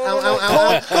pains. Ow, ow,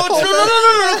 ow.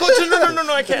 Coach,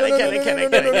 no, I can't.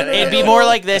 It'd be more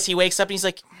like this. He wakes up and he's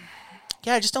like,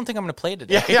 yeah, I just don't think I'm going to play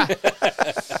today. Yeah.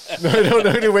 No.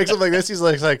 When he wakes up like this, he's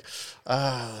like,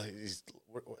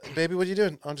 baby, what are you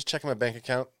doing? I'm just checking my bank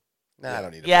account. Nah, I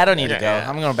don't need to. Yeah, I don't need to go.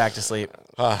 I'm going back to sleep.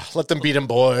 Let them beat him,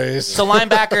 boys. So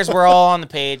linebackers, we're all on the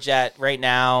page at right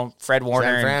now. Fred Warner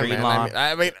and Man, Greenlaw.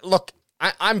 I mean, look,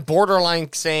 I'm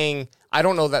borderline saying I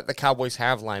don't know that the Cowboys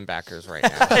have linebackers right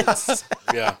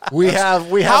now. Yeah. We have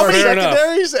How our many-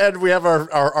 secondaries and we have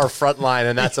our front line,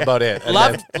 and that's about it. And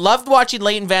Loved watching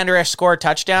Leighton Vander Esch score a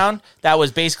touchdown that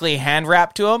was basically a hand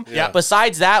wrap to him. Yeah.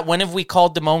 Besides that, when have we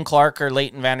called Damone Clark or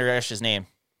Leighton Vander Esch's name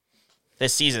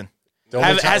this season?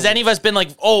 Has any of us been like,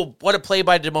 oh, what a play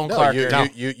by Damone Clark?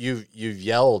 You've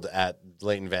yelled at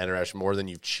Leighton Vander Esch more than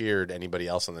you've cheered anybody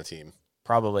else on the team.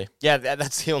 Probably. Yeah,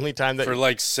 that's the only time that For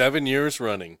like 7 years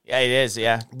running. Yeah, it is,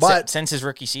 yeah. But- Since his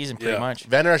rookie season, pretty Yeah. much.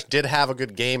 Vander Esch did have a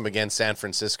good game against San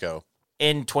Francisco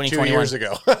In 2 2021. years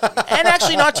ago. And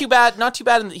actually not too bad. Not too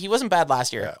bad. He wasn't bad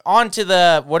last year. On to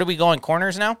the, what are we going,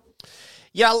 corners now?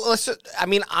 Yeah, listen. I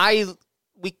mean,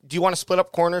 do you want to split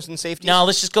up corners and safeties? No,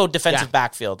 let's just go defensive Yeah.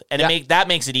 backfield. And that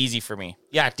makes it easy for me.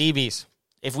 Yeah, DBs.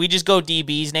 If we just go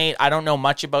DBs, Nate, I don't know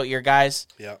much about your guys.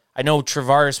 Yeah. I know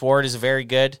Travaris Ward is very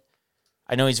good.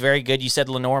 I know he's very good. You said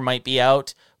Lenore might be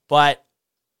out. But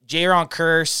Jaron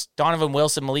Kearse, Donovan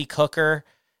Wilson, Malik Hooker,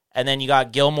 and then you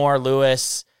got Gilmore,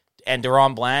 Lewis, and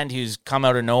Deron Bland, who's come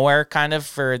out of nowhere kind of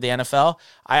for the NFL.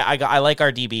 I like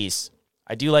our DBs.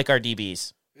 I do like our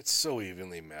DBs. It's so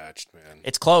evenly matched, man.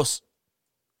 It's close.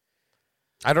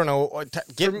 I don't know.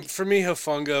 For me,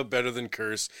 Hafunga better than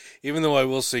Curse, even though I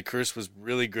will say Curse was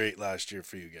really great last year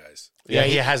for you guys. Yeah,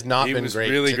 he has not He been was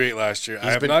great. really great last year. I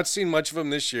have not seen much of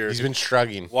him this year. He's been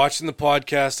shrugging. Watching the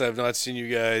podcast, I have not seen you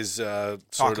guys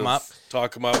Talk him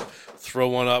up, throw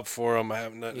one up for him. I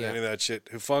haven't done any of that shit.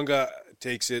 Hafunga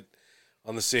takes it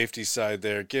on the safety side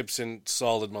there. Gibson,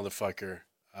 solid motherfucker.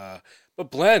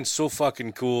 But Bland's so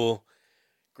fucking cool.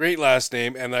 Great last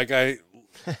name, and that guy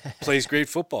plays great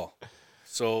football.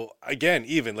 So, again,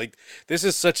 this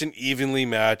is such an evenly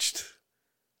matched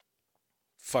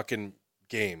fucking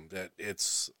game that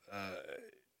it's...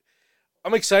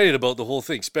 I'm excited about the whole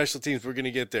thing. Special teams, we're going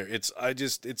to get there. It's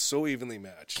so evenly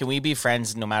matched. Can we be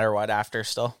friends no matter what after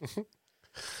still?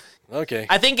 Okay.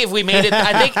 I think if we made it,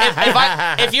 I think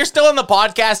if you're still in the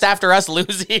podcast after us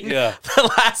losing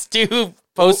the last 2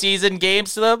 postseason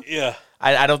games to them,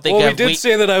 I don't think. Well, we did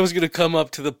say that I was going to come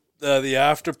up to the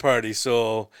after party,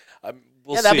 so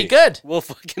we'll see. That'd be good. We'll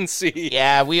fucking see.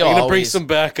 Yeah, I'm going to bring some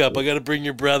backup. I got to bring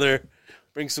your brother.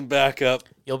 Bring some backup.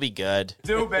 You'll be good.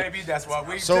 Do, baby. That's what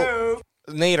we do.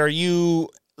 Nate, are you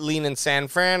leaning San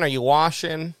Fran? Are you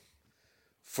washing?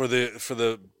 For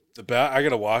the back, I got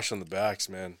to wash on the backs,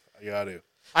 man. I got to.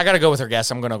 I got to go with her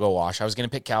guess. I'm going to go wash. I was going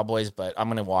to pick Cowboys, but I'm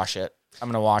going to wash it. I'm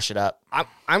going to wash it up. I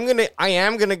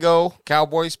am gonna go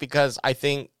Cowboys because I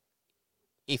think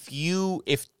if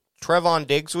Trevon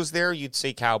Diggs was there, you'd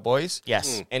say Cowboys.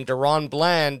 Yes. And Deron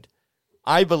Bland,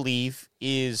 I believe,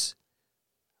 is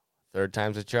third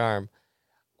time's a charm.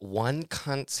 1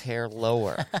 cunt's hair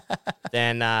lower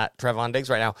than Trevon Diggs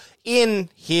right now in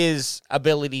his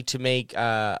ability to make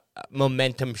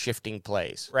momentum shifting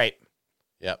plays. Right.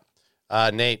 Yep.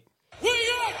 Nate. We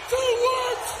got 2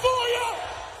 words for you.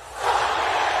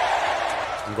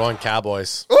 I'm going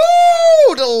Cowboys.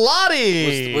 Ooh,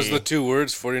 Delotti! Was the 2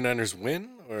 words 49ers win?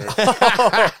 Or? There,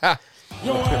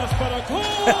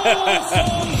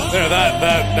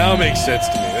 that now makes sense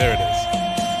to me. There it is.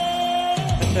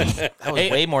 That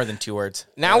was way more than 2 words.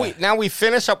 Now we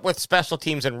finish up with special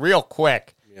teams and real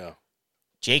quick. Yeah.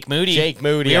 Jake Moody.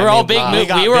 We were all big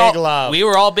Moody. We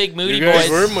were all big Moody You guys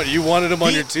boys. you wanted him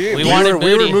on your team. We wanted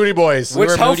We were Moody boys.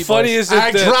 How funny is it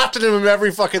I that drafted him in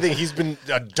every fucking thing. He's been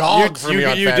a dog for me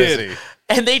on fantasy. did.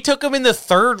 And they took him in the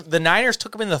 3rd. The Niners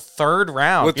took him in the 3rd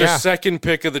round. with their second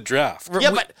pick of the draft?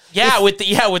 Yeah, but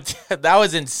that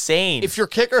was insane. if your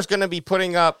kicker's going to be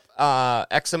putting up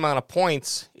X amount of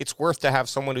points, it's worth to have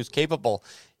someone who's capable.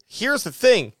 Here's the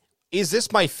thing. Is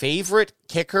this my favorite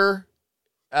kicker,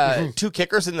 2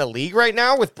 kickers in the league right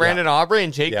now with Brandon Aubrey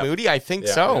and Jake Moody? I think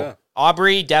so. Yeah.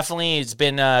 Aubrey definitely has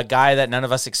been a guy that none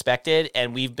of us expected,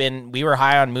 and we were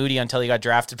high on Moody until he got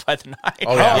drafted by the Niners.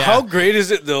 Oh, yeah. How great is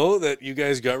it, though, that you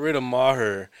guys got rid of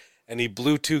Maher and he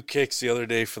blew 2 kicks the other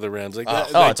day for the Rams?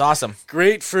 It's awesome.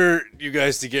 Great for you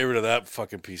guys to get rid of that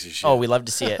fucking piece of shit. Oh, we love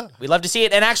to see it. We love to see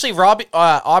it. And actually,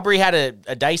 Aubrey had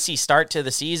a dicey start to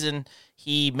the season.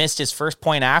 He missed his first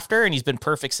point after, and he's been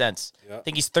perfect since. Yeah. I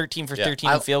think he's 13 for 13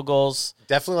 in field goals.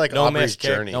 Definitely like No Aubrey's missed kick,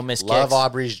 journey. no missed Love kicks.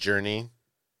 Aubrey's journey.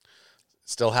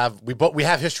 We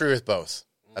have history with both.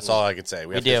 That's all I could say.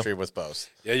 We have do. history with both.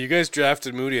 Yeah, you guys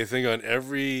drafted Moody, I think, on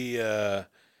every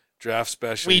draft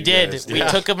special. We you did. guys We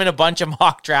took him in a bunch of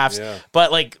mock drafts,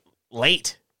 but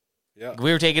late. Yeah.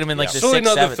 We were taking him in like the Certainly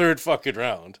 6th, not 7th. the 3rd fucking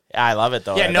round. Yeah, I love it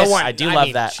though. Yeah, no one. I do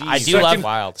love that. Geez, I do love.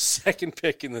 wild. Second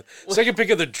pick of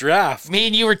the draft. Me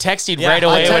and you were texting right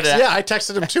away. I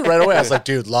texted him too right away. I was like,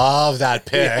 dude, love that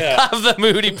pick. Of the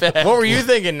Moody pick. What were you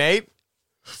thinking, Nate?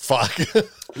 Fuck.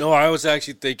 No, I was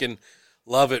actually thinking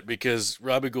love it because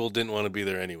Robbie Gould didn't want to be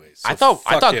there anyways. So I thought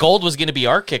fuck him. Gould was going to be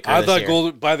our kicker. I this thought year.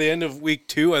 Gould by the end of week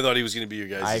 2, I thought he was going to be your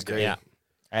guys' I agree. guy. Yeah.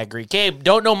 I agree. Gabe,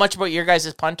 don't know much about your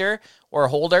guys' punter or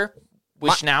holder,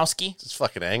 Wisnowski. It's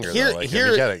fucking anger. Here- though. Like,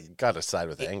 here- you gotta side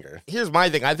with anger. Here's my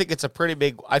thing. I think it's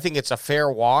a fair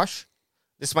wash.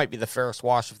 This might be the fairest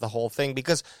wash of the whole thing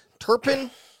because Turpin,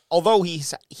 although he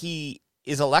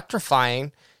is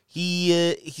electrifying,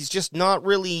 he's just not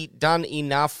really done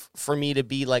enough for me to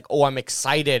be like, oh, I'm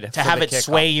excited To have it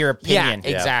sway your opinion.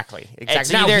 Yeah, exactly.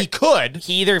 It's Now either- he could.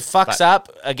 He either fucks up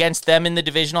against them in the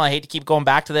divisional. I hate to keep going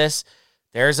back to this.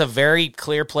 There's a very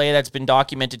clear play that's been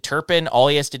documented. Turpin, all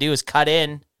he has to do is cut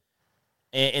in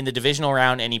the divisional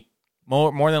round, and he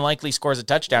more than likely scores a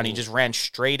touchdown. He just ran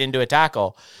straight into a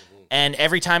tackle. And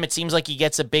every time it seems like he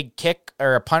gets a big kick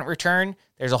or a punt return,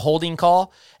 there's a holding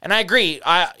call. And I agree.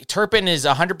 Turpin is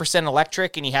 100%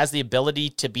 electric, and he has the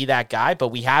ability to be that guy, but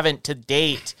we haven't to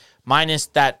date, minus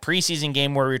that preseason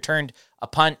game where we returned a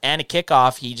punt and a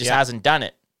kickoff. He just hasn't done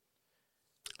it.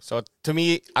 So to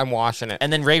me, I'm washing it.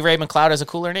 And then Ray McLeod has a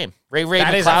cooler name. Ray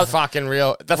That is McLeod. a fucking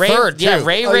real. The Ray, third, too. yeah,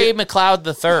 Ray McLeod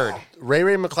the third. Ray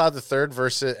McLeod the third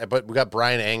versus, but we got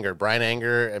Brian Anger. Brian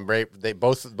Anger and Ray. They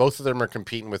both of them are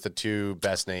competing with the two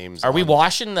best names. Are we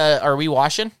washing?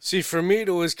 See, for me, it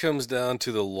always comes down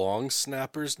to the long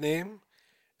snapper's name.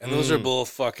 And those are both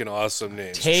fucking awesome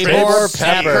names. Tabor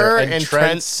Pepper and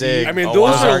Trent Sieg. I mean,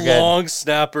 those are good. long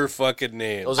snapper fucking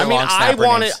names. Those are I mean, long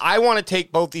snapper names. I want to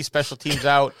take both these special teams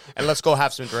out and let's go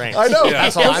have some drinks. I know. Yeah,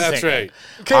 That's all I'm that's thinking.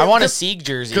 right. I want a Sieg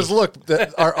jersey. Because look,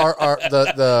 The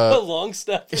the long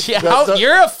snapper. Yeah,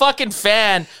 you're a fucking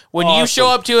fan when you show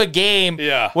up to a game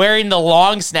wearing the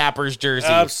long snappers jersey.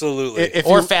 Absolutely.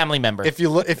 Or family member. if you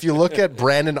look at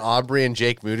Brandon Aubrey and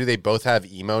Jake Moody, they both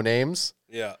have emo names.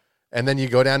 Yeah. And then you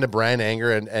go down to Brian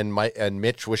Anger and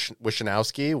Mitch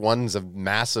Wishnowski. One's a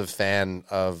massive fan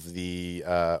of the,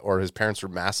 or his parents were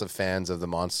massive fans of the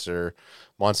Monsters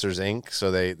Inc.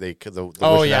 So the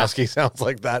Wishnowski sounds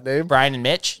like that name. Brian and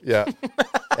Mitch. Yeah.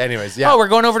 Anyways, yeah. Oh, we're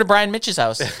going over to Brian Mitch's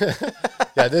house.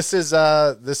 Yeah. This is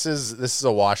a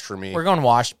wash for me. We're going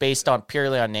washed based on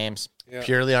purely on names. Yeah.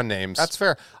 Purely on names. That's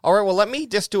fair. All right. Well, let me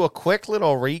just do a quick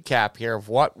little recap here of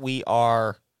what we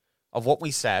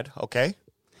said. Okay.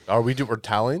 We're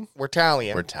tallying? We're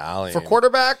tallying. We're tallying. For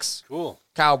quarterbacks, Cool.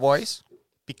 Cowboys,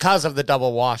 because of the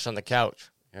double wash on the couch.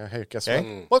 Yeah. Hey, guess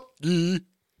Okay. what? Then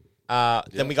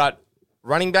we got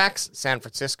running backs, San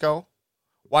Francisco.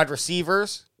 Wide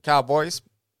receivers, Cowboys,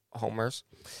 homers.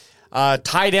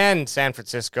 Tight end, San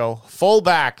Francisco.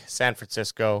 Fullback, San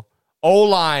Francisco.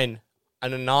 O-line,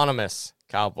 an anonymous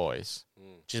Cowboys.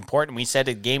 Which is important. We said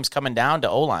the game's coming down to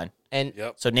O-line. And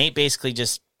So Nate basically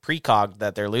just precogged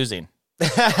that they're losing.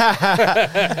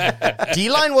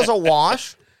 D-line was a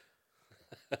wash.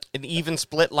 An even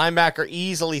split. Linebacker,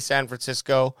 easily San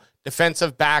Francisco.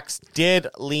 Defensive backs did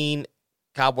lean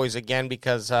Cowboys again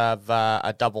because of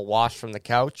a double wash from the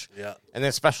couch. Yeah. And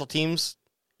then special teams,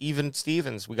 even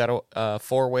Stevens. We got a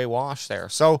four-way wash there.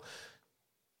 So,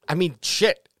 I mean,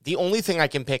 shit. The only thing I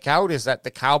can pick out is that the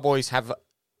Cowboys have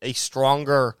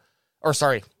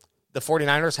the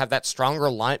 49ers have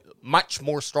that much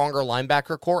more stronger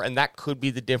linebacker core, and that could be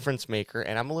the difference maker,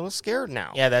 and I'm a little scared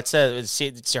now. Yeah,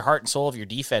 it's your heart and soul of your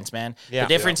defense, man. Yeah. The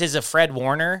difference is a Fred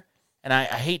Warner, and I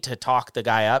hate to talk the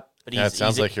guy up, but It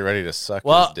sounds like you're ready to suck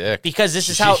well, his dick. because this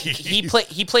is how he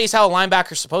plays how a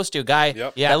linebacker's supposed to. A guy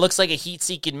that looks like a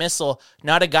heat-seeking missile,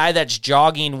 not a guy that's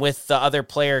jogging with the other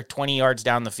player 20 yards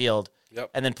down the field.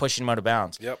 And then pushing him out of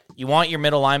bounds. You want your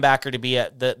middle linebacker to be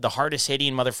the hardest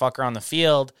hitting motherfucker on the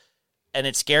field, and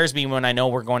it scares me when I know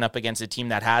we're going up against a team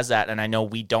that has that, and I know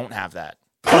we don't have that.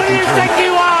 Who do you think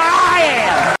you are? I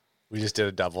am. We just did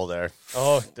a double there.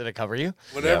 Oh, did it cover you?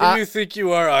 Whatever you think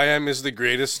you are, I am is the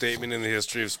greatest statement in the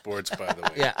history of sports, by the way.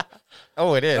 Yeah.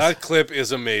 Oh, it is. That clip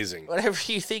is amazing. Whatever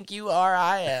you think you are,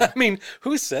 I am. I mean,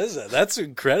 who says that? That's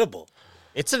incredible.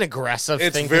 It's an aggressive thing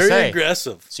to say. It's very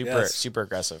aggressive. Super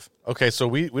aggressive. Okay, so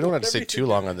we don't have to say too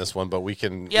long on this one, but we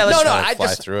can fly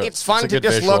through it. It's fun a to good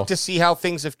just visual. look to see how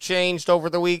things have changed over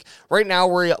the week. Right now,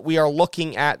 we are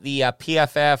looking at the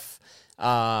PFF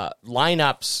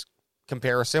lineups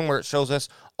comparison, where it shows us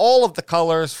all of the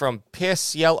colors from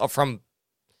piss yellow, from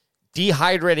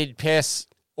dehydrated piss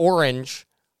orange,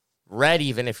 red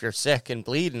even if you're sick and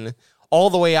bleeding, all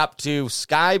the way up to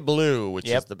sky blue, which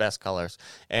is the best colors.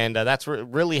 And that's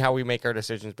really how we make our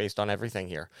decisions based on everything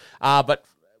here. But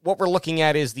what we're looking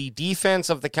at is the defense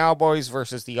of the Cowboys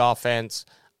versus the offense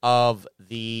of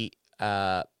the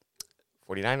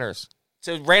 49ers.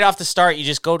 So right off the start, you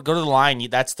just go to the line.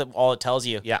 That's all it tells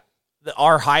you. Yeah.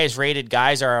 Our highest rated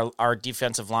guys are our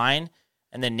defensive line,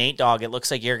 And then Nate Dogg, it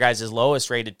looks like your guys' lowest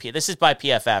rated. This is by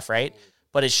PFF, right?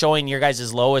 But it's showing your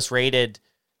guys' lowest rated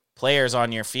players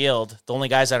on your field. The only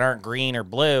guys that aren't green or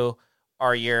blue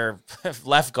are your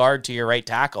left guard to your right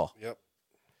tackle. Yep.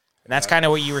 And that's kind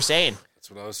of what you were saying. That's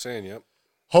what I was saying, yep.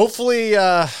 Hopefully,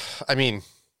 I'm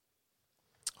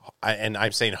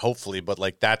saying hopefully, but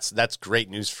like that's great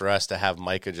news for us to have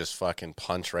Micah just fucking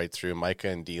punch right through. Micah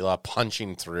and D-Law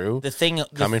punching through.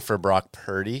 Coming for Brock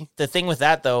Purdy. The thing with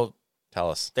that, though, tell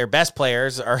us. Their best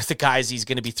players are the guys he's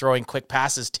going to be throwing quick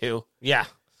passes to. Yeah.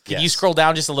 Can you scroll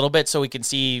down just a little bit so we can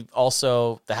see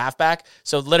also the halfback?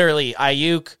 So literally,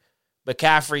 Ayuk,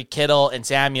 McCaffrey, Kittle, and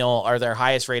Samuel are their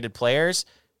highest rated players.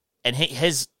 And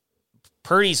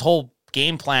Purdy's whole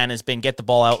game plan has been get the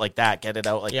ball out like that, get it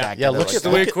out like that. Yeah, look at the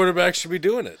way quarterbacks should be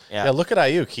doing it. Yeah, look at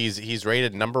Ayuk. He's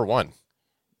rated number 1.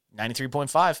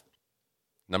 93.5.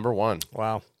 Number 1.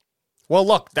 Wow. Well,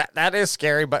 look, that is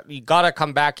scary, but you got to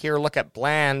come back here, look at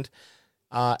Bland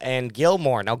and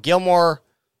Gilmore. Now, Gilmore,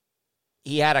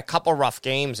 he had a couple rough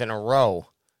games in a row.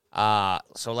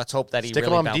 So let's hope that he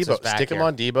really bounces back. Stick him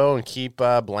on Debo and keep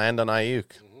Bland on Ayuk.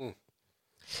 Mm-hmm.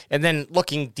 And then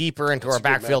looking deeper into our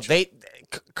backfield,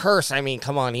 Curse, I mean,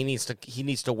 come on, he needs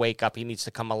to wake up, he needs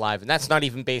to come alive. And that's not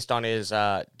even based on his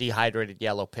dehydrated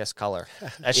yellow piss color.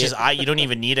 That's just you don't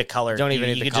even need a color. You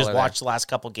can just watch the last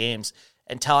couple games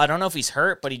and tell. I don't know if he's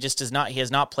hurt, but he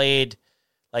has not played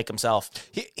like himself.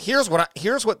 Here's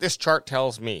what this chart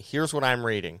tells me. Here's what I'm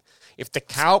reading. If the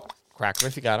crack him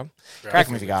if you got him. Crack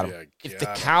him if you got him. If the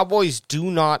Cowboys do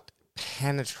not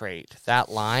penetrate that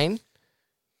line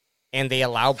and they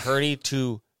allow Purdy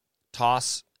to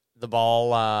toss the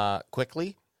ball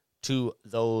quickly to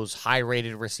those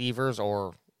high-rated receivers,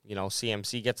 or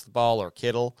CMC gets the ball, or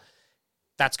Kittle,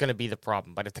 that's going to be the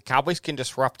problem. But if the Cowboys can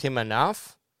disrupt him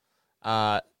enough,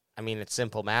 it's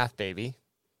simple math, baby.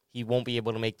 He won't be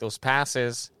able to make those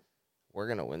passes. We're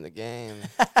going to win the game.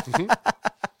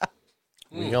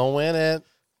 We gonna win it.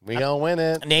 We gonna win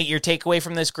it. Nate, your takeaway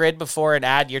from this grid before your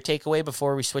takeaway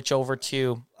before we switch over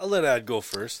to. I'll let Ad go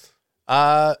first.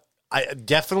 I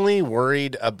definitely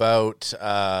worried about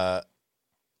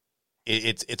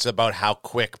it's about how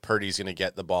quick Purdy's going to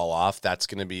get the ball off. That's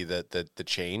going to be the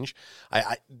change.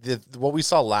 What we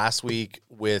saw last week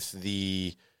with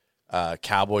the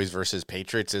Cowboys versus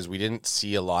Patriots is we didn't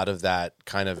see a lot of that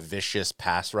kind of vicious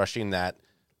pass rushing that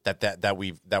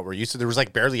we're used to. There was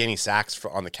like barely any sacks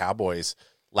on the Cowboys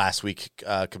last week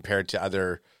compared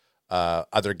to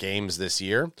other games this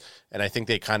year, and I think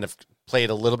they kind of played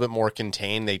a little bit more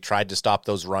contained. They tried to stop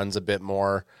those runs a bit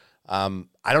more. I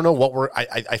don't know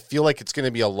I feel like it's going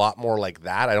to be a lot more like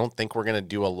that. I don't think we're going to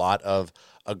do a lot of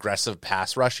aggressive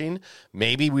pass rushing.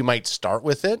 Maybe we might start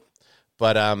with it,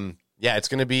 but it's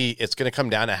going to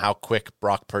come down to how quick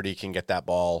Brock Purdy can get that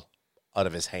ball out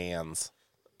of his hands.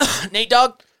 Nate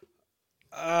Dogg?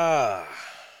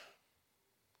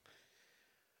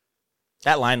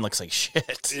 That line looks like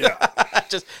shit. Yeah.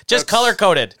 just color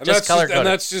coded. And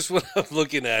that's just what I'm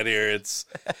looking at here. It's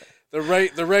the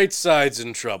right side's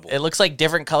in trouble. It looks like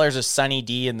different colors of Sunny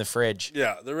D in the fridge.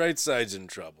 Yeah, the right side's in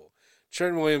trouble.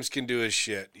 Trent Williams can do his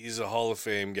shit. He's a Hall of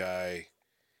Fame guy.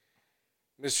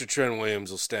 Mr. Trent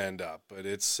Williams will stand up, but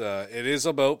it is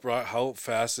about how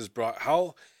fast is Brock,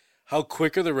 how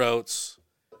quick are the routes,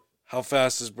 how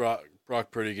fast is Brock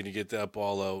Purdy going to get that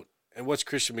ball out, and what's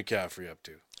Christian McCaffrey up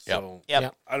to? So,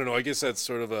 Yep. I don't know. I guess that's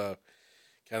sort of a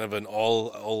kind of an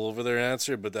all over their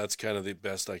answer, but that's kind of the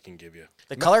best I can give you.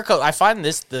 The color code, I find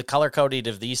the color coding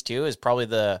of these two is probably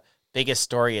the biggest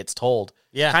story it's told.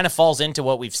 Yeah. Kind of falls into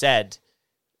what we've said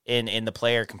in the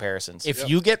player comparisons. If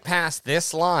you get past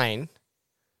this line,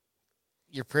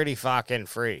 you're pretty fucking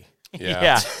free.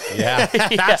 Yeah.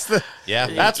 That's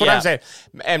what I'm saying.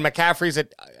 And McCaffrey's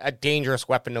a dangerous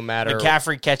weapon no matter.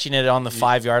 McCaffrey catching it on the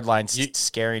 5-yard line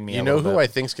scaring me. You know who I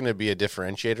think is going to be a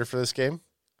differentiator for this game?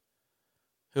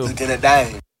 Who? Lieutenant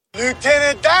Dan.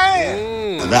 Lieutenant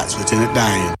Dan. That's Lieutenant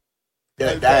Dan.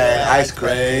 Lieutenant Dan. Ice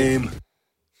cream.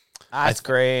 Ice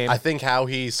cream. I think how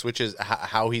he switches,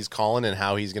 how he's calling, and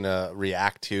how he's going to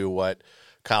react to what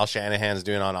Kyle Shanahan's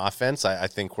doing on offense. I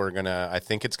think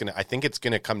it's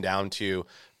gonna come down to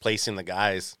placing the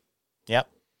guys. Yep.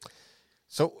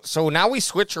 So now we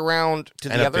switch around to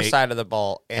the other side of the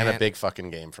ball, and a big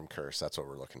fucking game from Curse. That's what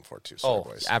we're looking for too.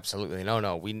 Boys. Absolutely.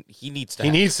 No. He needs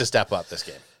to step up this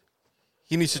game.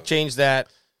 He needs to change that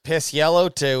piss yellow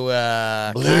to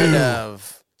blue. kind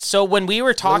of. So when we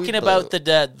were talking about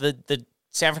the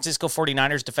San Francisco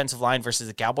 49ers defensive line versus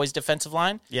the Cowboys defensive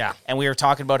line. Yeah. And we were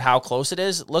talking about how close it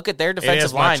is. Look at their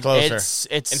defensive line. Much closer.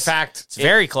 It's in fact, it's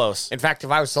very close. In fact, if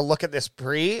I was to look at this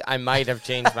I might have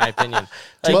changed my opinion.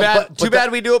 But Too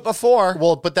bad we do it before.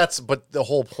 Well, but the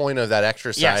whole point of that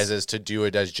exercise is to do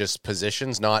it as just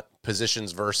positions, not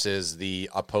positions versus the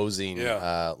opposing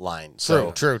line.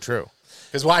 True.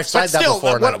 Because I've said that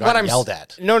before and I've gotten yelled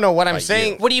at. No, what I'm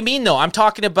saying... What do you mean, though? I'm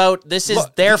talking about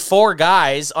their 4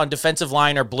 guys on defensive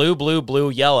line are blue,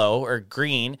 yellow, or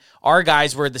green. Our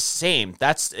guys were the same.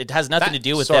 It has nothing to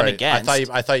do with them against.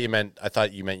 I thought you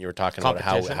meant you were talking about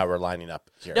how we're lining up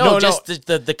here. No, just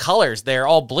the colors. They're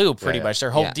all blue, pretty much.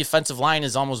 Their whole defensive line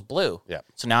is almost blue. Yeah.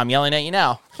 So now I'm yelling at you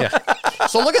now. Yeah.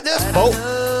 So look at this,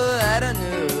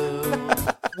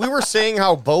 we were saying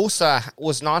how Bosa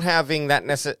was not having that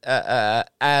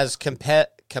as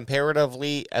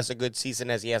comparatively as a good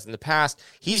season as he has in the past.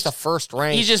 He's the first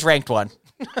ranked. He's just ranked 1.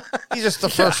 He's just the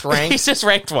first ranked. He's just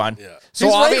ranked 1. Yeah. So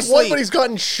he's obviously, ranked 1, but he's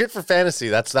gotten shit for fantasy.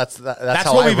 That's how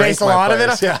what I we base rank a my lot of it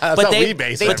players. on. Yeah, that's But how they- we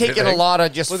base they take in a lot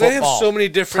of just Well, football. they have so many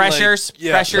different Pressures.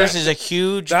 like, Pressures is a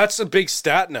huge. That's a big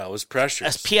stat now. Is pressures.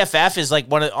 As PFF is like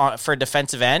one of for a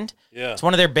defensive end. Yeah. It's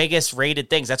one of their biggest rated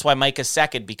things. That's why Micah's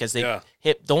second, because they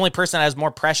hit the only person that has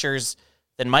more pressures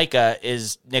than Micah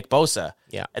is Nick Bosa.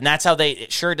 Yeah. And that's how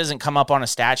it doesn't come up on a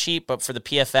stat sheet, but for the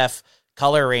PFF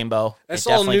color rainbow, It's it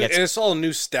all definitely new. gets. And it's all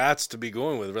new stats to be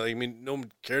going with. Right? I mean, no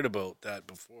one cared about that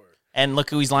before. And look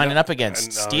who he's lining up against.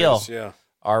 And, Steele, yeah.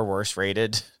 our worst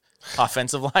rated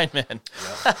offensive lineman.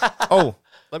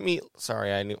 Let me.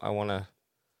 Sorry, I want to.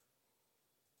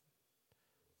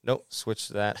 Nope, switch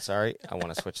to that. Sorry, I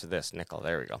want to switch to this nickel.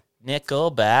 There we go. Nickel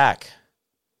back.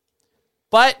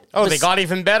 But they got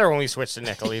even better when we switched to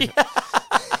nickel. Even.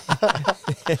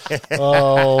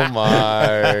 Oh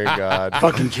my God.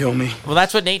 Fucking kill me. Well,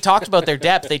 that's what Nate talked about, their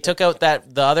depth. They took out the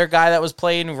other guy that was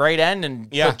playing right end and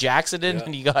put Jackson in,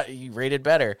 and he rated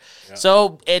better. Yeah.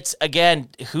 So it's, again,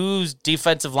 whose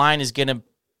defensive line is going to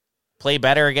play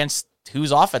better against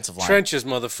whose offensive line? Trenches,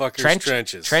 motherfuckers.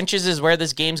 Trenches. Trenches is where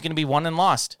this game's going to be won and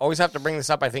lost. Always have to bring this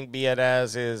up. I think Be It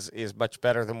As is much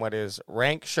better than what his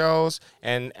rank shows,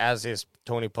 and as is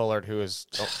Tony Pollard, who is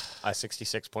a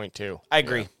 66.2. I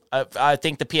agree. Yeah. I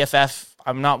think the PFF,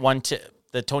 I'm not one to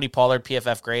the Tony Pollard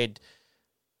PFF grade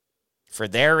for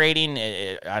their rating.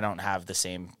 I don't have the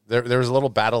same. There was a little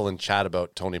battle in chat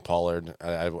about Tony Pollard.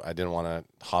 I didn't want to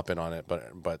hop in on it,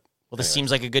 but well, this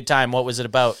seems like a good time. What was it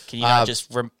about? Can you not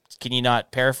can you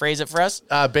not paraphrase it for us?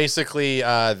 Basically,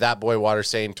 that boy Water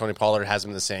saying Tony Pollard has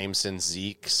been the same since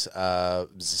the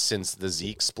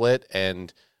Zeke split,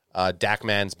 and Dak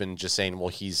Man's been just saying, well,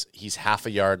 he's half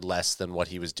a yard less than what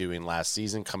he was doing last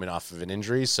season, coming off of an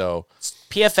injury. So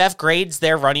PFF grades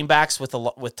their running backs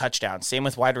with touchdowns. Same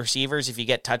with wide receivers. If you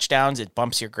get touchdowns, it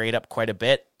bumps your grade up quite a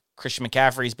bit. Christian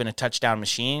McCaffrey's been a touchdown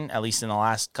machine, at least in the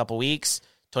last couple weeks.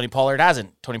 Tony Pollard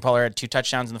hasn't. Tony Pollard had 2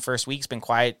 touchdowns in the first week. He's been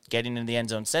quiet getting into the end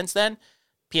zone since then.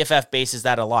 PFF bases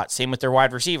that a lot. Same with their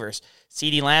wide receivers.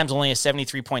 CeeDee Lamb's only a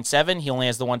 73.7. He only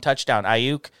has the 1 touchdown.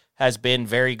 Ayuk has been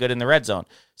very good in the red zone.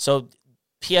 So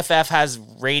PFF has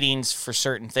ratings for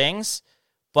certain things,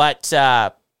 but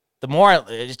the more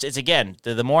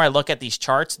I look at these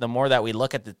charts, the more that we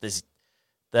look at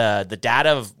the data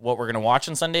of what we're going to watch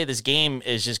on Sunday, this game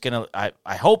is just going to,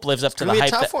 I hope, lives up to the hype.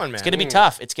 It's going to be a tough one, man. It's going to be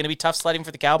tough. It's going to be tough sledding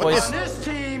for the Cowboys. On this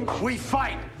team, we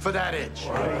fight for that edge.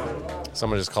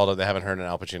 someone just called it. They haven't heard an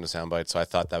Al Pacino soundbite, so I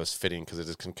thought that was fitting because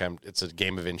it's a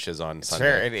game of inches on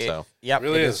Sunday. Fair. So Yep,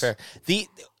 really it is fair.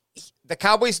 The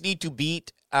Cowboys need to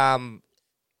beat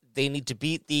they need to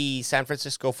beat the San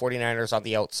Francisco 49ers on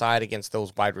the outside against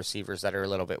those wide receivers that are a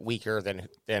little bit weaker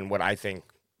than what I think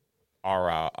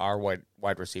our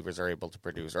wide receivers are able to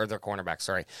produce, or their cornerbacks,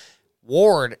 sorry.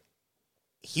 Ward,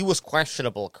 he was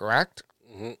questionable, correct?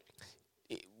 Mm-hmm.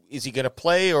 Is he going to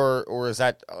play, or is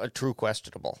that a true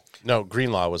questionable? no,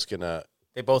 Greenlaw was gonna.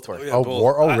 They both were. Yeah,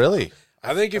 both. Really?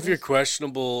 I think if you're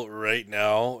questionable right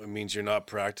now, it means you're not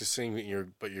practicing,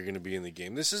 but you're going to be in the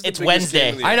game. This is the It's biggest game Wednesday.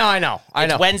 of the I year. know.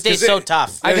 It's Wednesday's so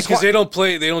tough. Because they don't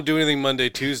play. They don't do anything Monday,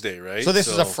 Tuesday, right? So this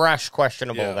is a fresh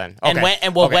questionable Yeah. then. And Okay.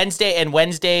 Okay.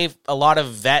 Wednesday, a lot of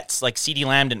vets like CeeDee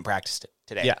Lamb didn't practice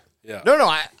today. Yeah.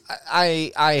 No.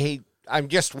 I'm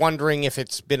just wondering if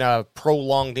it's been a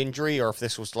prolonged injury or if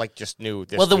this was like just new.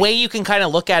 This The week. way you can kind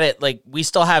of look at it, like we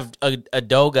still have a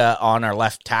Doga on our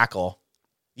left tackle,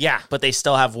 Yeah. but they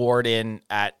still have Ward in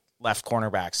at left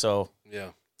cornerback. So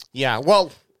Yeah.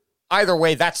 Well, either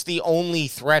way, that's the only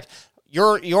threat.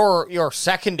 Your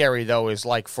secondary though is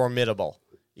like formidable.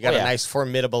 You got a nice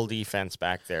formidable defense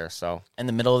back there. So in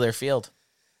the middle of their field.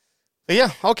 but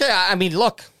yeah, okay. I mean,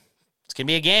 look, It's going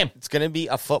to be a game. It's going to be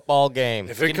a football game.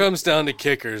 If it comes down to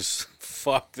kickers,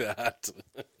 fuck that.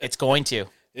 It's going to.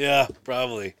 Yeah,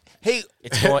 probably. Hey,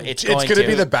 It's going to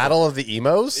be the battle of the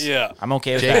emos. Yeah. I'm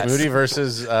okay with Jake that. Moody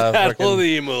versus Battle of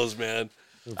the emos, man.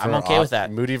 I'm okay with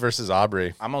that. Moody versus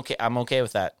Aubrey. I'm okay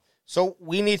with that. so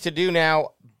we need to do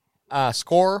now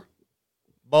score,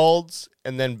 bolds,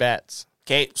 and then bets.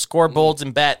 Okay, score bolds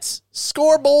and bets.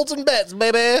 Score, bolds, and bets,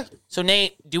 baby. So,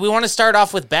 Nate, do we want to start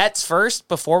off with bets first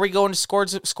before we go into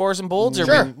scores and bolds? Or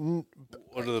Sure.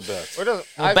 What are the bets? Well,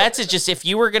 bets is just if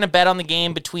you were going to bet on the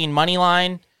game between money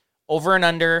line, over and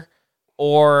under,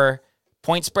 or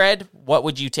point spread, what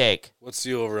would you take? What's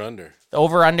the over-under? The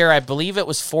over-under, I believe it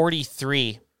was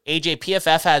 43. AJ,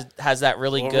 PFF has that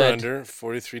really good. Over-under,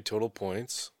 43 total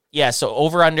points. Yeah, so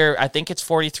over-under, I think it's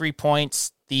 43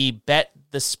 points. The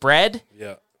spread,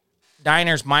 Yeah.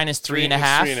 Niners minus 3.5.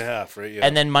 3.5, right? Yeah.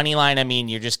 And then money line, I mean,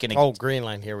 you're just going to... Oh, green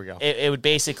line. Here we go. It would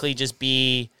basically just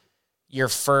be your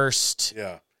first...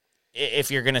 Yeah.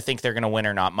 If you're going to think they're going to win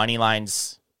or not. Money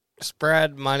lines...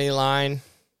 Spread, money line,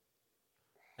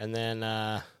 and then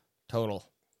total.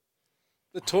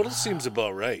 The total seems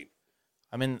about right.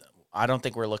 I mean, I don't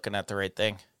think we're looking at the right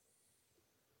thing.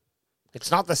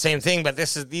 It's not the same thing, but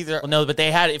these are. Well, no, but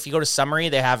they had, if you go to summary,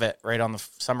 they have it right on the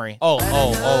summary. Oh,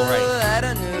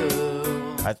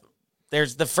 right.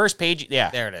 There's the first page. Yeah.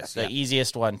 There it is. The Yeah.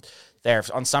 easiest one there.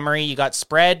 On summary, you got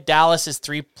spread. Dallas is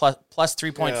plus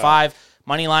 3.5.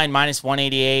 Money line minus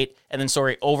 188. And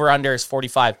then, over under is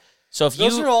 45. So if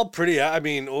Those are all pretty. I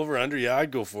mean, over under. Yeah,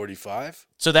 I'd go 45.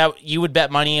 So that you would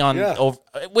bet money on, Yeah.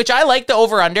 which I like the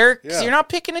over under because Yeah. you're not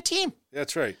picking a team.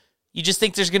 That's right. You just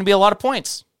think there's going to be a lot of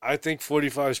points. I think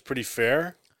 45 is pretty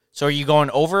fair. So are you going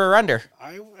over or under?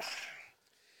 I'm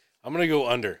going to go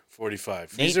under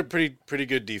 45. These are pretty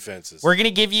good defenses. We're going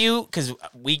to give you, because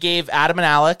we gave Adam and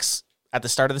Alex at the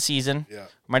start of the season, Yeah.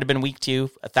 might have been week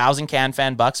 2, 1,000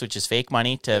 CanFan bucks, which is fake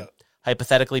money to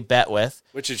hypothetically bet with.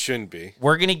 Which it shouldn't be.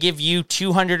 We're going to give you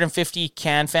 250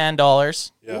 CanFan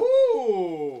dollars. Yeah.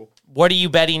 What are you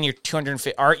betting your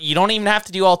 250? You don't even have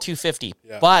to do all 250.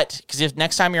 Yeah. But, because if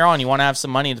next time you're on, you want to have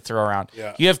some money to throw around.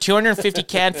 Yeah. You have 250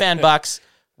 CanFan bucks.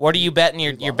 What are you betting?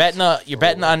 You're betting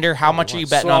the under. How much are you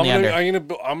betting on the under?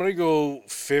 I'm gonna go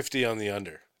 50 on the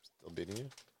under. Still beating you?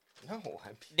 No.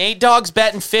 Nate Dogg's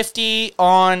betting 50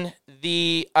 on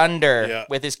the under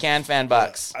with his CanFan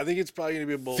bucks. I think it's probably going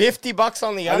to be about $50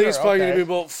 on the under. I think it's probably going to be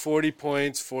about 40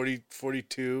 points,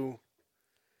 42.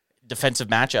 Defensive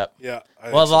matchup. Yeah.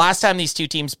 Well, the last time these two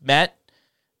teams met,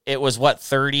 it was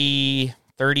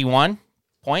 31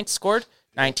 points scored,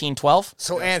 19-12.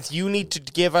 So, Anth, you need to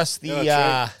give us the.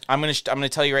 Yeah, I'm gonna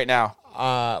tell you right now.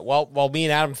 While me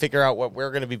and Adam figure out what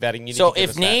we're going to be betting, you need So to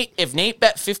give us if Nate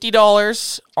bet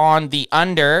 $50 on the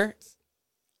under,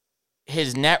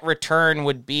 his net return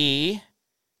would be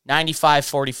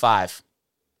 95-45.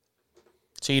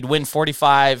 So you'd win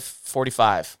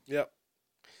 45-45. Yep.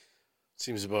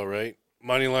 Seems about right.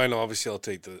 Money line, obviously, I'll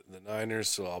take the Niners,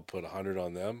 so I'll put 100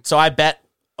 on them. So I bet.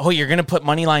 Oh, you're gonna put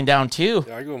money line down too.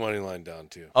 Yeah, I go money line down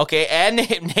too. Okay, and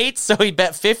Nate, so he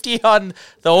bet 50 on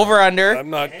the over under.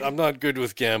 I'm not good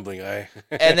with gambling.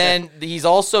 And then he's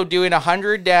also doing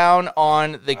 100 down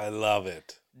on the I love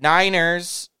it.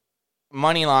 Niners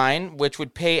money line, which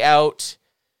would pay out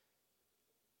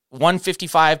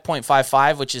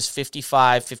 155.55, which is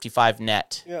 55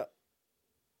 net. Yeah.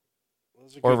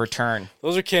 Or return.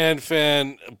 Those are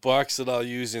CanFan bucks that I'll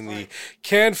use in the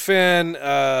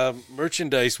CanFan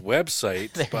merchandise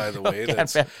website, by the way.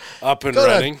 That's up and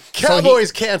running.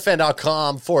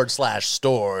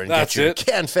 CowboysCanFan.com/store and That's get your it.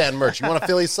 CanFan merch. You want a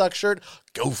Philly Suck shirt?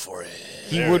 Go for it.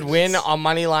 He would win on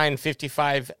money line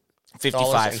 $55.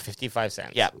 55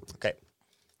 cents. Yep. Okay.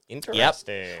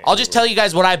 Interesting. Yep. I'll just tell you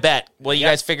guys what I bet. Well, you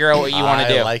guys figure out what you want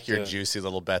to do. I like your juicy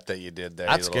little bet that you did there.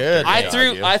 That's you little good.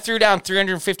 dirty I threw down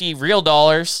 350 real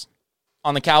dollars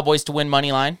on the Cowboys to win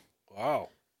money line. Wow.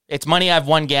 It's money I've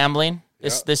won gambling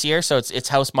this year, so it's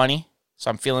house money. So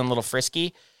I'm feeling a little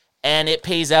frisky. And it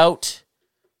pays out.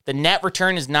 The net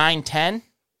return is 910.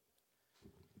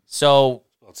 So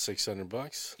About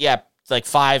 $600. yeah, it's like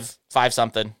five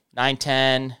something.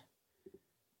 910.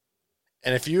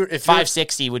 And if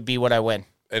 560 would be what I win.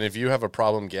 And if you have a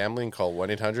problem gambling, call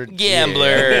 1-800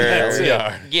 Gambler.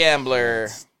 Gambler.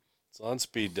 It's on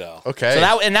speed dial. Okay. So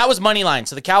that was money line.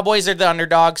 So the Cowboys are the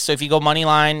underdogs. So if you go money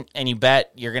line and you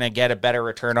bet, you're gonna get a better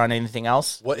return on anything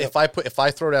else. What if I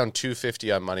throw down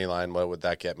 250 on money line? What would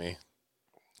that get me?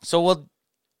 So we'll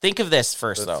think of this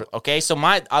first, though. Okay, so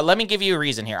let me give you a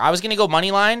reason here. I was gonna go money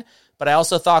line, but I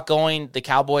also thought going the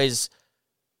Cowboys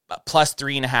plus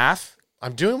 3.5.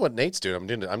 I'm doing what Nate's doing.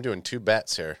 I'm doing 2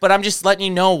 bets here. But I'm just letting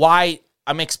you know why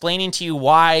I'm explaining to you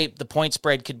why the point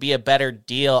spread could be a better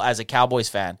deal as a Cowboys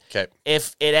fan. Okay.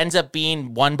 If it ends up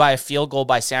being won by a field goal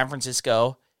by San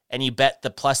Francisco and you bet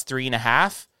the plus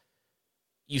 3.5,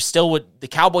 you still would, the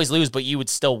Cowboys lose, but you would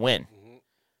still win.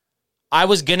 I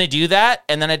was going to do that,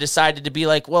 and then I decided to be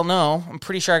like, well, no, I'm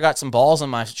pretty sure I got some balls in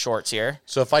my shorts here.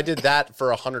 So if I did that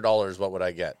for $100, what would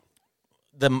I get?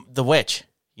 The which?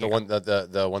 The one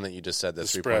the one that you just said, the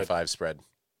 3.5 spread.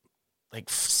 Like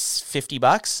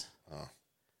 $50? Oh.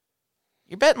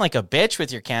 You're betting like a bitch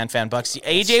with your CanFan bucks.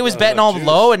 AJ was betting all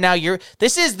low, and now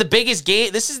this is the biggest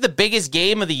game. This is the biggest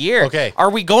game of the year. Okay. Are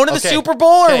we going to the Super Bowl,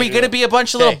 or are we going to be a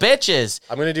bunch of little bitches?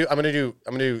 I'm gonna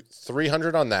do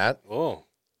 300 on that. Oh.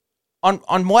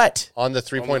 On what? On the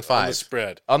 3.5. On the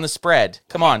spread. On the spread.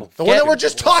 Come on. The one that we're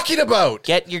just talking about.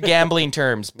 Get your gambling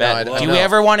terms, Ben. No, Do you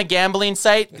ever want a gambling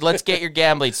site? Let's get your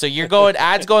gambling. So you're going,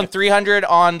 Ad's going 300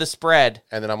 on the spread.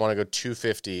 And then I want to go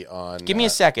 250 on... Give me a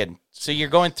second. So you're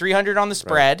going 300 on the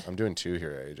spread. Right. I'm doing 2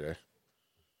 here, AJ.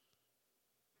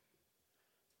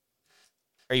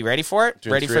 Are you ready for it?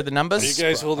 Ready for the numbers? Are you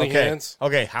guys holding hands?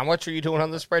 Okay, how much are you doing on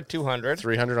the spread? 200.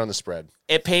 300 on the spread.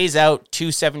 It pays out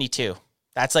 272.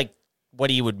 That's like what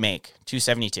he would make,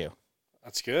 272.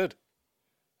 That's good.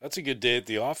 That's a good day at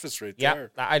the office right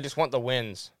there. Yeah, I just want the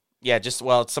wins. Yeah,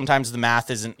 sometimes the math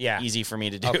isn't easy for me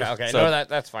to do. Okay. So, No,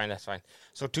 that's fine. That's fine.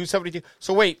 So 272.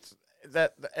 So wait,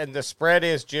 and the spread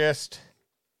is just...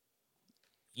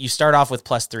 You start off with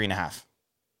plus 3.5.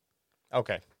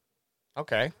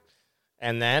 Okay.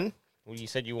 And then you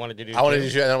said you wanted to do... I want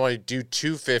to do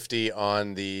 250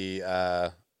 on the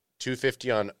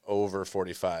 250 on over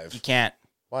 45. You can't.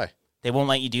 Why? They won't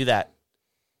let you do that.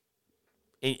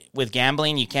 With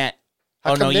gambling, you can't.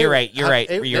 How oh, no, come you're right. they- You're how- right.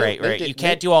 they- You're right. they- Right. they- You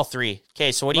can't do all three.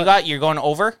 Okay, so what do you got? You're going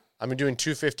over? I'm doing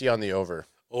 250 on the over.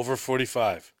 Over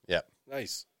 45. Yeah.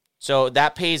 Nice. So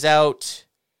that pays out.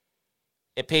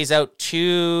 It pays out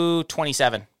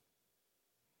 227.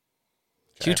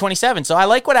 227. So I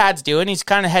like what Ad's doing. He's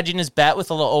kind of hedging his bet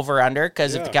with a little over under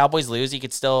because if the Cowboys lose, he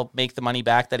could still make the money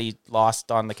back that he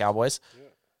lost on the Cowboys.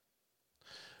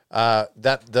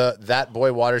 That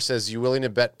boy Water says, you willing to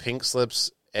bet pink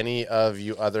slips? Any of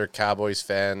you other Cowboys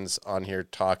fans on here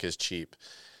talk is cheap.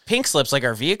 Pink slips like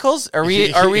our vehicles? Are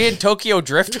we in Tokyo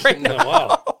Drift right now?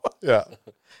 Wow. Yeah.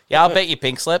 Yeah, I'll bet you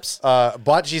pink slips.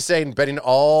 Botchy's saying, betting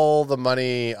all the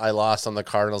money I lost on the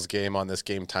Cardinals game on this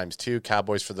game times 2.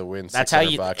 Cowboys for the win. That's how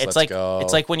you. Bucks. It's Let's go.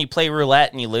 It's like when you play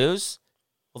roulette and you lose.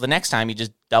 Well, the next time you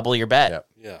just double your bet. Yep.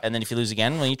 Yeah. And then if you lose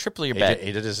again, well, you triple your bet.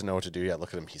 Ada doesn't know what to do yet.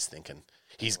 Look at him. He's thinking.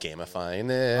 He's gamifying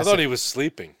this. I thought he was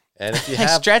sleeping. And if you I'm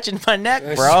have... stretching my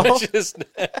neck, bro. His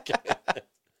neck.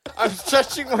 I'm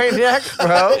stretching my neck,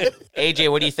 bro.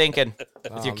 AJ, what are you thinking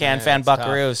with your CanFan it's tough.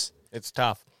 Buckaroos? It's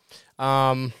tough.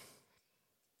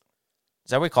 Is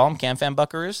that what we call them, CanFan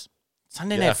Buckaroos?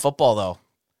 Sunday Night Football, though.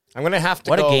 I'm going to have to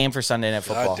What go. a game for Sunday Night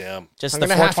Football. Goddamn. Just I'm the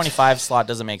gonna have 425 slot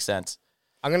doesn't make sense.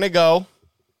 I'm going to go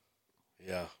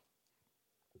Yeah.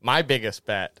 my biggest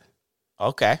bet.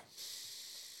 Okay.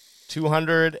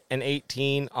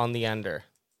 218 on the under.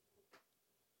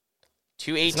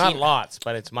 218 It's not lots,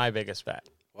 but it's my biggest bet.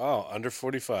 Wow. Under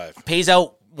 45. pays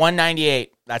out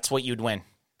 198. That's what you'd win.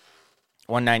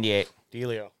 198.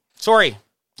 Delio. Sorry.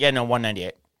 Yeah, no,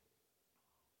 198.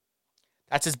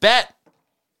 That's his bet.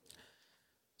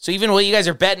 So even while you guys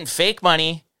are betting fake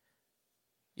money,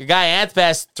 your guy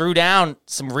Anthbest threw down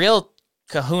some real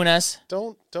kahunas.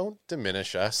 Don't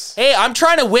diminish us. Hey, I'm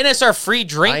trying to win us our free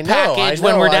drink package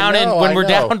when we're down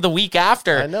down the week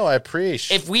after. I know, I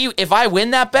appreciate. If I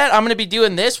win that bet, I'm going to be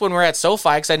doing this when we're at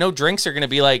SoFi because I know drinks are going to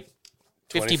be like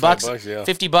 $50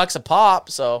 $50 a pop.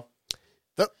 So,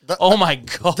 oh my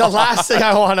god! The last thing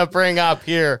I want to bring up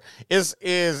here is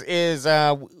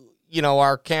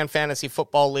our Can Fantasy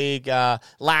Football League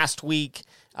last week.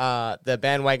 The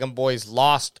Bandwagon Boys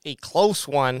lost a close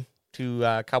one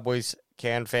to Cowboys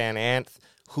Can Fan Anth,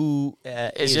 who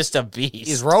is just a beast.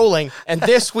 Is rolling. And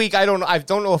this week, I don't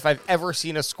know if I've ever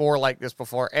seen a score like this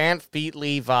before. Anth beat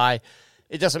Levi.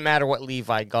 It doesn't matter what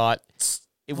Levi got.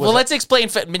 Let's explain.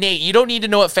 Nate, you don't need to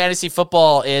know what fantasy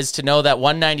football is to know that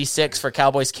 196 for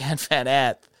Cowboys Can Fan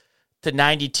Anth to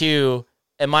 92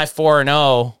 and my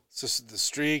 4-0. It's just the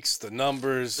streaks, the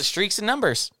numbers. The streaks and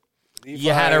numbers. Levi,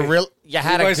 You had a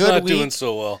Levi's good not week. doing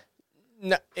so well.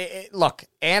 No, look,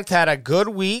 Anth had a good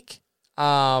week,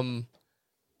 but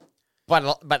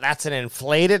that's an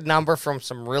inflated number from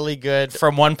some really good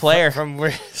from one player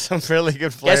from some really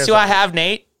good players. Guess who I have,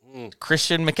 Nate?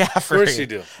 Christian McCaffrey. Of course you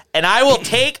do. And I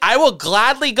will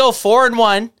gladly go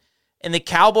 4-1 in the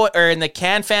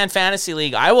Can Fan Fantasy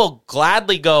League. I will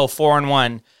gladly go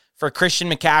 4-1 for Christian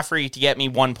McCaffrey to get me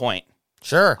 1 point.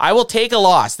 Sure. I will take a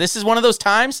loss. This is one of those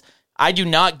times I do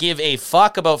not give a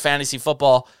fuck about fantasy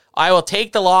football. I will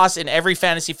take the loss in every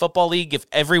fantasy football league if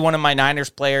every one of my Niners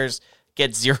players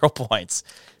gets 0 points.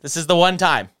 This is the one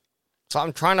time. So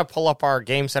I'm trying to pull up our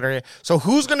game center. So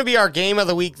who's going to be our game of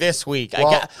the week this week?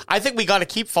 Well, I think we got to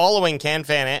keep following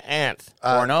CanFan Anth.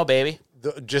 4-0, baby.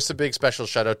 Just a big special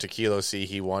shout out to Kilo C.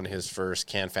 He won his first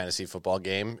Can Fantasy Football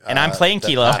game. And I'm playing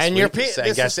Kilo. And this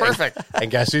is perfect.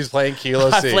 And guess who's playing Kilo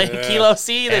C? I'm playing Kilo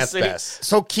C this week.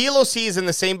 So Kilo C is in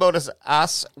the same boat as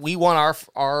us. We won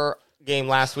our game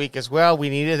last week as well. We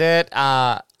needed it.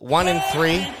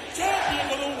 1-3.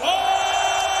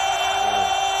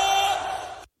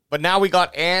 But now we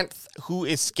got Anth, who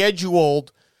is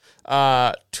scheduled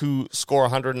to score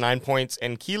 109 points,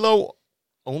 and Kilo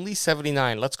only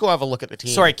 79. Let's go have a look at the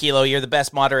team. Sorry, Kilo, you're the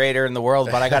best moderator in the world,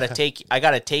 but I gotta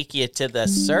take you to the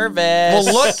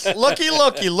service. Well,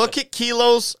 look at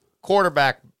Kilo's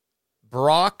quarterback,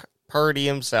 Brock Purdy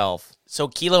himself. So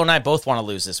Kilo and I both want to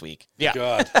lose this week. Yeah.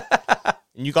 God.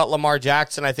 And you got Lamar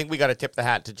Jackson. I think we got to tip the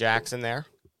hat to Jackson there.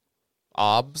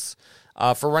 Obs.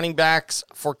 For running backs,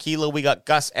 for Kilo, we got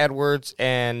Gus Edwards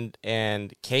and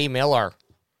Kay Miller.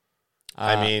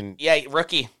 Yeah,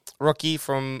 Rookie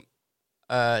from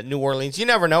New Orleans. You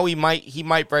never know. He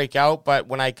might break out, but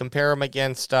when I compare him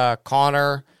against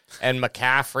Connor and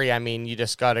McCaffrey, I mean, you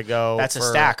just got to go. That's a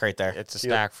stack right there. It's a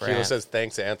stack for Kilo Anth. says,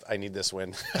 thanks, Anth. I need this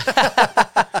win.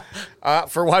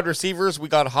 For wide receivers, we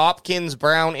got Hopkins,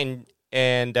 Brown,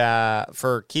 and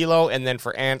for Kilo, and then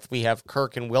for Anth, we have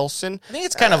Kirk and Wilson. I think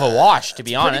it's kind of a wash, to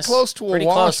be honest. Pretty close to a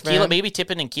wash, man. Kilo, maybe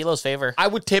tipping in Kilo's favor. I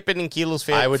would tip it in Kilo's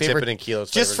favor. I would tip it in Kilo's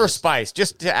just favor. for spice,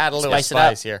 just to add a little Spice it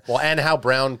spice up. here. Well, and how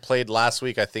Brown played last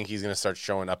week, I think he's going to start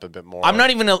showing up a bit more. I'm not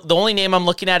even the only name I'm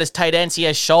looking at is tight ends. He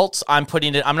has Schultz. I'm not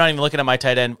even looking at my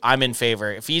tight end. I'm in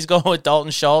favor. If he's going with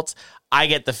Dalton Schultz, I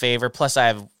get the favor. Plus, I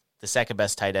have the second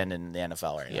best tight end in the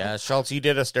NFL right now. Yeah, Schultz, you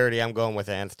did us dirty. I'm going with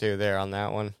Anth too there on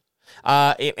that one.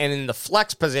 And in the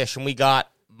flex position, we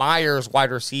got Myers, wide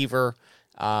receiver,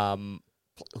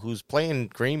 who's playing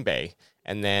Green Bay,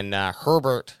 and then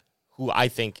Herbert, who I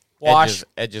think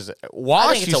edges. Wash,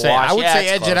 I think it's you a say? wash. I would Yeah, say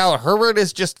it's edge it close. out. Herbert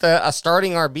is just a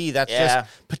starting RB. That's Yeah.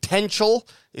 just potential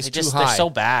is too high. They're so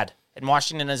bad. And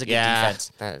Washington has a good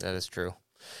defense. That is true.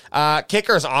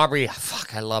 Kickers, Aubrey.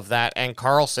 Fuck, I love that. And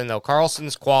Carlson, though.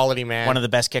 Carlson's quality, man. One of the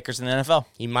best kickers in the NFL.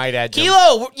 He might add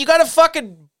Kilo, you got to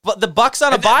fucking the Bucks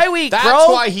on a bye week, that's bro.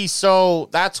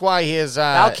 That's why his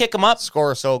I'll kick him up.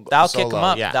 Score so I'll so kick him low.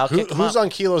 up. Yeah. Who's on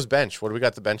Kilo's bench? What do we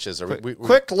got the benches? Are we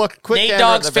Quick Nate gander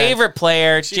Dogg's at the bench. favorite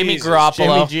player, Jimmy Jesus,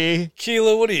 Garoppolo. Jimmy G.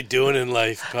 Kilo, what are you doing in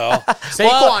life, pal? Saquon.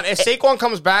 Well, if Saquon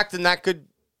comes back, then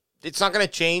it's not going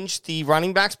to change the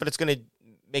running backs, but it's going to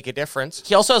make a difference.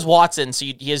 He also has Watson, so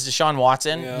he has Deshaun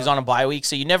Watson, Yeah. who's on a bye week,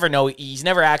 so you never know. He's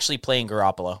never actually playing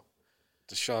Garoppolo.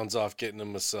 Deshaun's off getting a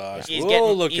massage. He's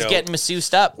Whoa, look getting out. getting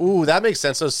masseused up. Ooh, that makes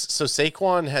sense. So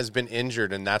Saquon has been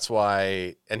injured, and that's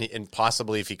why, and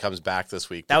possibly if he comes back this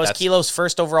week. That was that's- Kilo's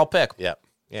first overall pick. Yep.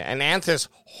 Yeah, and Anth is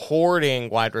hoarding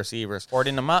wide receivers.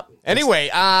 Hoarding them up. Anyway,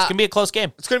 It's going to be a close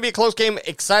game. it's going to be a close game.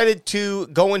 Excited to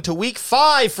go into week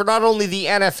 5 for not only the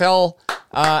NFL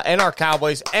and our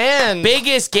Cowboys and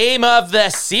Biggest game of the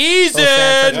season. those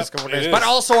San Francisco Yep, 49ers, it but is.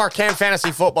 also our Can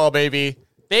Fantasy Football, baby.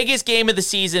 Biggest game of the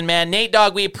season, man. Nate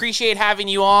Dogg, we appreciate having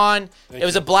you on. It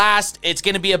was a blast. It's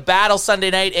going to be a battle Sunday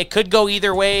night. It could go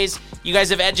either ways. You guys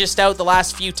have edged us out the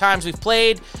last few times we've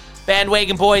played.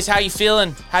 Bandwagon boys, how you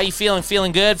feeling? How you feeling?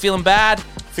 Feeling good? Feeling bad?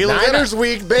 Feeling Niners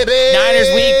week, baby. Niners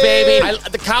week, baby.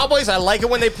 The Cowboys, I like it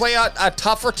when they play a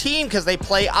tougher team because they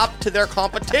play up to their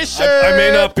competition. I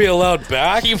may not be allowed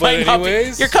back, You but might not be-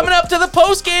 anyways. You're coming up to the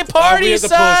post-game I'll party, be at the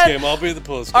son. postgame. I'll be at the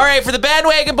postgame. All right, for the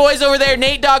bandwagon boys over there,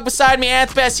 Nate Dogg beside me,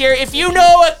 Anth Best here. If you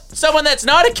know someone that's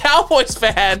not a Cowboys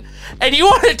fan and you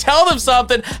want to tell them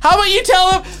something, how about you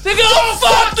tell them to go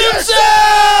fuck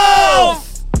themselves?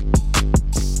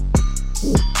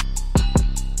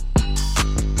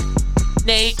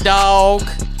 Nate Dogg.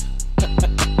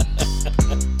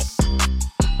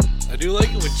 I do like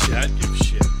it when chat gives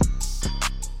shit.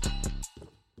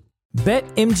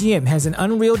 BetMGM has an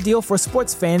unreal deal for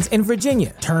sports fans in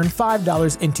Virginia. Turn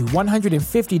 $5 into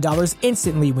 $150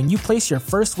 instantly when you place your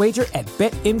first wager at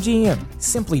BetMGM.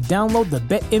 Simply download the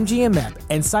BetMGM app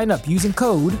and sign up using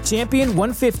code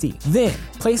Champion150. Then,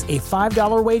 Place a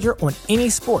 $5 wager on any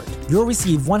sport. You'll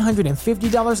receive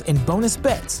 $150 in bonus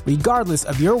bets, regardless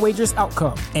of your wager's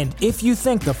outcome. And if you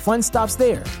think the fun stops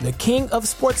there, the King of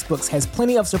Sportsbooks has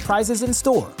plenty of surprises in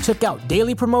store. Check out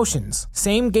daily promotions,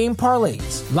 same-game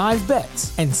parlays, live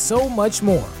bets, and so much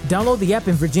more. Download the app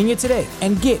in Virginia today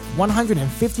and get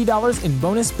 $150 in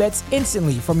bonus bets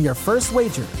instantly from your first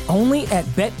wager. Only at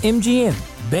BetMGM.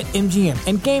 BetMGM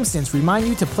and GameSense remind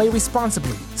you to play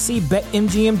responsibly. See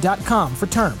BetMGM.com for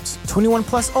terms. 21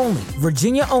 plus only.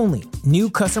 Virginia only. New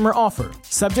customer offer.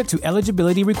 Subject to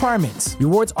eligibility requirements.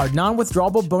 Rewards are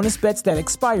non-withdrawable bonus bets that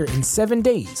expire in 7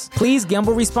 days. Please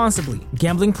gamble responsibly.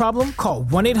 Gambling problem? Call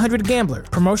 1-800-GAMBLER.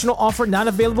 Promotional offer not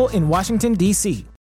available in Washington, D.C.